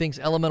those who thinks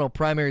elemental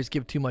primaries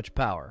give too much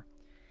power.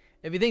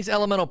 If he thinks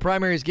elemental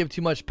primaries give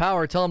too much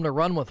power, tell him to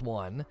run with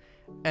one,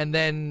 and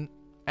then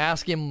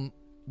ask him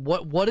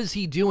what is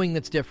he doing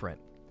that's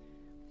different.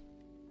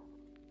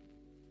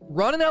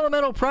 Run an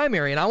elemental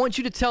primary, and I want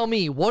you to tell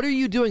me, what are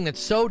you doing that's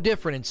so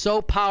different and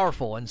so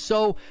powerful and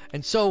so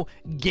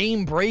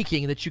game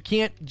breaking that you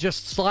can't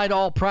just slide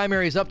all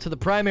primaries up to the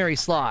primary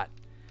slot?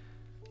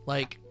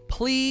 Like,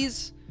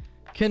 please,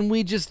 can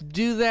we just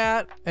do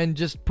that and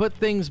just put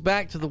things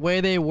back to the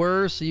way they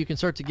were so you can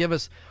start to give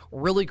us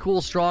really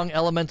cool, strong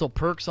elemental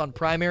perks on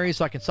primary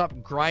so I can stop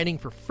grinding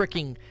for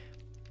freaking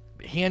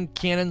hand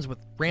cannons with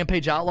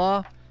Rampage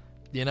Outlaw?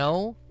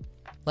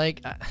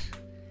 Like,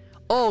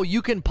 oh,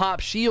 you can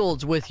pop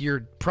shields with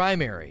your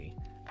primary.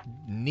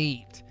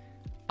 Neat.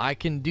 I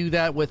can do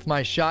that with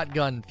my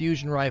shotgun,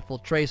 fusion rifle,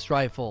 trace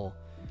rifle.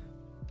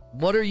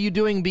 What are you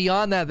doing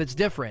beyond that that's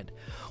different?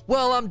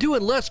 Well, I'm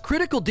doing less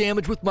critical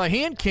damage with my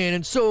hand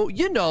cannon, so,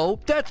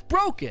 that's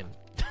broken.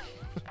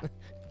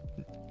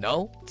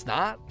 No, it's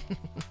not.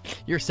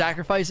 You're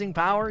sacrificing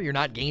power. You're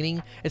not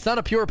gaining. It's not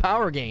a pure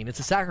power gain. It's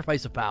a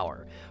sacrifice of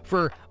power.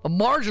 For a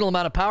marginal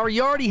amount of power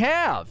you already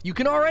have. You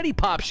can already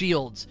pop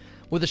shields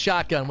with a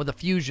shotgun, with a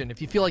fusion. If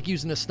you feel like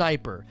using a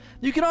sniper,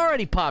 you can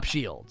already pop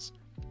shields.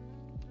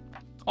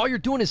 All you're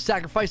doing is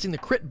sacrificing the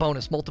crit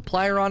bonus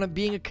multiplier on it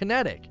being a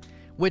kinetic,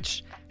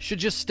 which should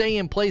just stay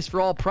in place for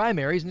all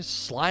primaries and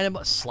just slide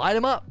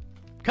them up.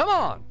 Come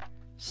on.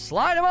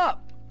 Slide them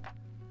up.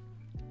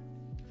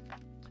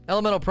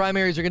 Elemental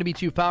primaries are going to be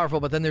too powerful,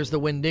 but then there's the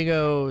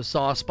Wendigo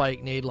Saw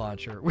Spike Nade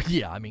Launcher.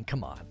 Yeah, I mean,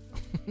 come on.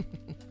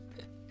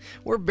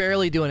 We're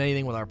barely doing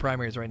anything with our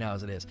primaries right now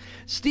as it is.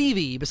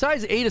 Stevie,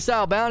 besides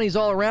Ada-style bounties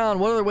all around,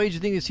 what other ways do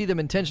you think you see them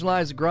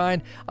intentionalize the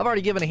grind? I've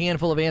already given a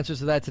handful of answers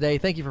to that today.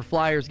 Thank you for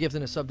Flyers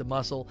gifting a sub to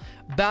Muscle.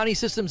 Bounty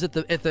systems at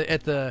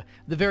the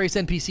various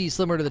NPCs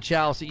similar to the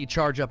Chalice that you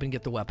charge up and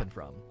get the weapon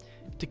from.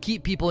 To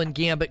keep people in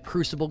Gambit,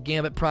 Crucible,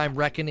 Gambit Prime,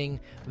 Reckoning,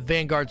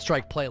 Vanguard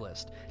Strike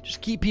playlist.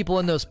 Just keep people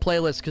in those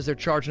playlists because they're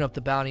charging up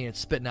the bounty and it's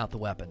spitting out the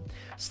weapon.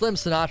 Slim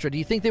Sinatra, do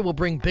you think they will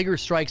bring bigger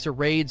strikes or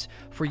raids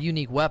for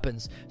unique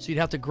weapons so you'd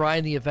have to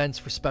grind the events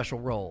for special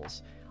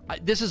roles?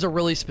 This is a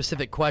really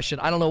specific question.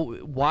 I don't know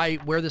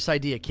where this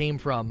idea came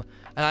from,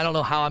 and I don't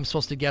know how I'm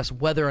supposed to guess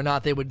whether or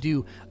not they would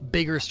do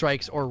bigger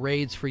strikes or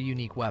raids for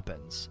unique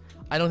weapons.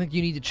 I don't think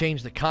you need to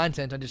change the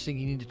content. I just think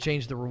you need to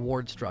change the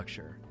reward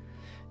structure.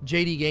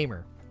 JD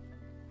Gamer,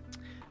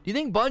 do you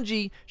think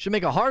Bungie should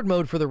make a hard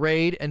mode for the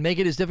raid and make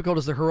it as difficult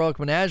as the Heroic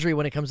Menagerie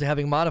when it comes to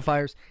having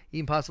modifiers,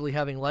 even possibly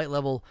having light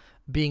level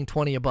being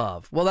 20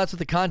 above? Well, that's what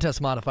the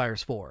contest modifier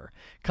is for.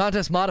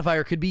 Contest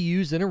modifier could be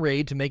used in a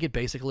raid to make it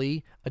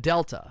basically a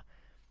delta.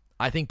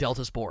 I think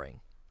delta's boring.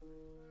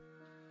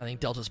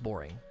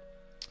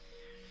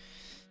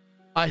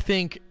 I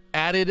think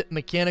added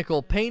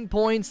mechanical pain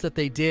points that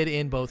they did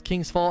in both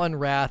King's Fall and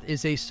Wrath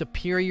is a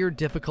superior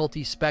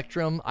difficulty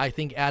spectrum. I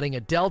think adding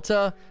a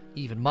delta,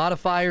 even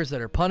modifiers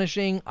that are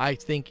punishing, I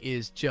think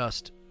is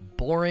just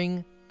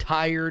boring,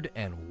 tired,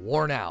 and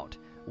worn out.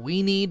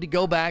 We need to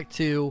go back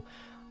to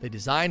they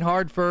design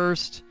hard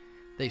first,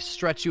 they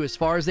stretch you as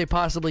far as they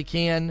possibly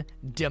can,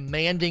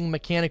 demanding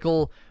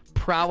mechanical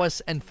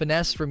prowess and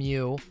finesse from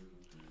you,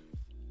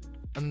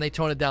 and they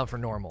tone it down for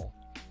normal.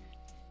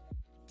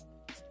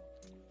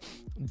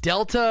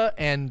 Delta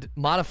and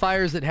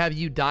modifiers that have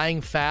you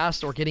dying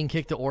fast or getting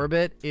kicked to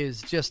orbit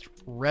is just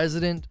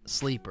resident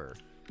sleeper.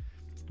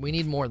 We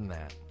need more than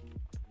that.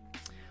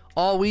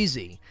 All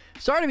Wheezy.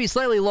 Sorry to be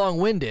slightly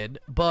long-winded,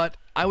 but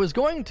I was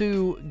going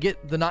to get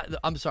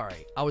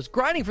I was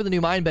grinding for the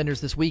new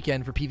Mindbenders this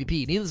weekend for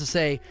PvP. Needless to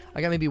say,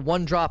 I got maybe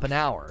 1 drop an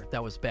hour.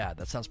 That was bad.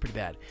 That sounds pretty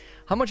bad.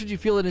 How much would you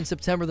feel it in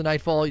September, the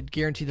Nightfall? You'd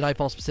guarantee the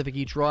Nightfall specific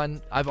each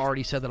run? I've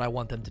already said that I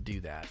want them to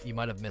do that. You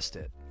might have missed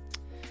it.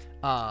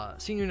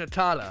 Senior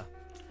Natada.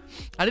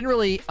 I didn't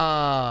really,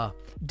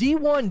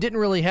 D1 didn't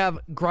really have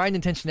grind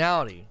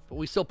intentionality, but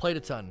we still played a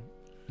ton.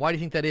 Why do you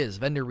think that is?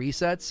 Vendor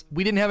resets?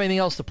 We didn't have anything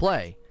else to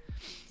play.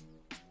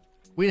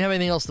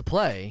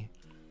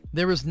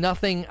 There was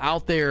nothing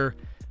out there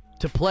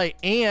to play,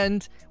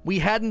 and we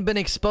hadn't been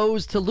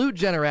exposed to loot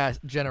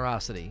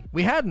generosity.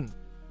 We had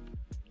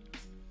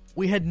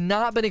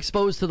not been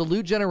exposed to the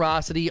loot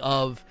generosity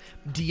of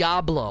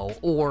Diablo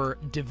or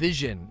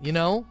Division, you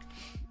know?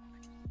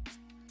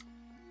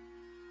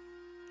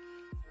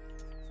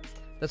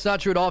 That's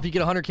not true at all. If you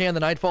get 100k on the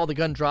Nightfall, the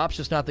gun drops,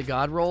 just not the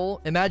God roll.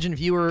 Imagine,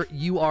 viewer,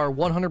 you are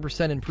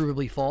 100%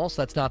 improvably false.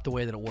 That's not the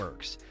way that it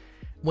works.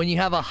 When you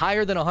have a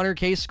higher than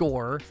 100k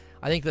score,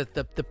 I think that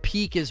the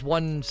peak is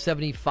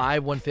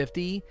 175,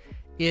 150.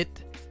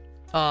 It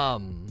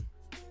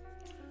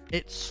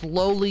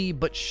slowly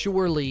but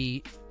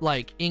surely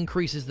like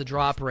increases the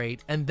drop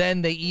rate, and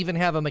then they even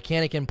have a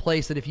mechanic in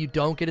place that if you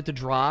don't get it to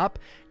drop,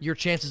 your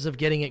chances of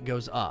getting it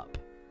goes up.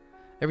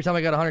 Every time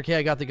I got 100k,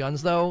 I got the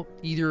guns, though.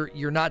 Either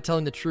you're not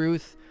telling the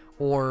truth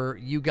or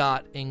you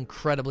got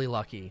incredibly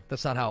lucky.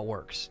 That's not how it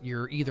works.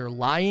 You're either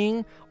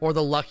lying or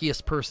the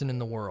luckiest person in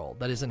the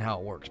world. That isn't how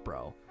it works,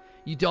 bro.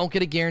 You don't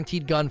get a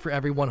guaranteed gun for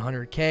every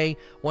 100k.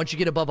 Once you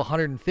get above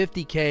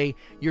 150k,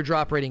 your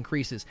drop rate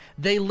increases.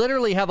 They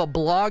literally have a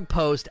blog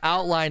post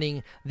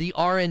outlining the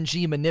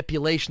RNG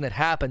manipulation that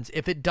happens.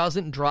 If it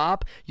doesn't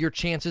drop, your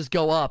chances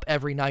go up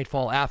every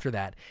Nightfall after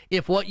that.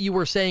 If what you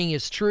were saying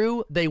is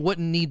true, they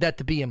wouldn't need that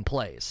to be in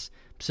place.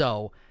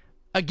 So,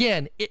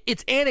 again,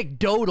 it's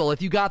anecdotal.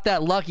 If you got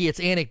that lucky, it's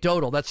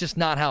anecdotal. That's just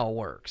not how it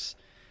works.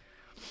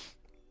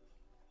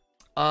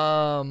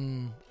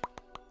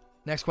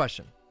 Next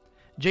question.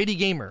 JD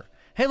Gamer.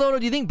 Hey, Lono,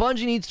 do you think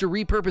Bungie needs to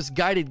repurpose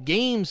guided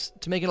games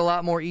to make it a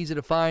lot more easy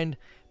to find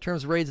in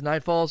terms of raids and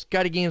Nightfalls?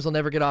 Guided games will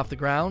never get off the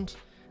ground.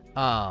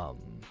 It'll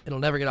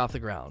never get off the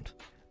ground.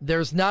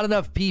 There's not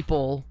enough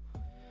people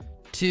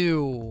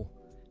to...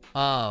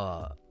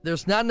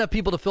 there's not enough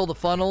people to fill the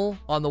funnel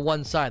on the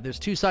one side. There's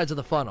two sides of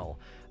the funnel.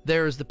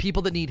 There's the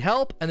people that need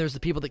help, and there's the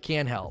people that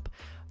can help.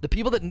 The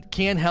people that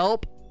can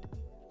help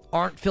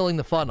aren't filling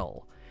the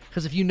funnel.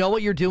 Because if you know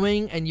what you're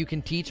doing and you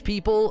can teach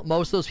people,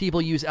 most of those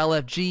people use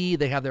LFG,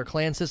 they have their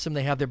clan system,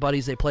 they have their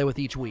buddies they play with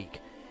each week.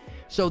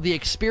 So the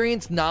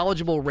experienced,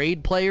 knowledgeable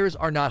raid players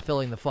are not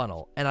filling the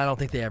funnel, and I don't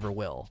think they ever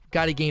will.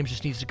 Guided games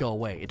just needs to go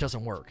away. It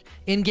doesn't work.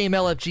 In-game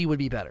LFG would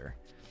be better.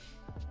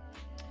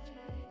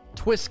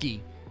 Twisky.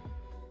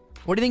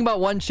 What do you think about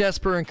one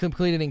chest per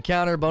completed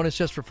encounter, bonus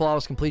chest for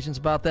flawless completions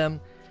about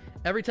them?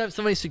 Every time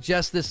somebody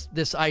suggests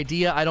this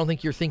idea, I don't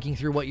think you're thinking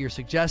through what you're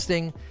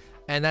suggesting,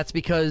 and that's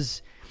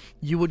because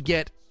you would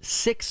get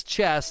 6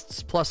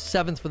 chests plus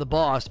 7th for the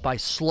boss by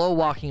slow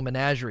walking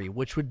Menagerie,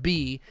 which would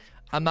be,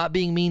 I'm not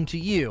being mean to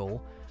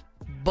you,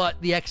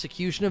 but the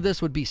execution of this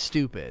would be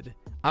stupid.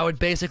 I would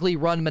basically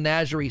run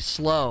Menagerie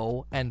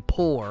slow and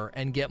poor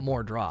and get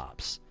more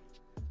drops.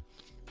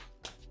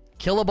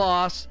 Kill a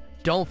boss,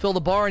 don't fill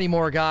the bar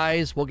anymore,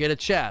 guys, we'll get a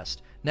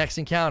chest. Next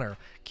encounter,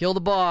 kill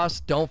the boss,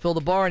 don't fill the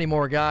bar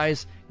anymore,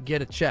 guys,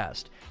 get a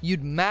chest.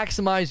 You'd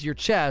maximize your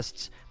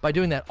chests by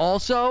doing that.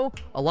 Also,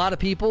 a lot of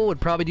people would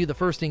probably do the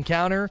first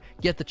encounter,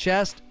 get the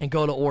chest, and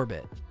go to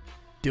orbit.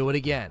 Do it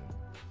again.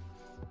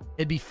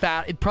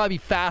 It'd probably be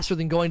faster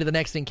than going to the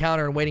next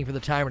encounter and waiting for the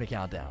timer to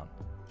count down.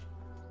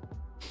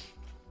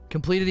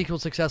 Completed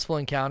equals successful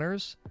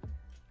encounters.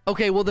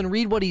 Okay, well then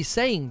read what he's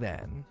saying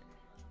then.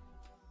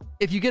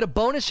 If you get a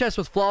bonus chest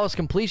with flawless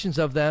completions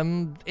of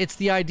them, it's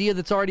the idea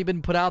that's already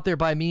been put out there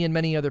by me and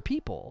many other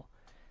people.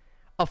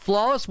 A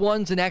flawless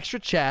one's an extra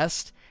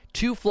chest,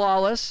 2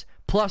 flawless,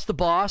 plus the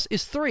boss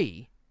is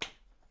 3.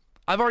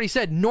 I've already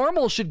said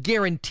normal should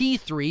guarantee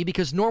 3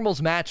 because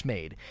normal's match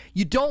made.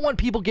 You don't want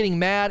people getting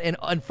mad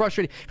and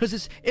frustrated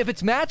because if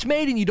it's match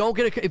made and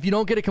if you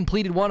don't get a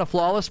completed one, a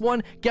flawless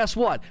one, guess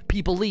what?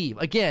 People leave.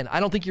 Again,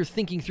 I don't think you're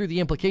thinking through the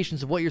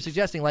implications of what you're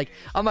suggesting. Like,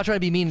 I'm not trying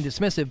to be mean and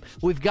dismissive.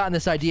 We've gotten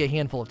this idea a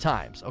handful of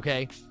times,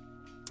 okay?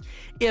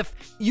 If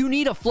you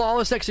need a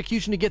flawless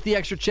execution to get the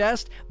extra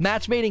chest,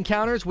 match made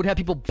encounters would have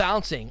people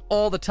bouncing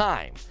all the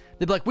time.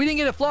 They'd be like, we didn't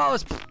get a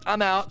flawless,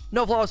 I'm out.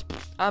 No flawless,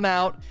 I'm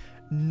out.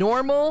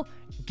 Normal,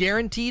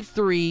 guaranteed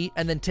 3,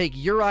 and then take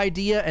your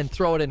idea and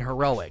throw it in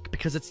heroic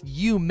because it's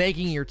you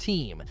making your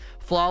team.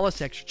 Flawless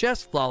extra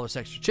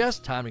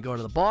chest, time to go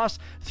to the boss,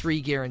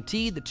 3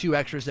 guaranteed, the 2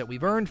 extras that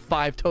we've earned,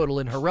 5 total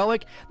in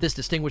heroic. This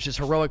distinguishes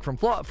heroic from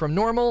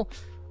normal.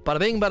 Bada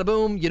bing, bada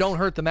boom, you don't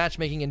hurt the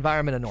matchmaking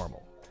environment of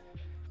normal.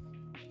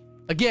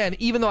 Again,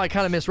 even though I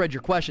kind of misread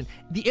your question,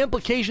 the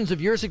implications of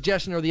your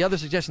suggestion or the other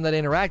suggestion that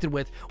I interacted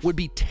with would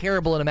be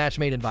terrible in a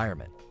match-made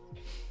environment.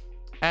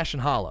 Ashen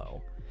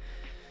Hollow.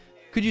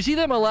 Could you see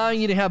them allowing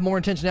you to have more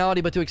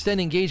intentionality, but to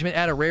extend engagement,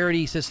 add a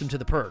rarity system to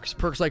the perks?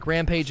 Perks like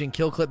Rampage and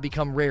Kill Clip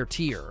become rare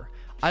tier.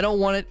 I don't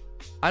want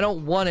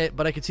it,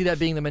 but I could see that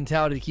being the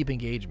mentality to keep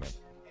engagement.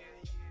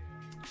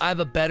 I have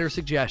a better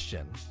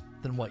suggestion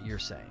than what you're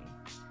saying.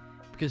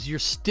 Because you're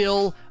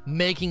still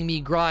making me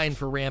grind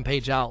for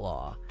Rampage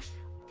Outlaw.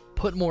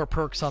 Put more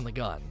perks on the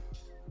gun.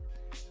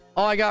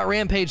 Oh, I got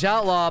Rampage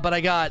Outlaw, but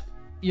I got,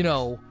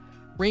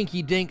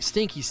 Rinky Dink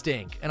Stinky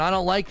Stink, and I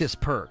don't like this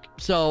perk.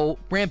 So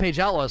Rampage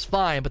Outlaw is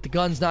fine, but the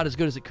gun's not as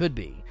good as it could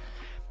be.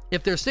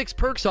 If there's 6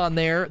 perks on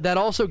there, that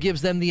also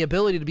gives them the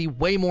ability to be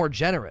way more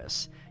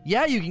generous.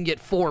 Yeah, you can get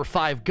 4 or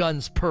 5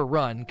 guns per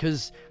run,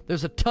 because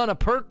there's a ton of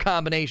perk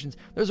combinations.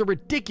 There's a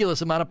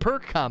ridiculous amount of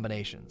perk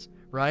combinations,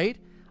 right?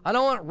 I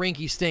don't want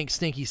Rinky Stink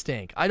Stinky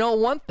Stink. I don't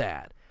want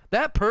that.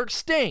 That perk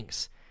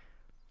stinks.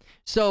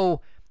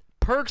 So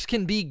perks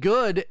can be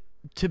good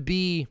to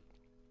be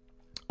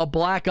a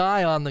black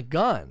eye on the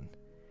gun.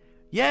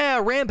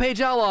 Yeah,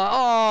 Rampage Outlaw.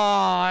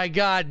 Oh, I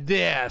got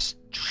this.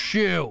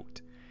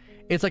 Shoot.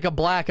 It's like a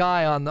black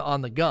eye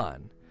on the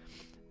gun.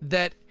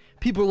 That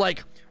people are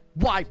like,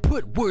 why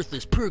put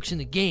worthless perks in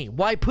the game?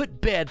 Why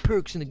put bad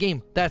perks in the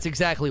game? That's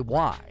exactly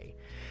why.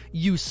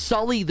 You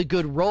sully the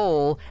good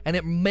roll, and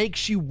it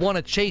makes you want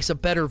to chase a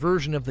better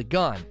version of the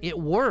gun. It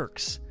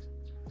works.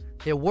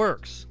 It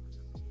works.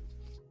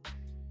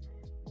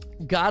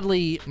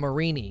 Godly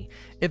Marini.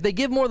 If they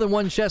give more than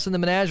 1 chest in the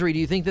Menagerie, do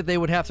you think that they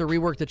would have to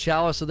rework the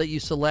chalice so that you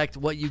select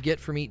what you get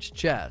from each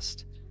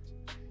chest?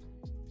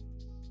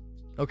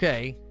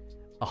 Okay,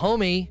 a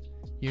homie,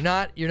 you're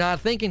not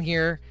thinking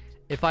here.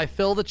 If I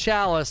fill the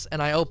chalice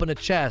and I open a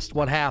chest,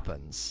 what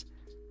happens?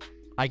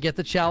 I get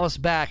the chalice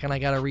back and I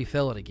gotta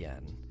refill it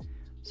again.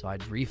 So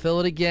I'd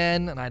refill it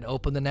again and I'd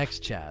open the next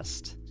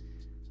chest.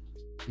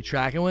 You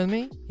tracking with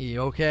me? You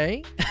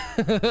okay?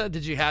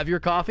 Did you have your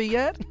coffee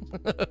yet?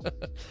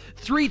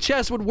 3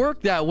 chests would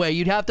work that way.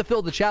 You'd have to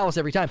fill the chalice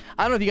every time.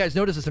 I don't know if you guys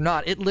noticed this or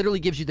not. It literally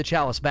gives you the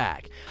chalice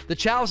back. The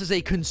chalice is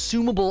a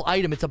consumable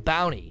item. It's a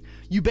bounty.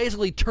 You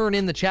basically turn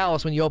in the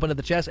chalice when you open up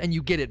the chest and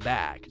you get it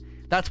back.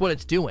 That's what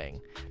it's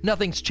doing.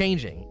 Nothing's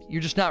changing.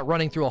 You're just not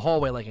running through a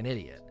hallway like an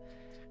idiot.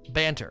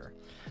 Banter.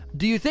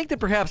 Do you think that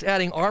perhaps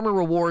adding armor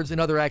rewards and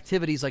other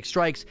activities like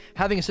strikes,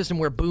 having a system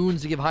where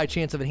boons to give high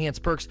chance of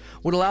enhanced perks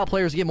would allow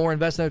players to get more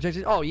invested in other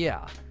activities? Oh,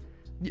 yeah.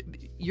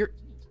 You're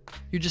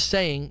just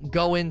saying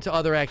go into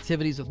other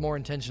activities with more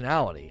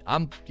intentionality.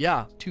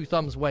 2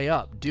 thumbs way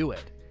up. Do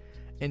it.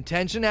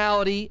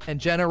 Intentionality and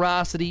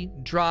generosity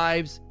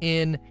drives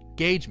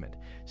engagement.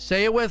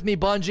 Say it with me,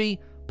 Bungie.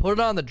 Put it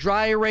on the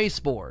dry erase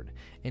board.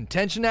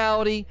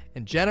 Intentionality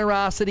and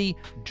generosity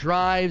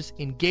drives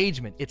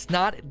engagement. It's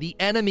not the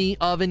enemy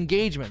of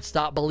engagement.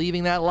 Stop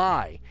believing that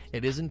lie.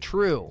 It isn't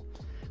true.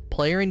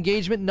 Player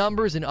engagement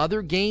numbers in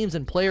other games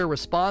and player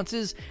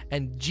responses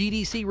and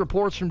GDC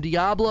reports from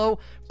Diablo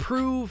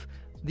prove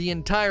the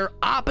entire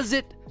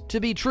opposite to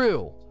be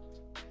true.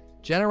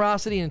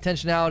 Generosity and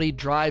intentionality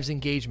drives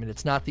engagement.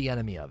 It's not the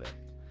enemy of it.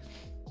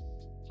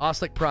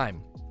 Oslick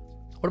Prime.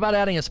 What about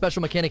adding a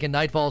special mechanic in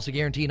Nightfalls to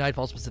guarantee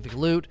Nightfall-specific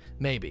loot?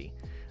 Maybe.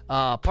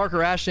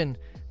 Parker Ashton,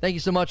 thank you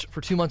so much for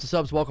 2 months of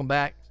subs. Welcome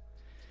back.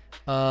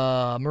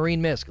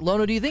 Marine Misk.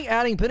 Lono, do you think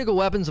adding pinnacle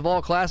weapons of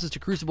all classes to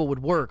Crucible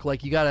would work?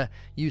 Like, you gotta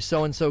use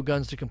so-and-so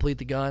guns to complete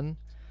the gun?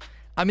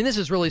 I mean, this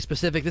is really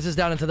specific. This is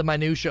down into the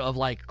minutia of,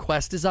 like,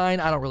 quest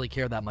design. I don't really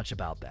care that much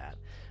about that.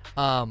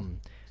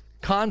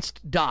 Const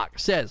Doc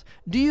says,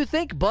 do you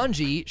think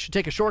Bungie should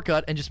take a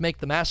shortcut and just make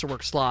the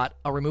Masterwork slot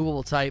a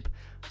removable type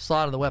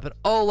slot of the weapon?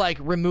 Oh, like,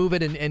 remove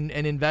it and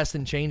invest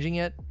in changing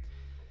it?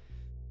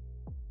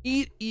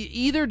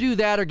 Either do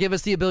that or give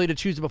us the ability to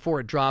choose it before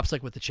it drops,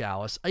 like with the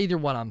Chalice. Either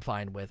one I'm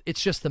fine with.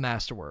 It's just the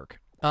Masterwork.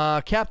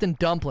 Captain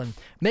Dumplin.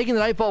 Making the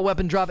Nightfall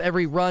weapon drop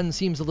every run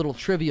seems a little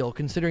trivial,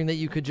 considering that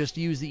you could just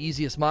use the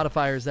easiest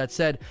modifiers. That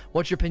said,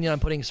 what's your opinion on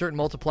putting certain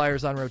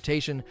multipliers on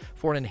rotation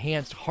for an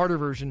enhanced, harder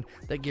version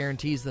that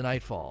guarantees the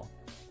Nightfall?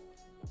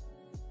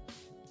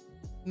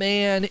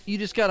 Man, you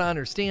just gotta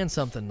understand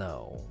something,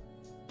 though.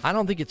 I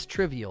don't think it's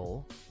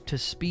trivial to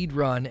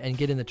speedrun and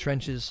get in the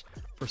trenches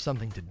for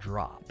something to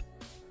drop.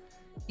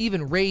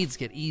 Even raids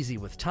get easy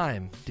with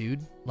time,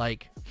 dude.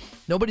 Like,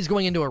 nobody's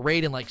going into a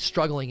raid and, like,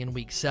 struggling in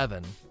week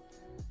 7.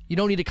 You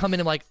don't need to come in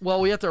and, like, well,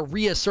 we have to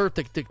reassert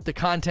the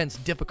content's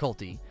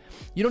difficulty.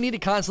 You don't need to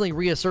constantly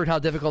reassert how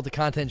difficult the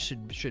content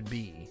should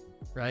be,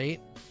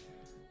 right?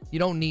 You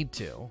don't need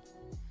to.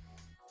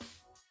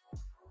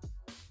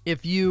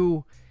 If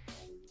you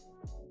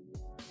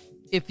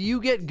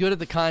get good at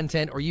the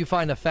content or you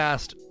find a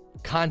fast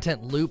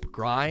content loop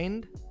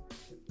grind,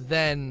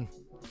 then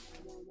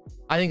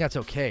I think that's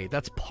okay.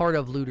 That's part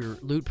of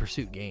loot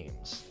pursuit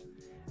games.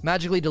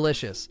 Magically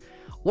Delicious.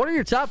 What are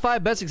your top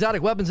 5 best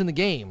exotic weapons in the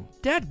game?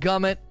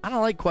 Dadgummit. I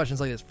don't like questions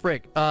like this.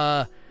 Frick.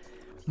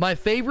 My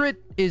favorite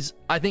is,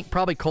 I think,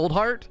 probably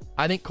Coldheart.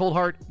 I think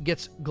Coldheart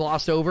gets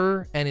glossed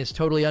over and is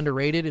totally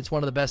underrated. It's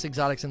one of the best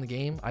exotics in the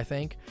game, I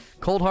think.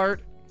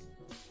 Coldheart.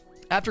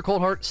 After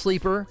Coldheart,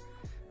 Sleeper,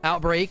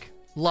 Outbreak.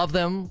 Love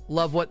them.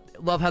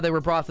 Love how they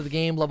were brought to the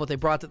game. Love what they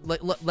brought to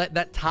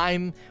that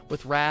time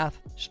with Wrath.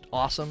 Just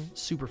awesome.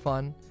 Super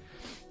fun.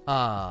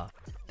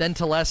 Then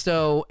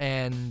Telesto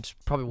and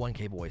probably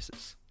 1K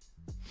Voices.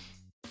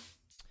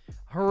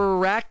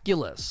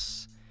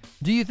 Heraculous.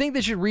 Do you think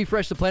they should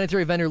refresh the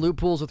planetary vendor loot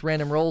pools with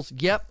random rolls?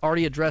 Yep,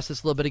 already addressed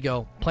this a little bit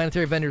ago.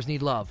 Planetary vendors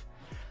need love.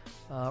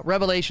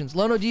 Revelations.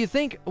 Lono, what do you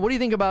think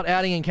about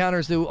adding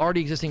encounters to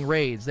already existing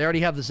raids? They already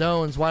have the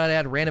zones. Why not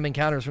add random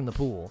encounters from the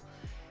pool?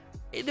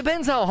 It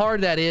depends how hard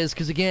that is,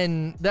 because,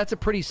 again, that's a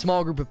pretty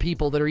small group of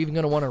people that are even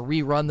going to want to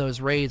rerun those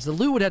raids. The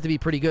loot would have to be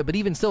pretty good, but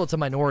even still, it's a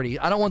minority.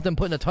 I don't want them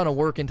putting a ton of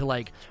work into,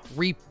 like,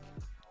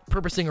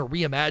 repurposing or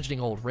reimagining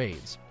old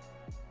raids.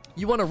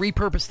 You want to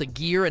repurpose the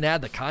gear and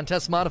add the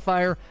contest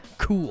modifier?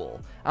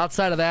 Cool.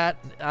 Outside of that,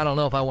 I don't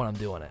know if I want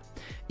them doing it.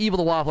 Evil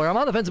the Waffler. I'm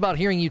on the fence about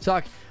hearing you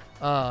talk.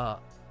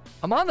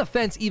 I'm on the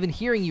fence even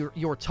hearing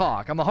your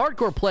talk. I'm a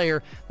hardcore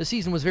player. The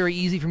season was very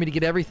easy for me to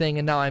get everything,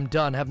 and now I'm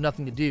done. Have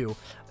nothing to do.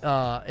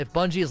 If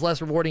Bungie is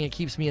less rewarding, it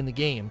keeps me in the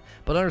game.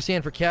 But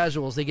understand for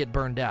casuals, they get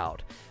burned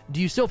out.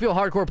 Do you still feel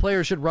hardcore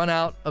players should run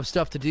out of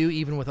stuff to do,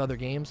 even with other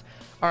games?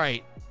 All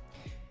right.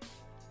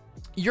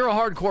 You're a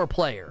hardcore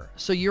player,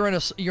 so you're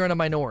in a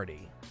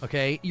minority,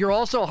 okay? You're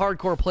also a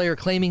hardcore player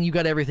claiming you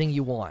got everything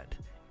you want.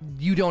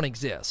 You don't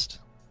exist.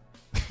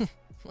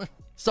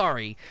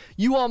 Sorry,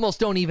 you almost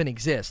don't even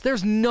exist.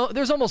 There's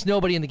almost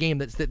nobody in the game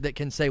that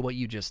can say what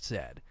you just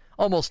said.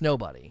 Almost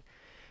nobody.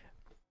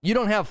 You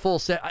don't have full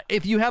set.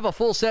 If you have a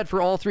full set for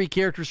all 3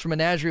 characters from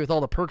Menagerie with all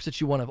the perks that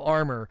you want of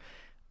armor,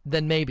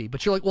 then maybe.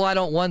 But you're like, well, I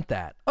don't want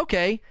that.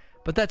 Okay,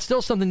 but that's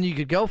still something you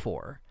could go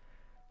for.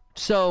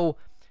 So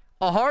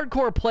a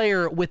hardcore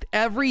player with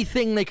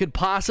everything they could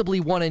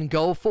possibly want and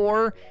go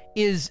for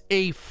is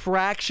a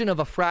fraction of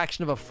a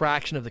fraction of a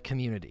fraction of the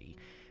community.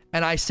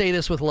 And I say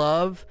this with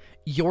love.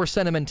 Your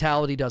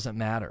sentimentality doesn't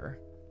matter.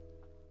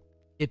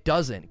 It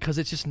doesn't, because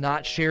it's just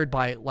not shared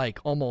by,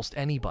 like, almost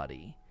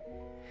anybody.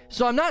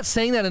 So I'm not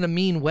saying that in a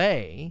mean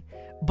way,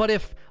 but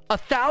if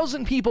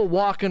 1,000 people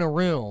walk in a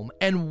room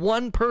and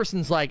one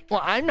person's like,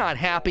 well, I'm not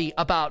happy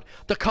about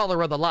the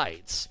color of the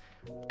lights.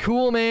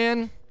 Cool,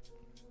 man.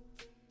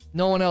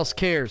 No one else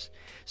cares.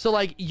 So,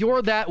 like,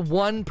 you're that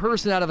one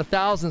person out of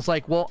 1,000. It's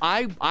like, well,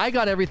 I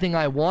got everything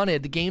I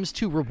wanted. The game's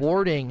too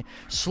rewarding.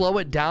 Slow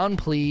it down,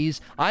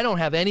 please. I don't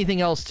have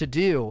anything else to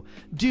do.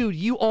 Dude,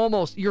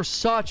 you're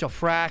such a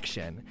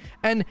fraction.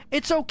 And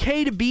it's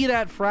okay to be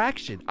that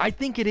fraction. I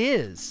think it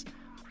is.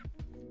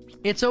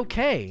 It's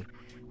okay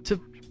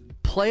to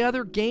play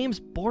other games.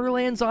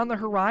 Borderlands on the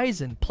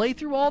horizon. Play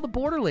through all the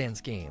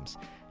Borderlands games.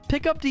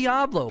 Pick up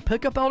Diablo.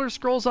 Pick up Elder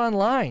Scrolls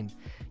Online.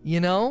 You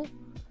know?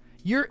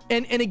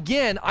 And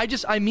again,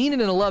 I mean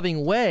it in a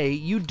loving way.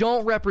 You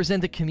don't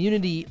represent the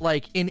community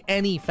like in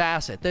any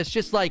facet. That's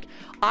just like,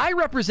 I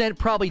represent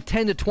probably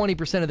 10 to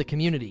 20% of the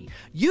community.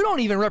 You don't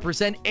even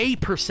represent a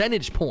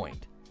percentage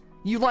point.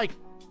 You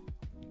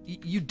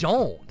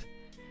don't.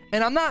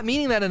 And I'm not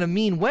meaning that in a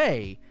mean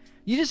way.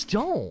 You just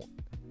don't.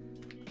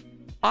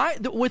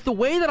 With the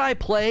way that I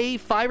play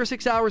 5 or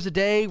 6 hours a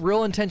day,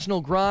 real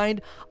intentional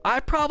grind, I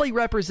probably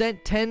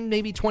represent 10,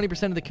 maybe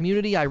 20% of the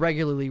community. I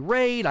regularly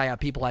raid. I have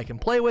people I can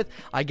play with.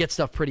 I get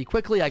stuff pretty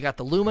quickly. I got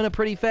the Lumina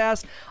pretty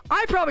fast.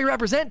 I probably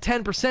represent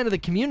 10% of the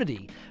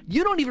community.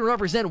 You don't even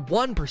represent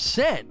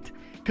 1%.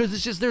 Because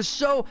it's just, there's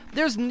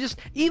just,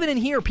 even in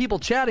here, people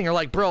chatting are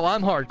like, bro,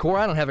 I'm hardcore.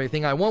 I don't have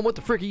anything I want. What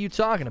the frick are you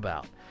talking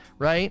about?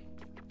 Right?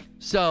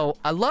 So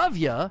I love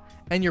you,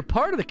 and you're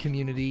part of the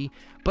community,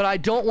 but I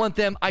do not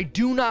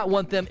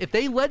want them, if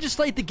they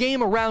legislate the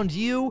game around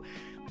you,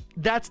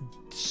 that's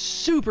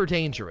super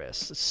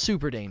dangerous.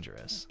 Super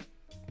dangerous.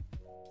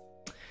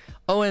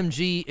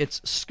 OMG,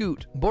 it's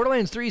Scoot.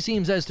 Borderlands 3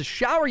 seems as to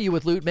shower you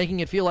with loot, making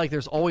it feel like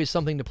there's always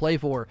something to play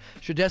for.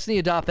 Should Destiny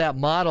adopt that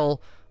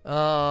model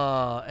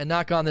and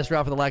not go on this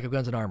route for the lack of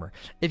guns and armor?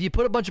 If you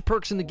put a bunch of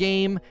perks in the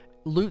game,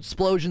 loot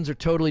explosions are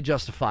totally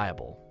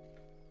justifiable.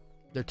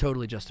 They're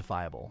totally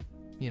justifiable,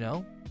 you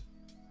know?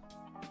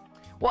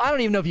 Well, I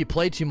don't even know if you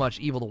play too much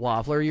Evil the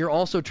Waffler. You're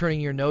also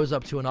turning your nose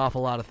up to an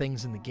awful lot of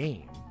things in the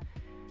game.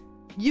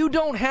 You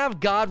don't have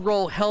God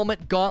Roll,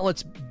 helmet,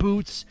 gauntlets,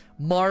 boots,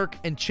 mark,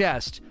 and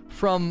chest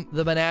from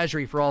the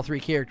menagerie for all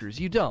 3 characters.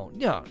 You don't.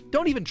 No,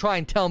 don't even try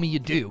and tell me you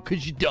do,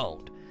 because you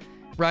don't.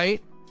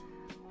 Right?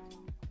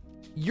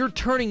 You're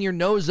turning your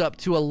nose up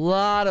to a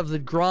lot of the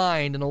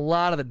grind and a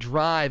lot of the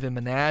drive in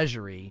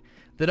menagerie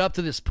that up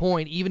to this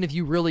point, even if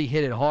you really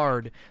hit it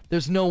hard,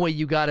 there's no way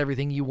you got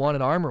everything you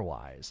wanted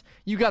armor-wise.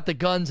 You got the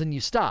guns and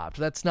you stopped.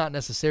 That's not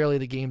necessarily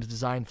the game's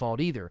design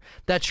fault either.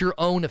 That's your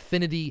own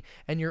affinity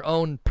and your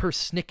own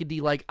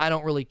persnickety, like, I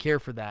don't really care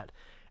for that.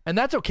 And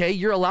that's okay.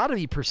 You're allowed to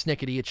be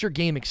persnickety. It's your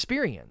game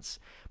experience.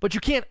 But you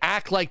can't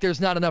act like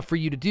there's not enough for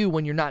you to do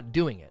when you're not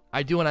doing it.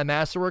 I do when I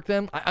masterwork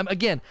them.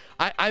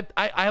 I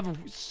have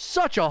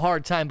such a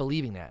hard time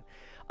believing that.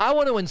 I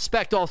want to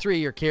inspect all 3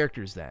 of your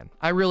characters then.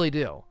 I really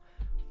do.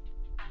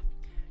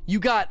 You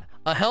got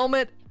a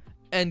helmet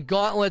and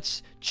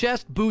gauntlets,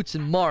 chest, boots,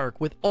 and mark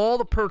with all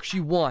the perks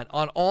you want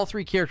on all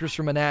 3 characters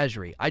from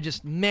Menagerie.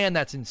 Man,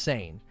 that's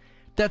insane.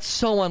 That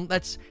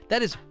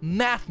is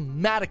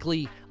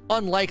mathematically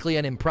unlikely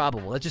and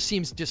improbable. That just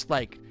seems just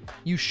like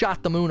you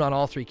shot the moon on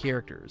all 3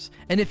 characters.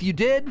 And if you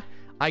did,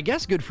 I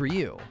guess good for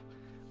you.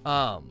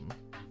 I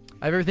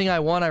have everything I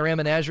want. I ran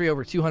Menagerie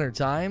over 200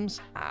 times.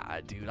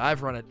 Dude,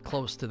 I've run it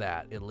close to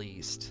that at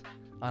least.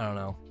 I don't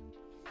know.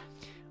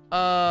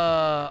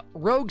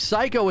 Rogue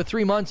Psycho with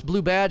 3 months,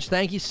 blue badge,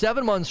 thank you.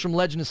 7 months from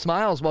Legend of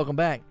Smiles, welcome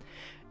back.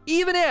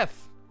 Even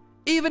if,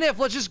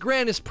 let's just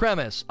grant his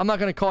premise, I'm not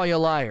going to call you a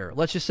liar.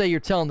 Let's just say you're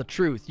telling the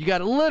truth. You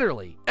got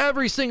literally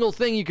every single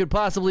thing you could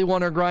possibly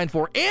want or grind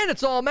for, and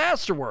it's all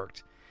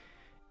masterworked.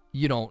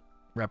 You don't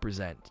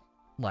represent,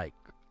 like,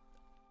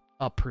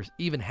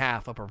 even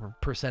half of a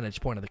percentage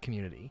point of the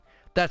community.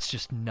 That's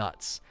just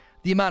nuts.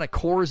 The amount of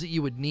cores that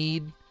you would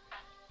need,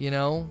 I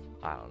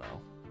don't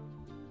know.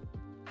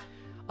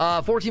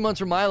 14 months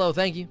from Milo,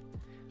 thank you.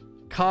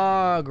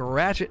 Cog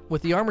Ratchet,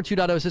 with the Armor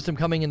 2.0 system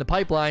coming in the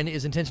pipeline,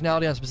 is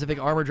intentionality on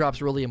specific armor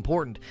drops really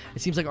important?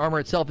 It seems like armor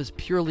itself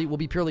will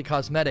be purely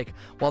cosmetic,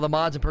 while the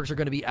mods and perks are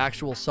going to be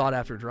actual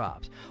sought-after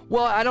drops.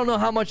 Well, I don't know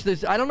how much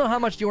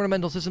the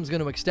ornamental system is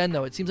going to extend,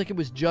 though. It seems like it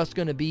was just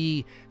going to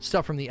be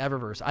stuff from the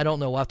Eververse. I don't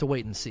know. We'll have to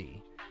wait and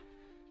see.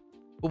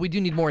 But we do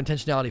need more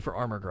intentionality for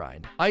armor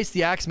grind. Ice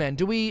the Axeman,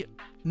 do we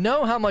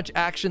know how much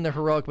action the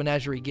Heroic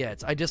Menagerie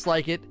gets? I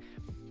dislike it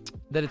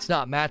that it's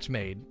not match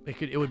made.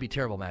 It would be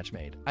terrible match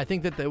made. I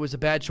think that it was a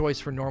bad choice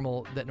for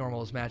normal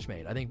is match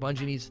made. I think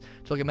Bungie needs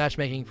to look at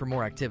matchmaking for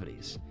more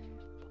activities.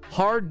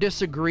 Hard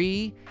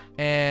disagree,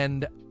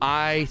 and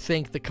I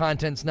think the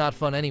content's not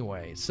fun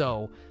anyway.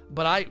 So,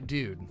 but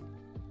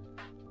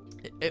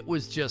it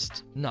was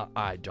just not.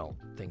 I don't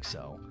think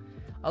so.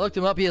 I looked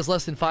him up. He has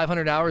less than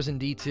 500 hours in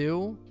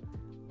D2.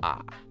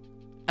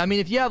 I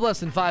mean, if you have less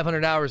than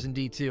 500 hours in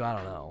D2, I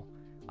don't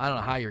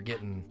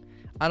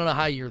know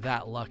how you're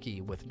that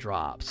lucky with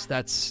drops.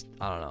 I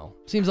don't know.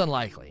 Seems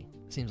unlikely,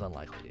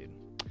 dude.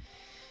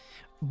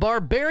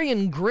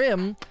 Barbarian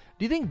Grim,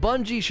 do you think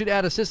Bungie should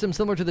add a system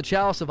similar to the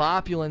Chalice of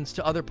Opulence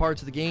to other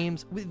parts of the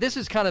games? This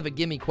is kind of a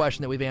gimme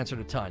question that we've answered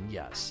a ton,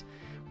 yes.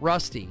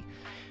 Rusty,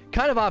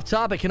 kind of off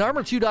topic, can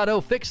Armor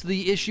 2.0 fix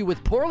the issue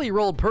with poorly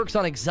rolled perks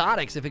on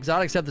exotics if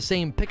exotics have the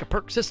same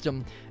pick-a-perk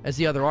system as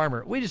the other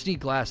armor? We just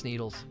need glass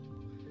needles,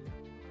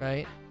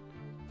 right?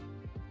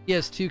 He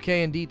has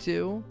 2K and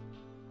D2?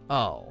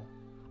 Oh,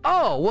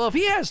 well, if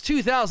he has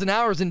 2,000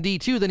 hours in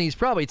D2, then he's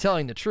probably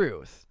telling the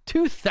truth.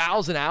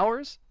 2,000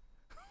 hours?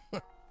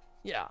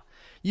 Yeah.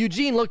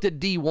 Eugene looked at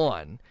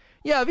D1.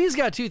 Yeah, if he's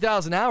got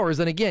 2,000 hours,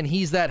 then again,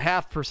 he's that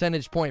half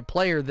percentage point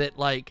player that,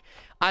 like,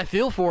 I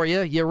feel for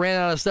you. You ran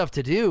out of stuff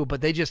to do,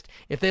 but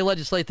if they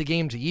legislate the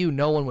game to you,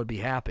 no one would be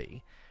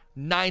happy,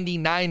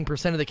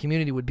 99% of the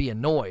community would be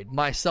annoyed,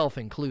 myself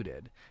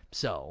included.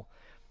 So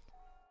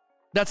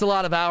that's a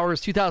lot of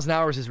hours. 2,000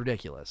 hours is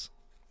ridiculous.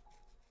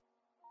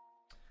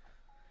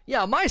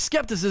 Yeah, my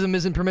skepticism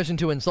isn't permission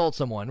to insult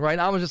someone, right?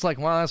 I was just like,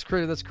 wow,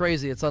 that's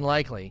crazy. It's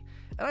unlikely.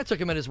 And I took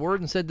him at his word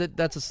and said that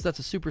that's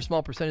a super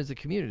small percentage of the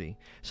community.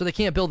 So they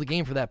can't build a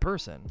game for that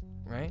person,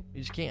 right?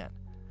 You just can't.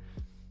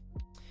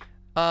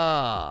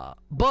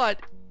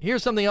 But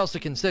here's something else to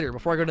consider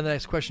before I go to the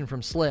next question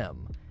from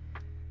Slim.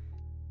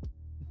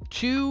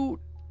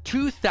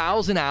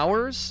 2,000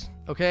 hours,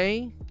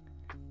 okay?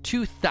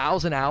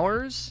 2,000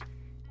 hours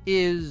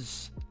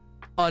is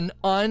an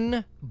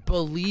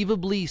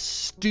unbelievably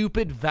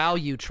stupid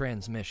value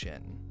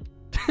transmission.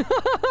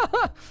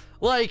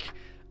 Like,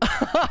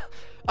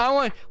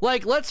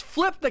 let's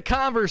flip the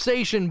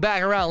conversation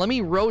back around. Let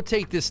me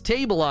rotate this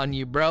table on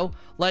you, bro.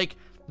 Like,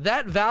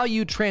 that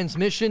value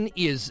transmission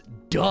is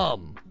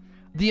dumb.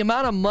 The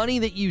amount of money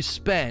that you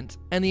spent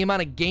and the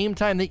amount of game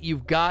time that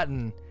you've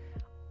gotten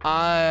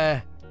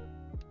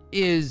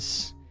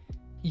is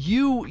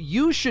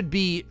you should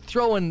be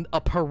throwing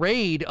a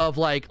parade of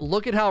like,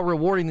 look at how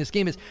rewarding this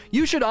game is.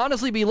 You should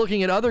honestly be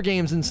looking at other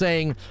games and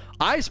saying,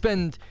 I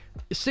spend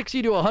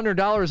 $60 to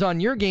 $100 on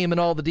your game and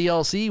all the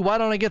DLC. Why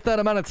don't I get that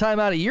amount of time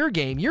out of your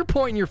game? You're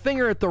pointing your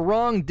finger at the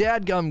wrong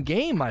dadgum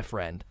game, my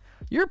friend.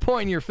 You're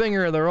pointing your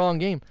finger at the wrong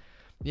game.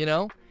 You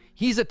know,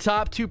 he's a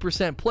top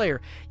 2% player.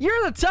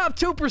 You're the top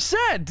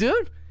 2%,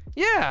 dude.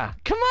 Yeah,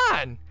 come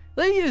on.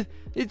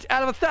 It's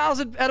out of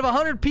 1,000, out of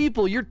 100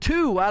 people, you're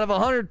 2 out of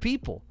 100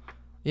 people.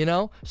 You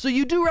know, so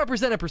you do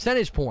represent a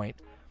percentage point.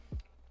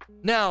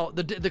 Now,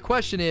 the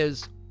question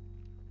is,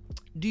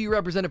 do you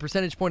represent a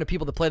percentage point of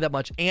people that play that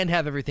much and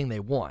have everything they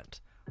want?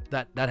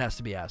 That has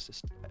to be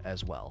asked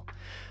as well.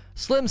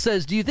 Slim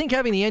says, do you think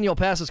having the annual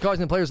pass is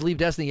causing the players to leave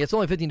Destiny? It's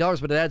only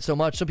 $15, but it adds so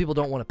much, some people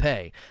don't want to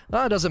pay.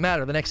 It doesn't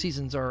matter. The next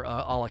seasons are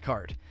a la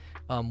carte.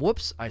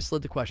 Whoops, I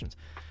slid the questions.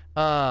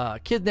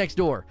 Kid Next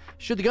Door.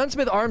 Should the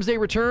Gunsmith Arms Day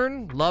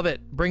return? Love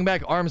it. Bring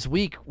back Arms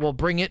Week. We'll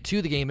bring it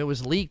to the game. It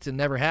was leaked and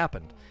never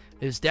happened.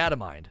 Is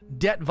Datamind.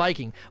 Det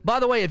Viking. By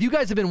the way, if you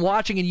guys have been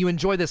watching and you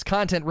enjoy this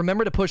content,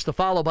 remember to push the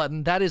follow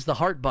button. That is the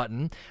heart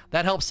button.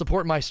 That helps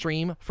support my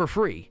stream for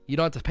free. You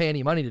don't have to pay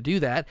any money to do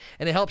that,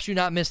 and it helps you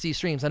not miss these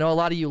streams. I know a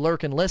lot of you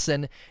lurk and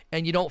listen,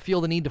 and you don't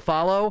feel the need to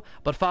follow,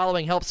 but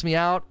following helps me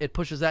out. It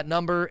pushes that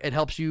number. It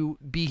helps you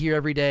be here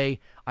every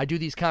day. I do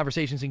these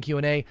conversations in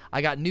Q&A.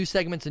 I got new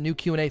segments and new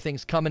Q&A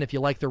things coming if you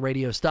like the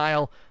radio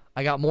style.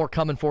 I got more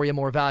coming for you,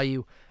 more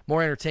value,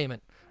 more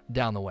entertainment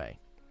down the way.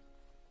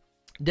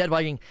 Dead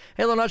Viking.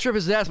 Hey, I'm not sure if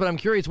this is asked, but I'm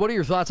curious. What are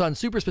your thoughts on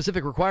super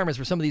specific requirements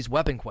for some of these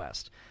weapon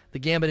quests? The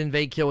Gambit,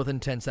 invade, kill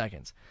within 10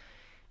 seconds.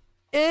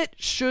 It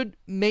should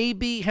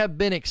maybe have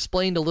been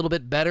explained a little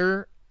bit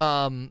better.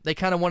 They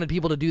kind of wanted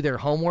people to do their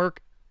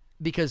homework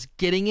because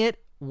getting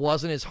it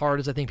wasn't as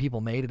hard as I think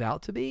people made it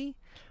out to be.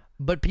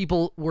 But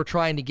people were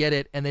trying to get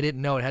it, and they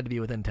didn't know it had to be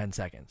within 10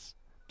 seconds.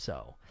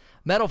 So,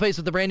 Metalface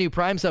with the brand new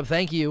Prime sub,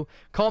 thank you.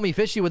 Call Me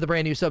Fishy with the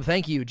brand new sub,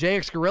 thank you.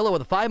 JX Gorilla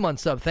with a 5-month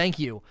sub, thank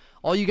you.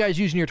 All you guys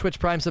using your Twitch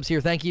Prime subs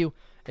here, thank you.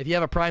 If you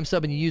have a Prime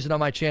sub and you use it on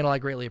my channel, I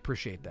greatly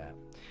appreciate that.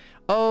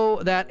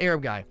 Oh, that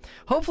Arab guy.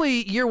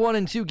 Hopefully, year 1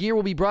 and 2 gear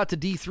will be brought to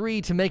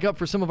D3 to make up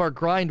for some of our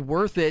grind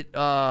worth it,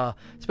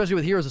 especially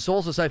with Heroes of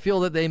Solstice. I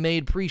feel that they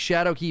made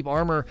pre-Shadowkeep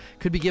armor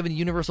could be given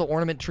universal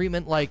ornament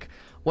treatment like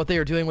what they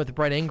are doing with the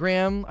Bright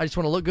Engram. I just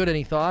want to look good.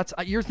 Any thoughts?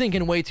 You're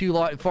thinking way too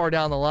far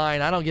down the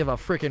line. I don't give a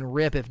freaking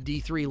rip if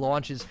D3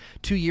 launches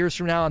 2 years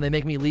from now and they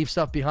make me leave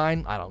stuff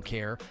behind. I don't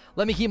care.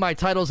 Let me keep my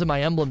titles and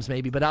my emblems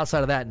maybe, but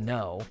outside of that,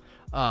 no.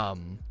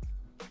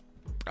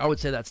 I would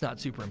say that's not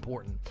super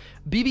important.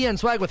 BBN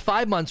Swag with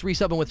 5 months,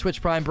 resubbing with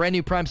Twitch Prime. Brand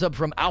new Prime sub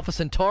from Alpha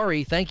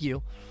Centauri. Thank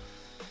you.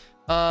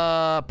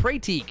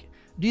 Prayteek.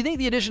 Do you think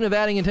the addition of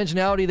adding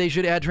intentionality, they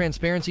should add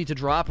transparency to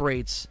drop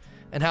rates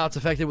and how it's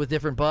affected with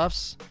different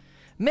buffs?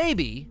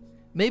 Maybe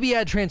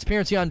add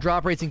transparency on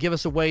drop rates and give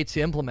us a way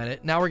to implement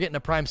it. Now we're getting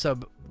a Prime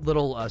sub,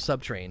 little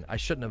sub train. I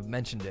shouldn't have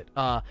mentioned it.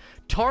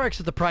 Tarix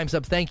with the Prime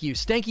sub, thank you.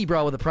 Stanky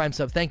Bro with the Prime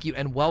sub, thank you,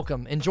 and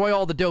welcome. Enjoy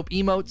all the dope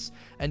emotes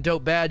and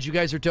dope badge. You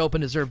guys are dope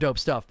and deserve dope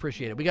stuff.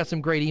 Appreciate it. We got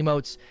some great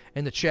emotes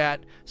in the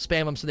chat.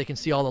 Spam them so they can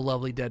see all the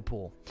lovely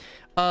Deadpool.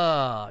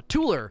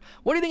 Tooler,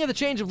 what do you think of the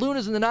change of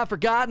Lunas in the Not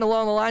Forgotten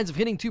along the lines of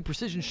hitting 2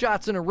 precision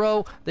shots in a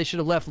row? They should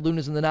have left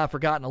Lunas in the Not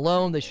Forgotten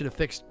alone. They should have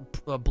fixed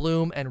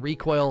bloom and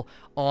recoil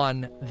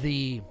on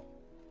the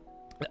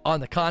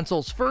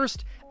consoles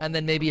first and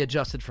then maybe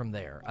adjusted from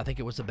there. I think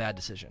it was a bad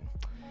decision.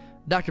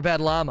 Dr. Bad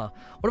Llama,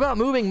 what about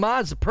moving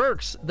mods to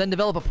perks, then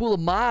develop a pool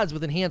of mods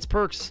with enhanced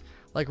perks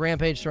like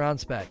Rampage Surround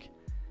Spec?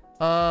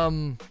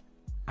 I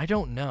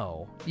don't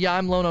know. Yeah,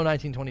 I'm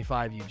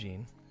Lono1925,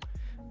 Eugene.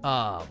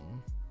 I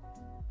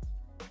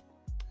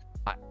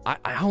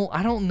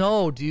don't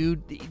know,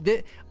 dude.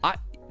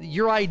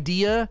 Your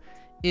idea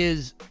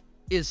is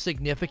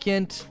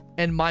significant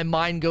and my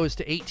mind goes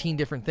to 18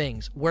 different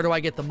things. Where do I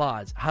get the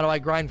mods? How do I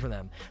grind for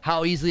them?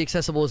 How easily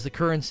accessible is the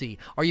currency?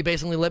 Are you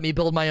basically let me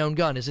build my own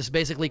gun? Is this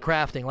basically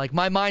crafting? Like,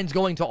 my mind's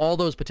going to all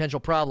those potential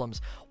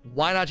problems.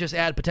 Why not just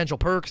add potential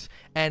perks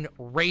and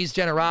raise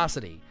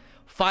generosity?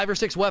 5 or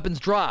 6 weapons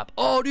drop.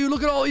 Oh, dude,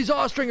 look at all these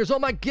Awe-Stringers. Oh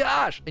my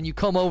gosh. And you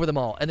comb over them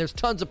all, and there's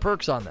tons of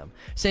perks on them.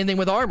 Same thing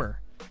with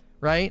armor,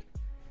 right?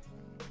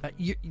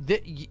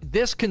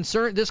 This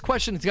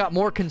question has got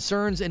more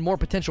concerns and more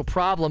potential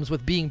problems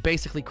with being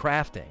basically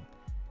crafting,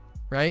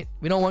 right?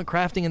 We don't want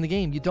crafting in the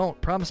game. You don't.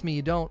 Promise me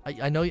you don't.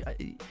 I know.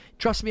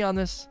 Trust me on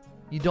this.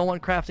 You don't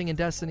want crafting in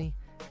Destiny,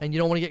 and you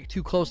don't want to get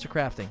too close to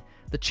crafting.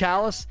 The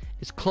chalice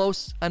is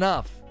close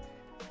enough.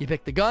 You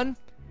pick the gun,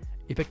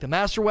 you pick the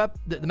masterwork,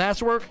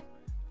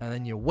 and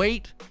then you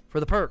wait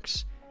for the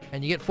perks,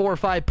 and you get 4 or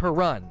 5 per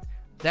run.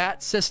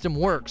 That system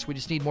works. We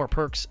just need more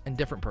perks and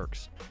different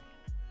perks.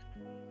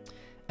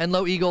 And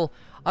Low Eagle,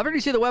 I've already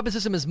seen the weapon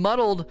system is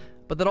muddled,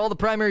 but that all the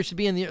primaries should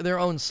be in their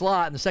own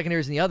slot and the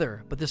secondaries in the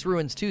other. But this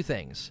ruins 2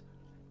 things.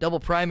 Double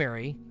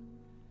primary.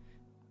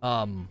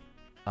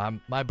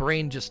 My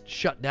brain just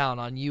shut down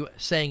on you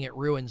saying it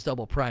ruins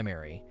double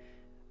primary.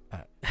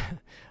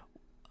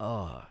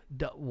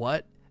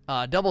 What?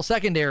 Double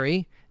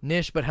secondary,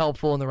 niche but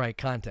helpful in the right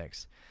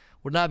context.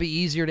 Would not be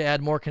easier to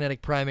add more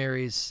kinetic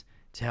primaries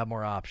to have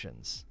more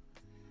options.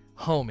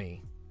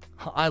 Homie.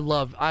 I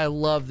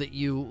love that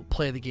you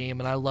play the game,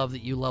 and I love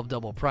that you love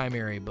double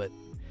primary, but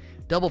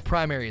double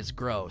primary is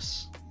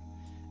gross,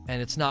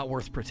 and it's not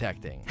worth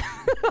protecting.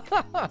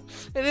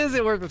 It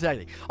isn't worth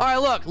protecting. All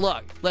right,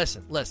 look,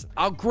 listen.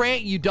 I'll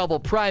grant you double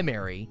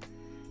primary,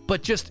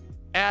 but just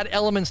add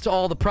elements to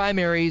all the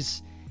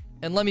primaries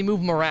and let me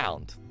move them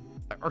around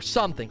or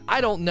something.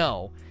 I don't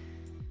know.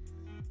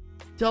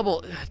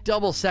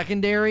 Double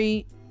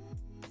secondary?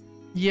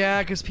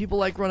 Yeah, because people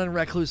like running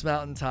Recluse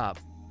Mountaintop.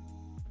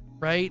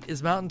 Right?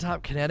 Is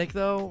Mountaintop kinetic,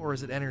 though? Or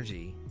is it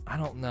energy? I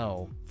don't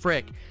know.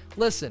 Frick.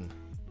 Listen.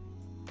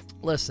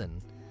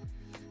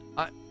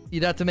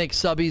 You'd have to make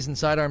subbies and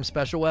sidearm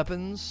special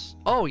weapons?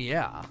 Oh,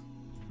 yeah.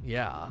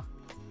 I'm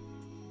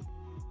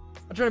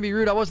trying to be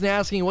rude. I wasn't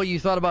asking what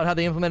you thought about how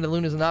they implemented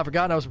Lunas and Not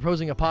Forgotten. I was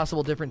proposing a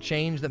possible different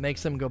change that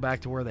makes them go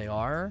back to where they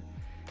are.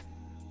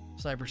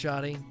 Sniper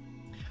Shotty.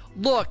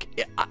 Look,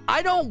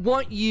 I don't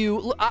want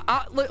you...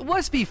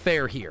 let's be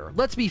fair here.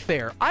 Let's be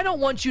fair. I don't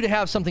want you to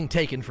have something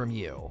taken from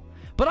you.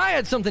 But I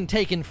had something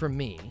taken from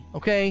me,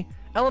 okay?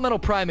 Elemental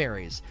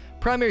primaries.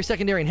 Primary,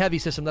 secondary, and heavy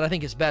system that I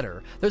think is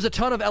better. There's a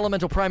ton of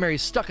elemental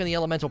primaries stuck in the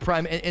elemental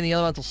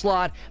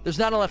slot. There's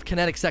not enough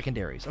kinetic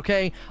secondaries,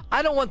 okay?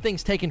 I don't want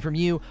things taken from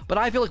you, but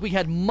I feel like we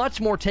had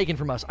much more taken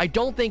from us. I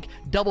don't think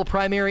double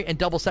primary and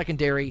double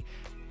secondary...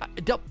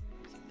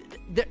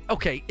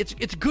 okay, it's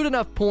a good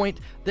enough point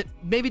that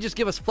maybe just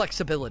give us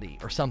flexibility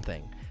or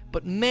something.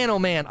 But man, oh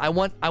man, I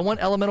want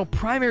elemental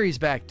primaries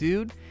back,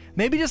 dude.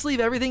 Maybe just leave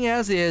everything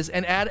as is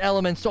and add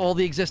elements to all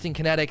the existing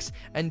kinetics,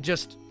 and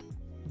just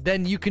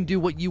then you can do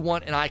what you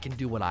want and I can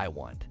do what I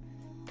want.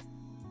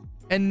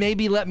 And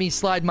maybe let me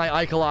slide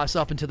my Ikelos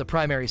up into the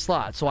primary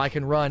slot so I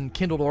can run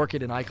Kindled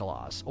Orchid and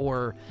Ikelos,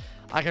 or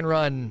I can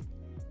run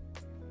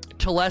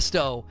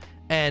Telesto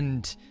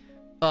and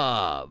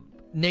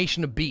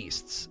Nation of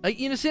Beasts.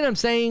 You see what I'm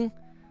saying?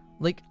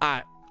 Like,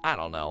 I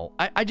don't know.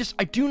 I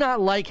do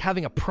not like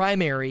having a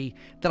primary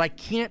that I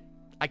can't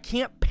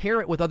pair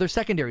it with other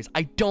secondaries.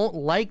 I don't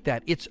like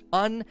that. It's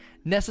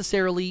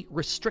unnecessarily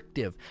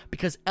restrictive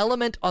because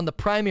element on the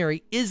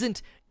primary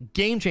isn't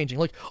game changing.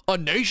 Like a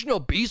Nation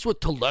of Beasts with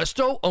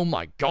Telesto? Oh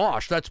my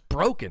gosh, that's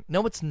broken.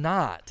 No, it's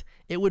not.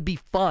 It would be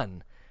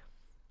fun.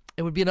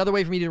 It would be another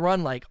way for me to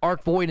run like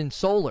Arc Void and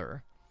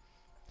Solar.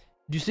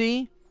 Do you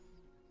see?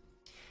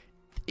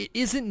 It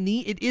isn't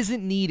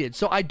needed.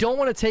 So I don't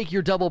want to take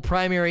your double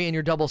primary and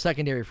your double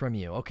secondary from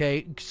you,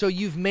 okay? So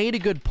you've made a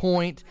good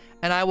point,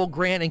 and I will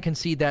grant and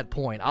concede that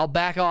point. I'll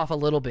back off a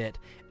little bit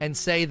and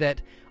say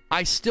that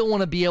I still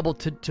want to be able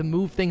to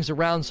move things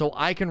around so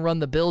I can run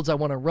the builds I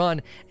want to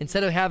run.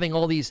 Instead of having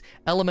all these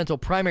elemental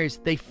primaries,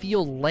 they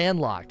feel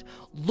landlocked.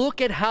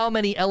 Look at how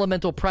many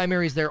elemental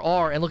primaries there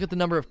are, and look at the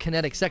number of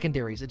kinetic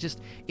secondaries.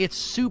 It's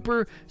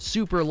super,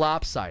 super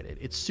lopsided.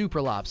 It's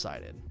super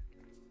lopsided.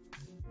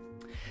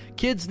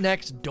 Kids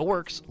Next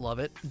Dorks, love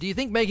it. Do you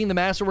think making the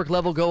Masterwork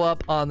level go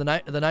up on the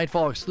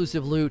Nightfall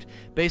exclusive loot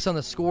based on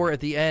the score at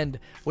the end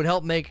would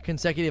help make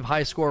consecutive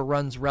high score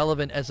runs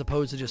relevant as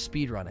opposed to just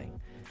speedrunning?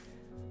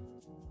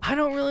 I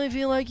don't really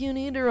feel like you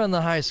need to run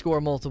the high score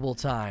multiple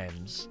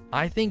times.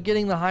 I think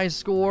getting the high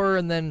score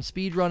and then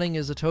speedrunning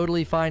is a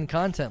totally fine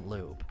content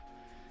loop.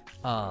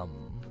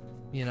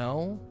 You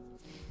know?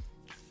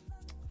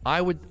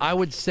 I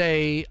would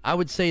say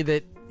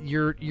that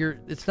you're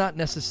it's not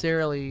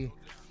necessarily...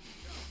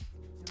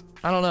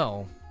 I don't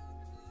know.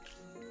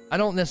 I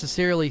don't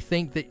necessarily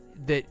think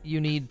that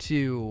you need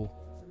to...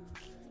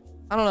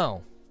 I don't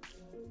know.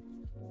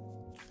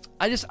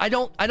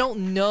 I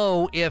don't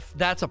know if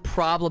that's a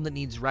problem that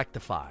needs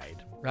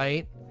rectified,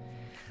 right?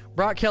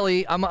 Brock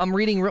Kelly, I'm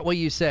reading what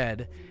you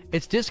said,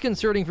 It's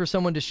disconcerting for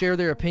someone to share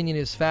their opinion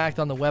as fact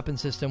on the weapon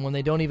system when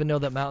they don't even know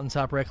that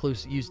Mountaintop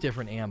Recluse use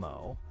different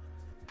ammo.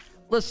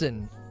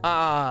 Listen,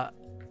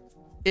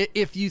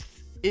 if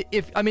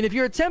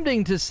you're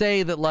attempting to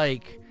say that,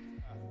 like,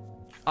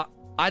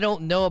 I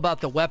don't know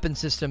about the weapon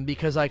system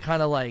because I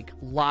kind of, like,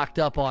 locked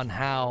up on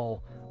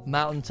how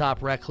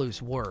Mountaintop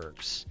Recluse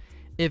works.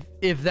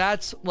 If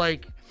that's,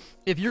 like,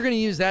 if you're going to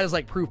use that as,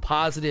 like, proof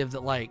positive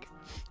that, like,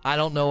 I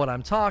don't know what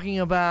I'm talking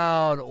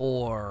about,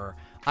 or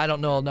I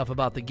don't know enough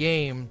about the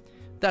game,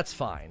 that's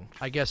fine.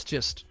 I guess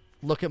just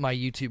look at my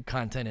YouTube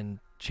content and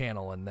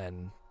channel, and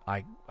then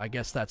I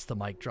guess that's the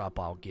mic drop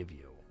I'll give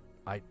you.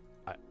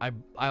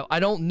 I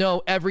don't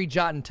know every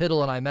jot and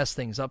tittle, and I mess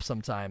things up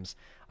sometimes.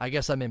 I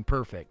guess I'm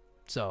imperfect,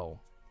 so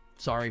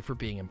sorry for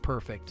being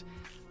imperfect.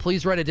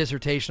 Please write a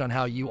dissertation on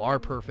how you are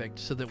perfect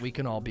so that we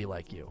can all be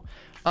like you.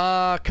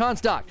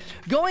 Constock,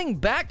 going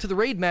back to the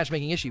raid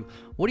matchmaking issue,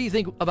 what do you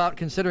think about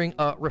considering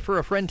a refer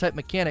a friend type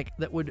mechanic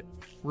that would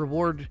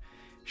reward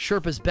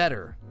Sherpas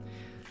better?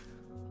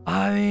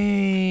 I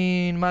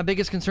mean, my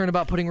biggest concern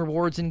about putting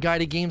rewards in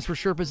guided games for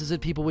Sherpas is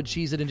that people would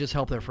cheese it and just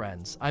help their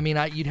friends. I mean,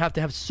 you'd have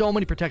to have so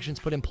many protections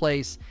put in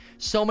place,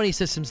 so many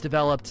systems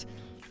developed.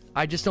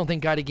 I just don't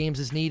think guided games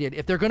is needed.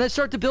 If they're going to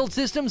start to build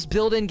systems,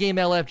 build in-game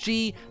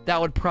LFG. That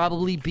would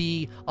probably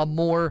be a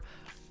more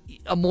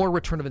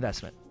return of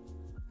investment.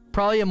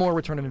 Probably a more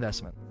return of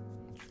investment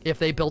if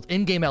they built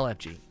in-game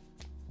LFG.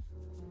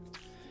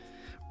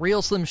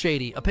 Real Slim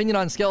Shady. Opinion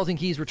on Skeleton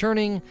Keys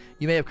returning.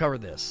 You may have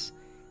covered this.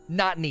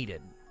 Not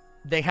needed.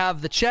 They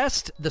have the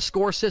chest, the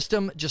score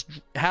system. Just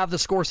have the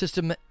score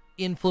system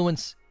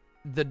influence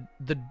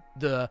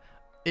the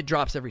it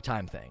drops every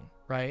time thing,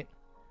 right?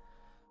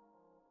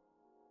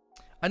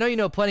 I know you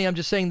know plenty. I'm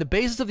just saying the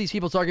basis of these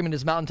people's argument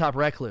is Mountaintop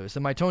Recluse,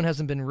 and my tone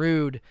hasn't been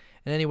rude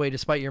in any way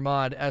despite your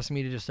mod asking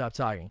me to just stop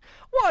talking.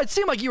 Well, it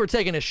seemed like you were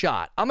taking a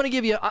shot. I'm going to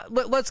give you...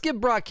 let's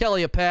give Brock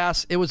Kelly a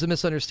pass. It was a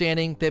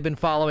misunderstanding. They've been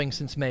following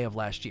since May of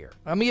last year.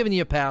 I'm giving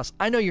you a pass.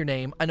 I know your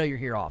name. I know you're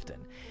here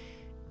often.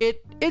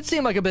 It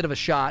seemed like a bit of a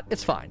shot.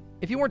 It's fine.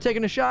 If you weren't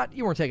taking a shot,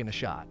 you weren't taking a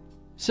shot.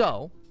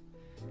 So,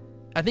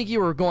 I think you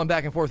were going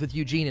back and forth with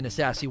Eugene in a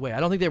sassy way. I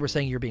don't think they were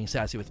saying you're being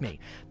sassy with me.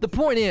 The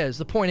point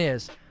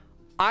is...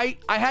 I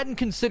hadn't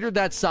considered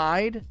that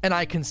side, and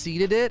I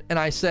conceded it, and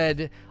I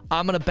said,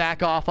 I'm going to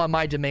back off on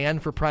my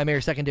demand for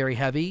primary, secondary,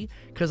 heavy,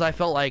 because I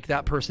felt like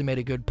that person made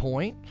a good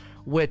point,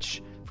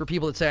 which, for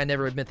people that say I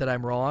never admit that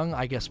I'm wrong,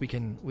 I guess we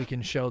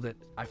can show that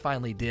I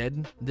finally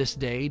did this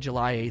day,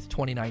 July 8th,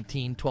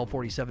 2019,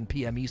 12:47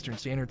 p.m. Eastern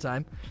Standard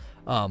Time.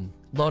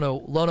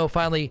 Lono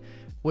finally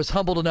was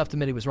humbled enough to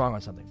admit he was wrong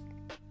on something.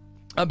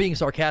 I'm being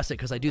sarcastic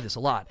because I do this a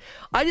lot.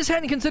 I just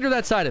hadn't considered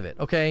that side of it,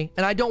 okay?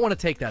 And I don't want to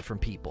take that from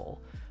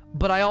people.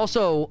 But I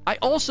also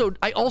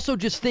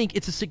just think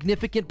it's a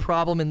significant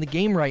problem in the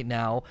game right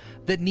now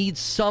that needs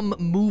some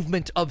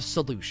movement of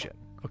solution.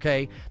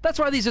 Okay, that's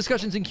why these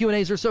discussions and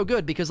Q&As are so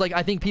good, because like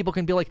I think people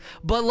can be like,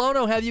 "But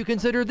Lono, have you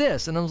considered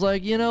this?" And I was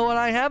like, you know what,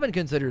 I haven't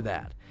considered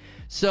that.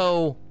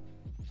 So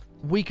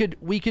we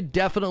could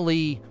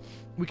definitely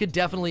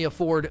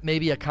afford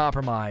maybe a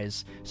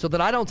compromise so that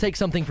I don't take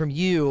something from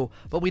you,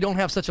 but we don't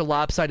have such a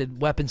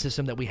lopsided weapon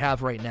system that we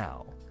have right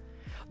now.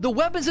 The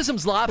weapon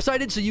system's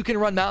lopsided, so you can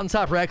run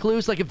Mountaintop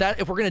Recluse. Like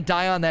if we're gonna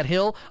die on that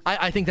hill,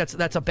 I think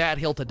that's a bad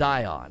hill to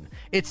die on.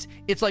 It's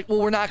like, well,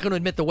 we're not going to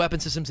admit the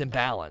weapon system's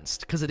imbalanced,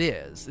 because it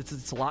is.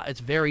 It's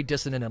very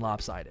dissonant and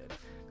lopsided.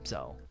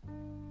 So,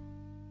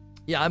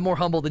 yeah, I'm more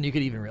humble than you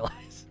could even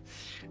realize.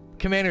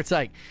 Commander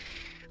Tyke.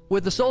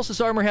 Would the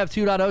Solstice Armor have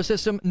 2.0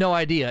 system? No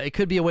idea. It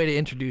could be a way to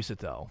introduce it,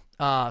 though.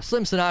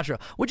 Slim Sinatra.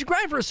 Would you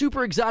grind for a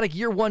super exotic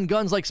year one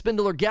guns like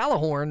Spindle or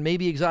Galahorn?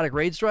 Maybe exotic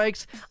raid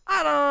strikes?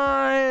 I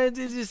don't...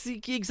 Is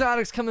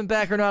exotics coming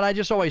back or not? I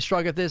just always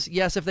shrug at this.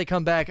 Yes, if they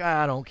come back.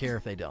 I don't care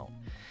if they don't.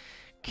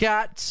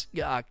 Cactu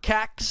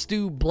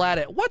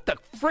Bladet. What the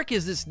frick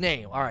is this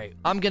name? All right,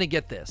 I'm going to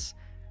get this.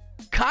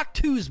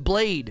 Cactus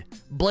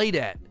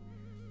Bladet.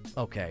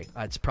 Okay,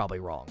 that's probably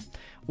wrong.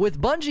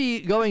 With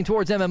Bungie going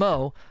towards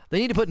MMO, they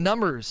need to put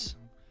numbers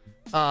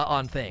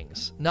on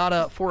things.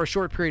 Not for a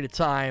short period of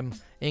time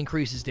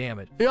increases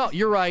damage. No,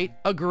 you're right.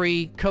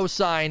 Agree.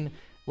 Cosign.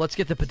 Let's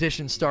get the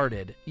petition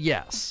started.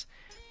 Yes.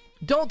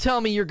 Don't tell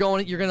me you're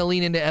going to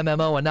lean into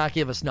MMO and not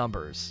give us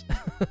numbers.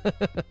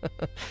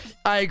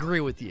 I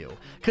agree with you.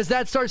 Because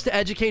that starts to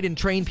educate and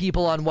train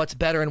people on what's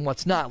better and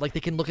what's not. Like,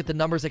 they can look at the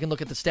numbers, they can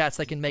look at the stats,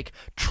 they can make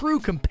true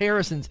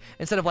comparisons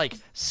instead of, like,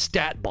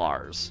 stat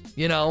bars,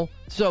 you know?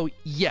 So,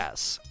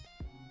 yes.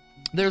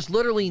 There's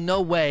literally no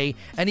way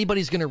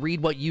anybody's going to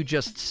read what you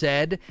just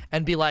said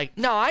and be like,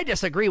 no, I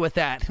disagree with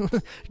that.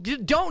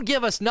 Don't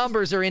give us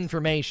numbers or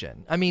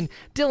information. I mean,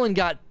 Dylan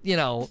got,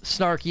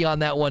 snarky on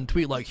that one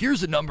tweet like,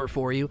 here's a number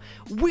for you.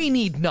 We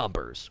need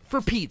numbers,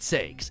 for Pete's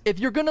sakes. If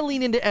you're going to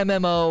lean into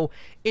MMO,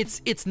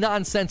 it's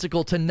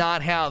nonsensical to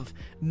not have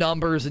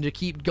numbers and to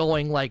keep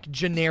going like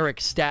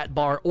generic stat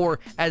bar, or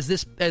as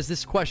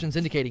this question's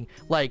indicating,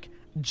 like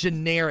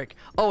generic,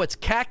 oh, it's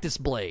Cactus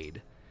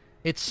Blade.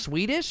 It's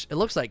Swedish? It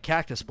looks like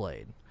Cactus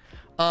Blade.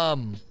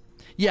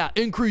 Yeah,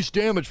 increased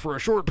damage for a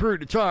short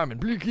period of time and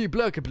blah, blah,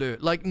 blah, blah.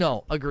 Like,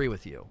 no, agree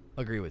with you.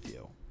 Agree with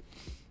you.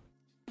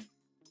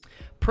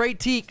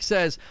 Prateek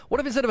says, what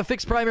if instead of a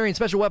fixed primary and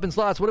special weapon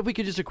slots, what if we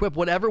could just equip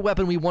whatever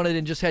weapon we wanted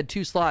and just had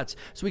 2 slots?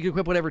 So we could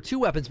equip whatever 2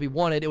 weapons we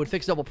wanted. It would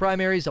fix double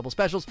primaries, double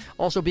specials,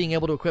 also being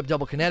able to equip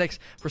double kinetics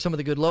for some of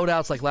the good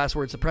loadouts like Last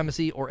Word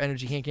Supremacy or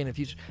Energy Hand Cannon in the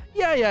future.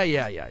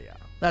 Yeah.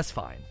 That's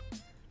fine.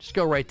 Just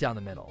go right down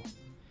the middle.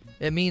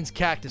 It means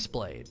Cactus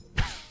Blade.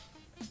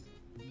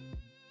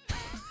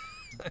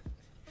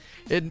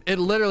 It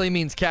literally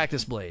means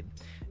Cactus Blade.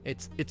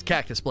 It's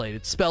Cactus Blade.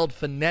 It's spelled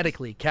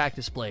phonetically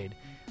Cactus Blade,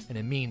 and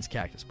it means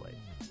Cactus Blade.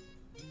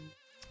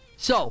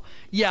 So,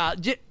 yeah,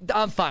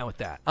 I'm fine with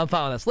that.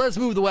 So let's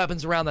move the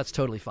weapons around. That's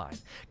totally fine.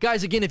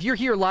 Guys, again, if you're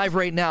here live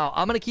right now,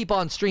 I'm going to keep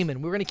on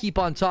streaming. We're going to keep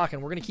on talking.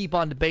 We're going to keep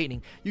on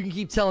debating. You can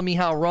keep telling me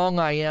how wrong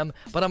I am,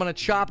 but I'm going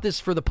to chop this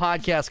for the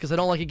podcast because I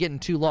don't like it getting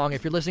too long.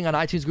 If you're listening on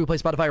iTunes, Google Play,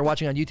 Spotify, or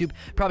watching on YouTube,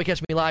 probably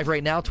catch me live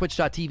right now,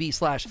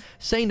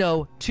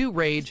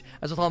 twitch.tv/SayNo2Rage.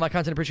 As with all my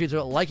content, appreciate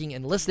you liking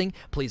and listening.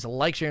 Please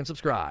like, share, and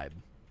subscribe.